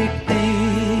electric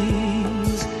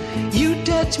things. You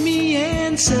touch me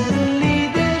and suddenly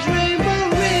there's rainbow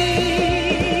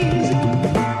rings.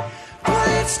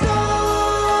 Quiet storm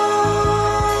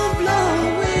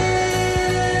blowing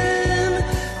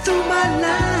through my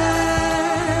life.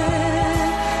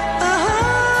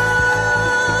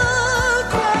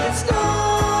 Quiet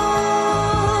storm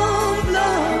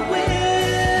blowing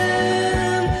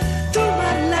through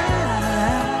my life.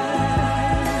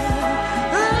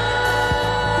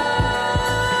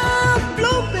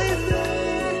 Blow, baby.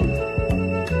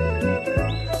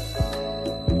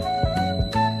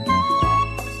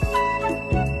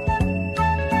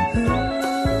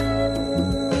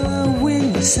 When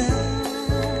you sigh,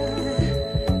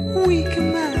 we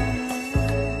come out.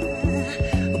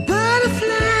 A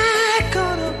butterfly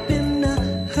caught up in a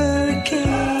hurricane.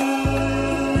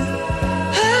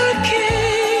 Hurricane.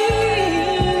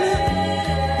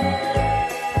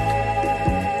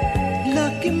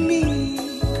 Lucky me,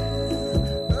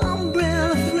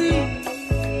 umbrella free.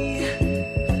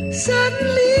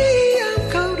 Suddenly I'm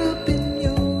caught up in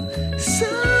your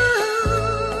summer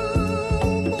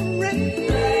rain.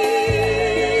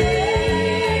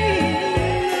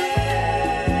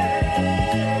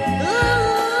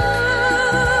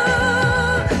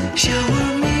 Shower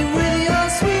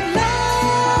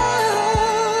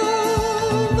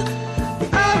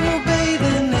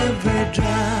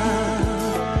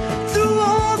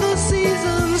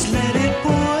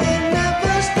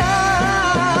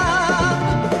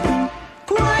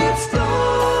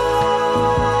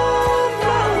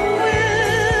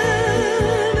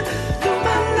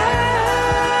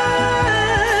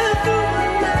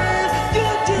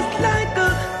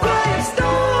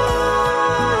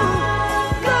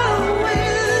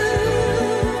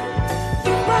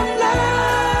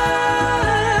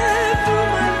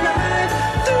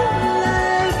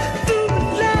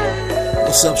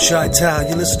What's up, Chi-Town?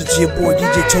 You're listening to your boy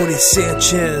DJ Tony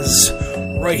Sanchez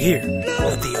right here at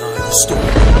the Eye of the Storm.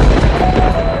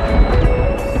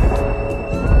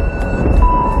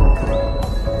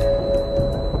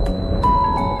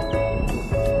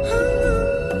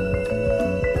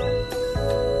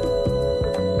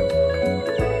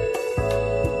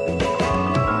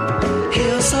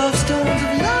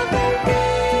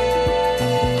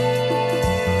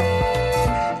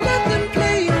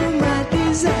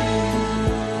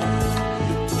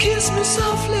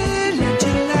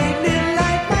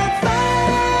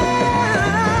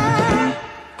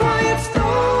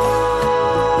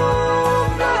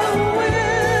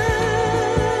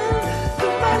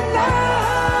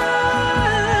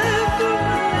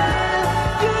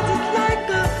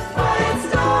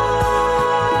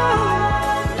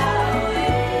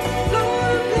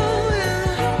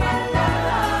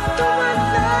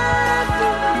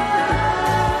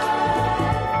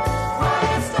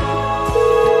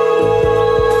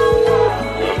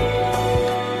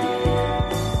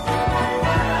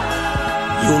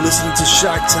 Listening to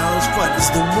Chi-Town's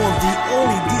finest, the one, the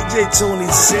only DJ Tony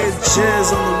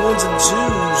Sanchez on the ones and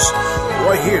twos,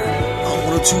 right here on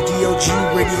 102 DLG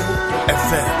Radio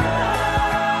FM.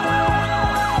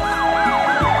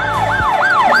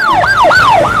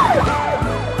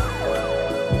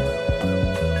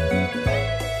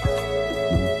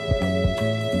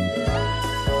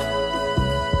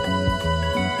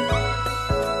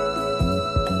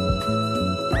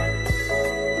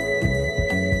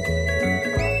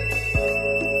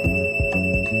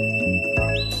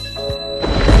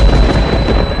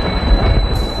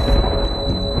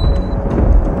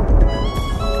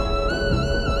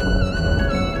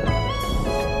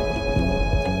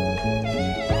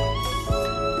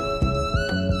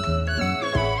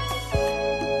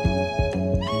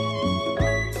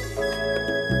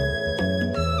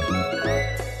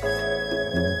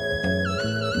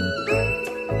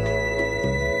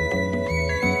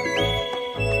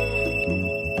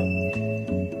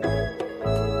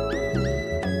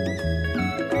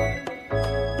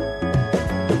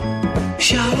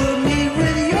 Shower me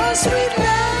with your sweet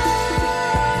love.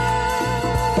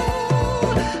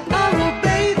 I will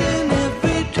bathe in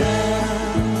every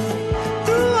drop.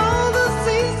 Through all the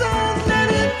seasons, let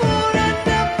it pour and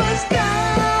never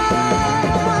stop.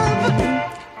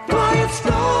 Quiet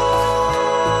storm,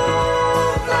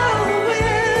 fly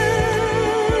away.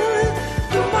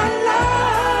 Through my life,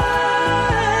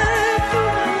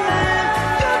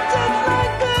 you're just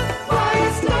like a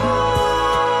quiet storm.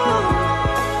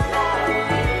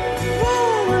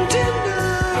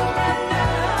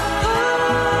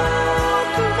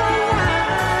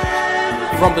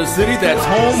 From the city that's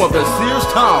home of the Sears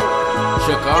Tower,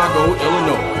 Chicago,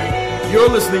 Illinois, you're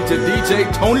listening to DJ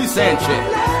Tony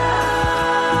Sanchez.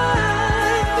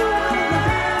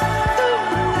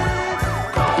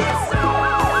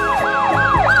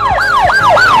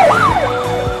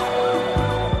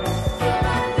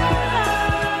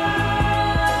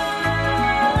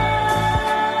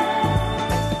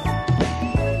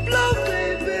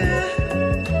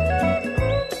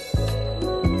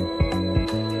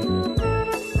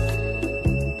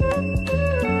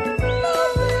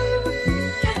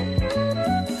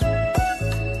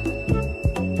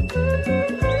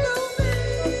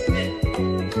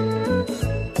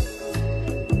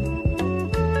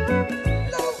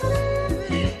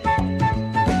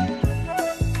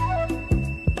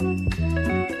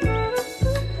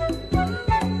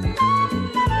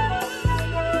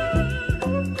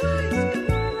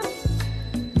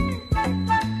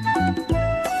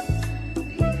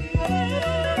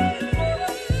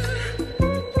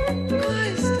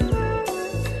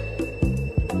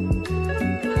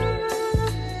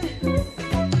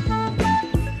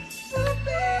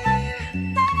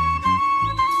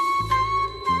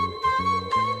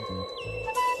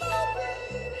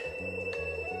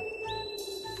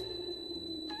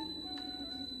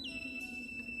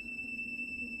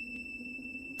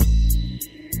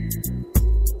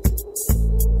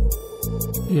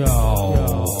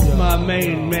 Yo, my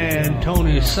main man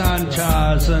Tony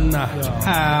Sanchez in the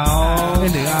house.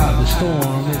 In the eye of the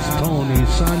storm, it's Tony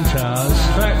Sanchez.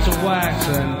 Tracks of wax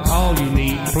and all you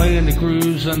need. Playing the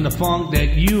grooves and the funk that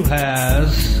you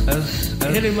has.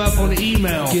 Hit him up on the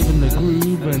email. Give him the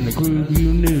groove and the groove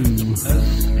you knew.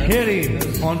 Hit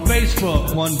him on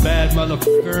Facebook. One bad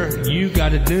motherfucker you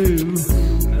gotta do.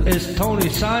 It's Tony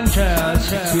Sanchez,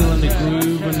 feeling the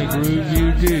groove and the groove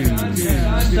you do.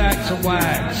 Stacks of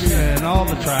wax and all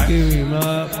the tracks. Give him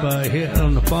up, hit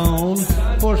on the phone.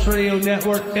 Force Radio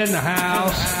Network in the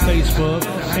house, Facebook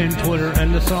and Twitter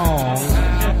and the song.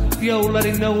 Yo, let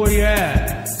him know where you're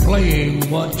at. Playing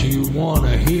what you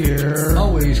wanna hear.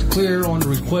 Always clear on the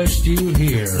request you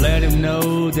hear. Let him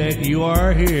know that you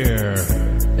are here.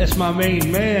 That's my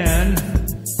main man.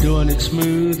 Doing it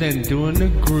smooth and doing the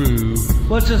groove.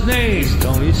 What's his name?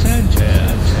 Tony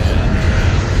Sanchez.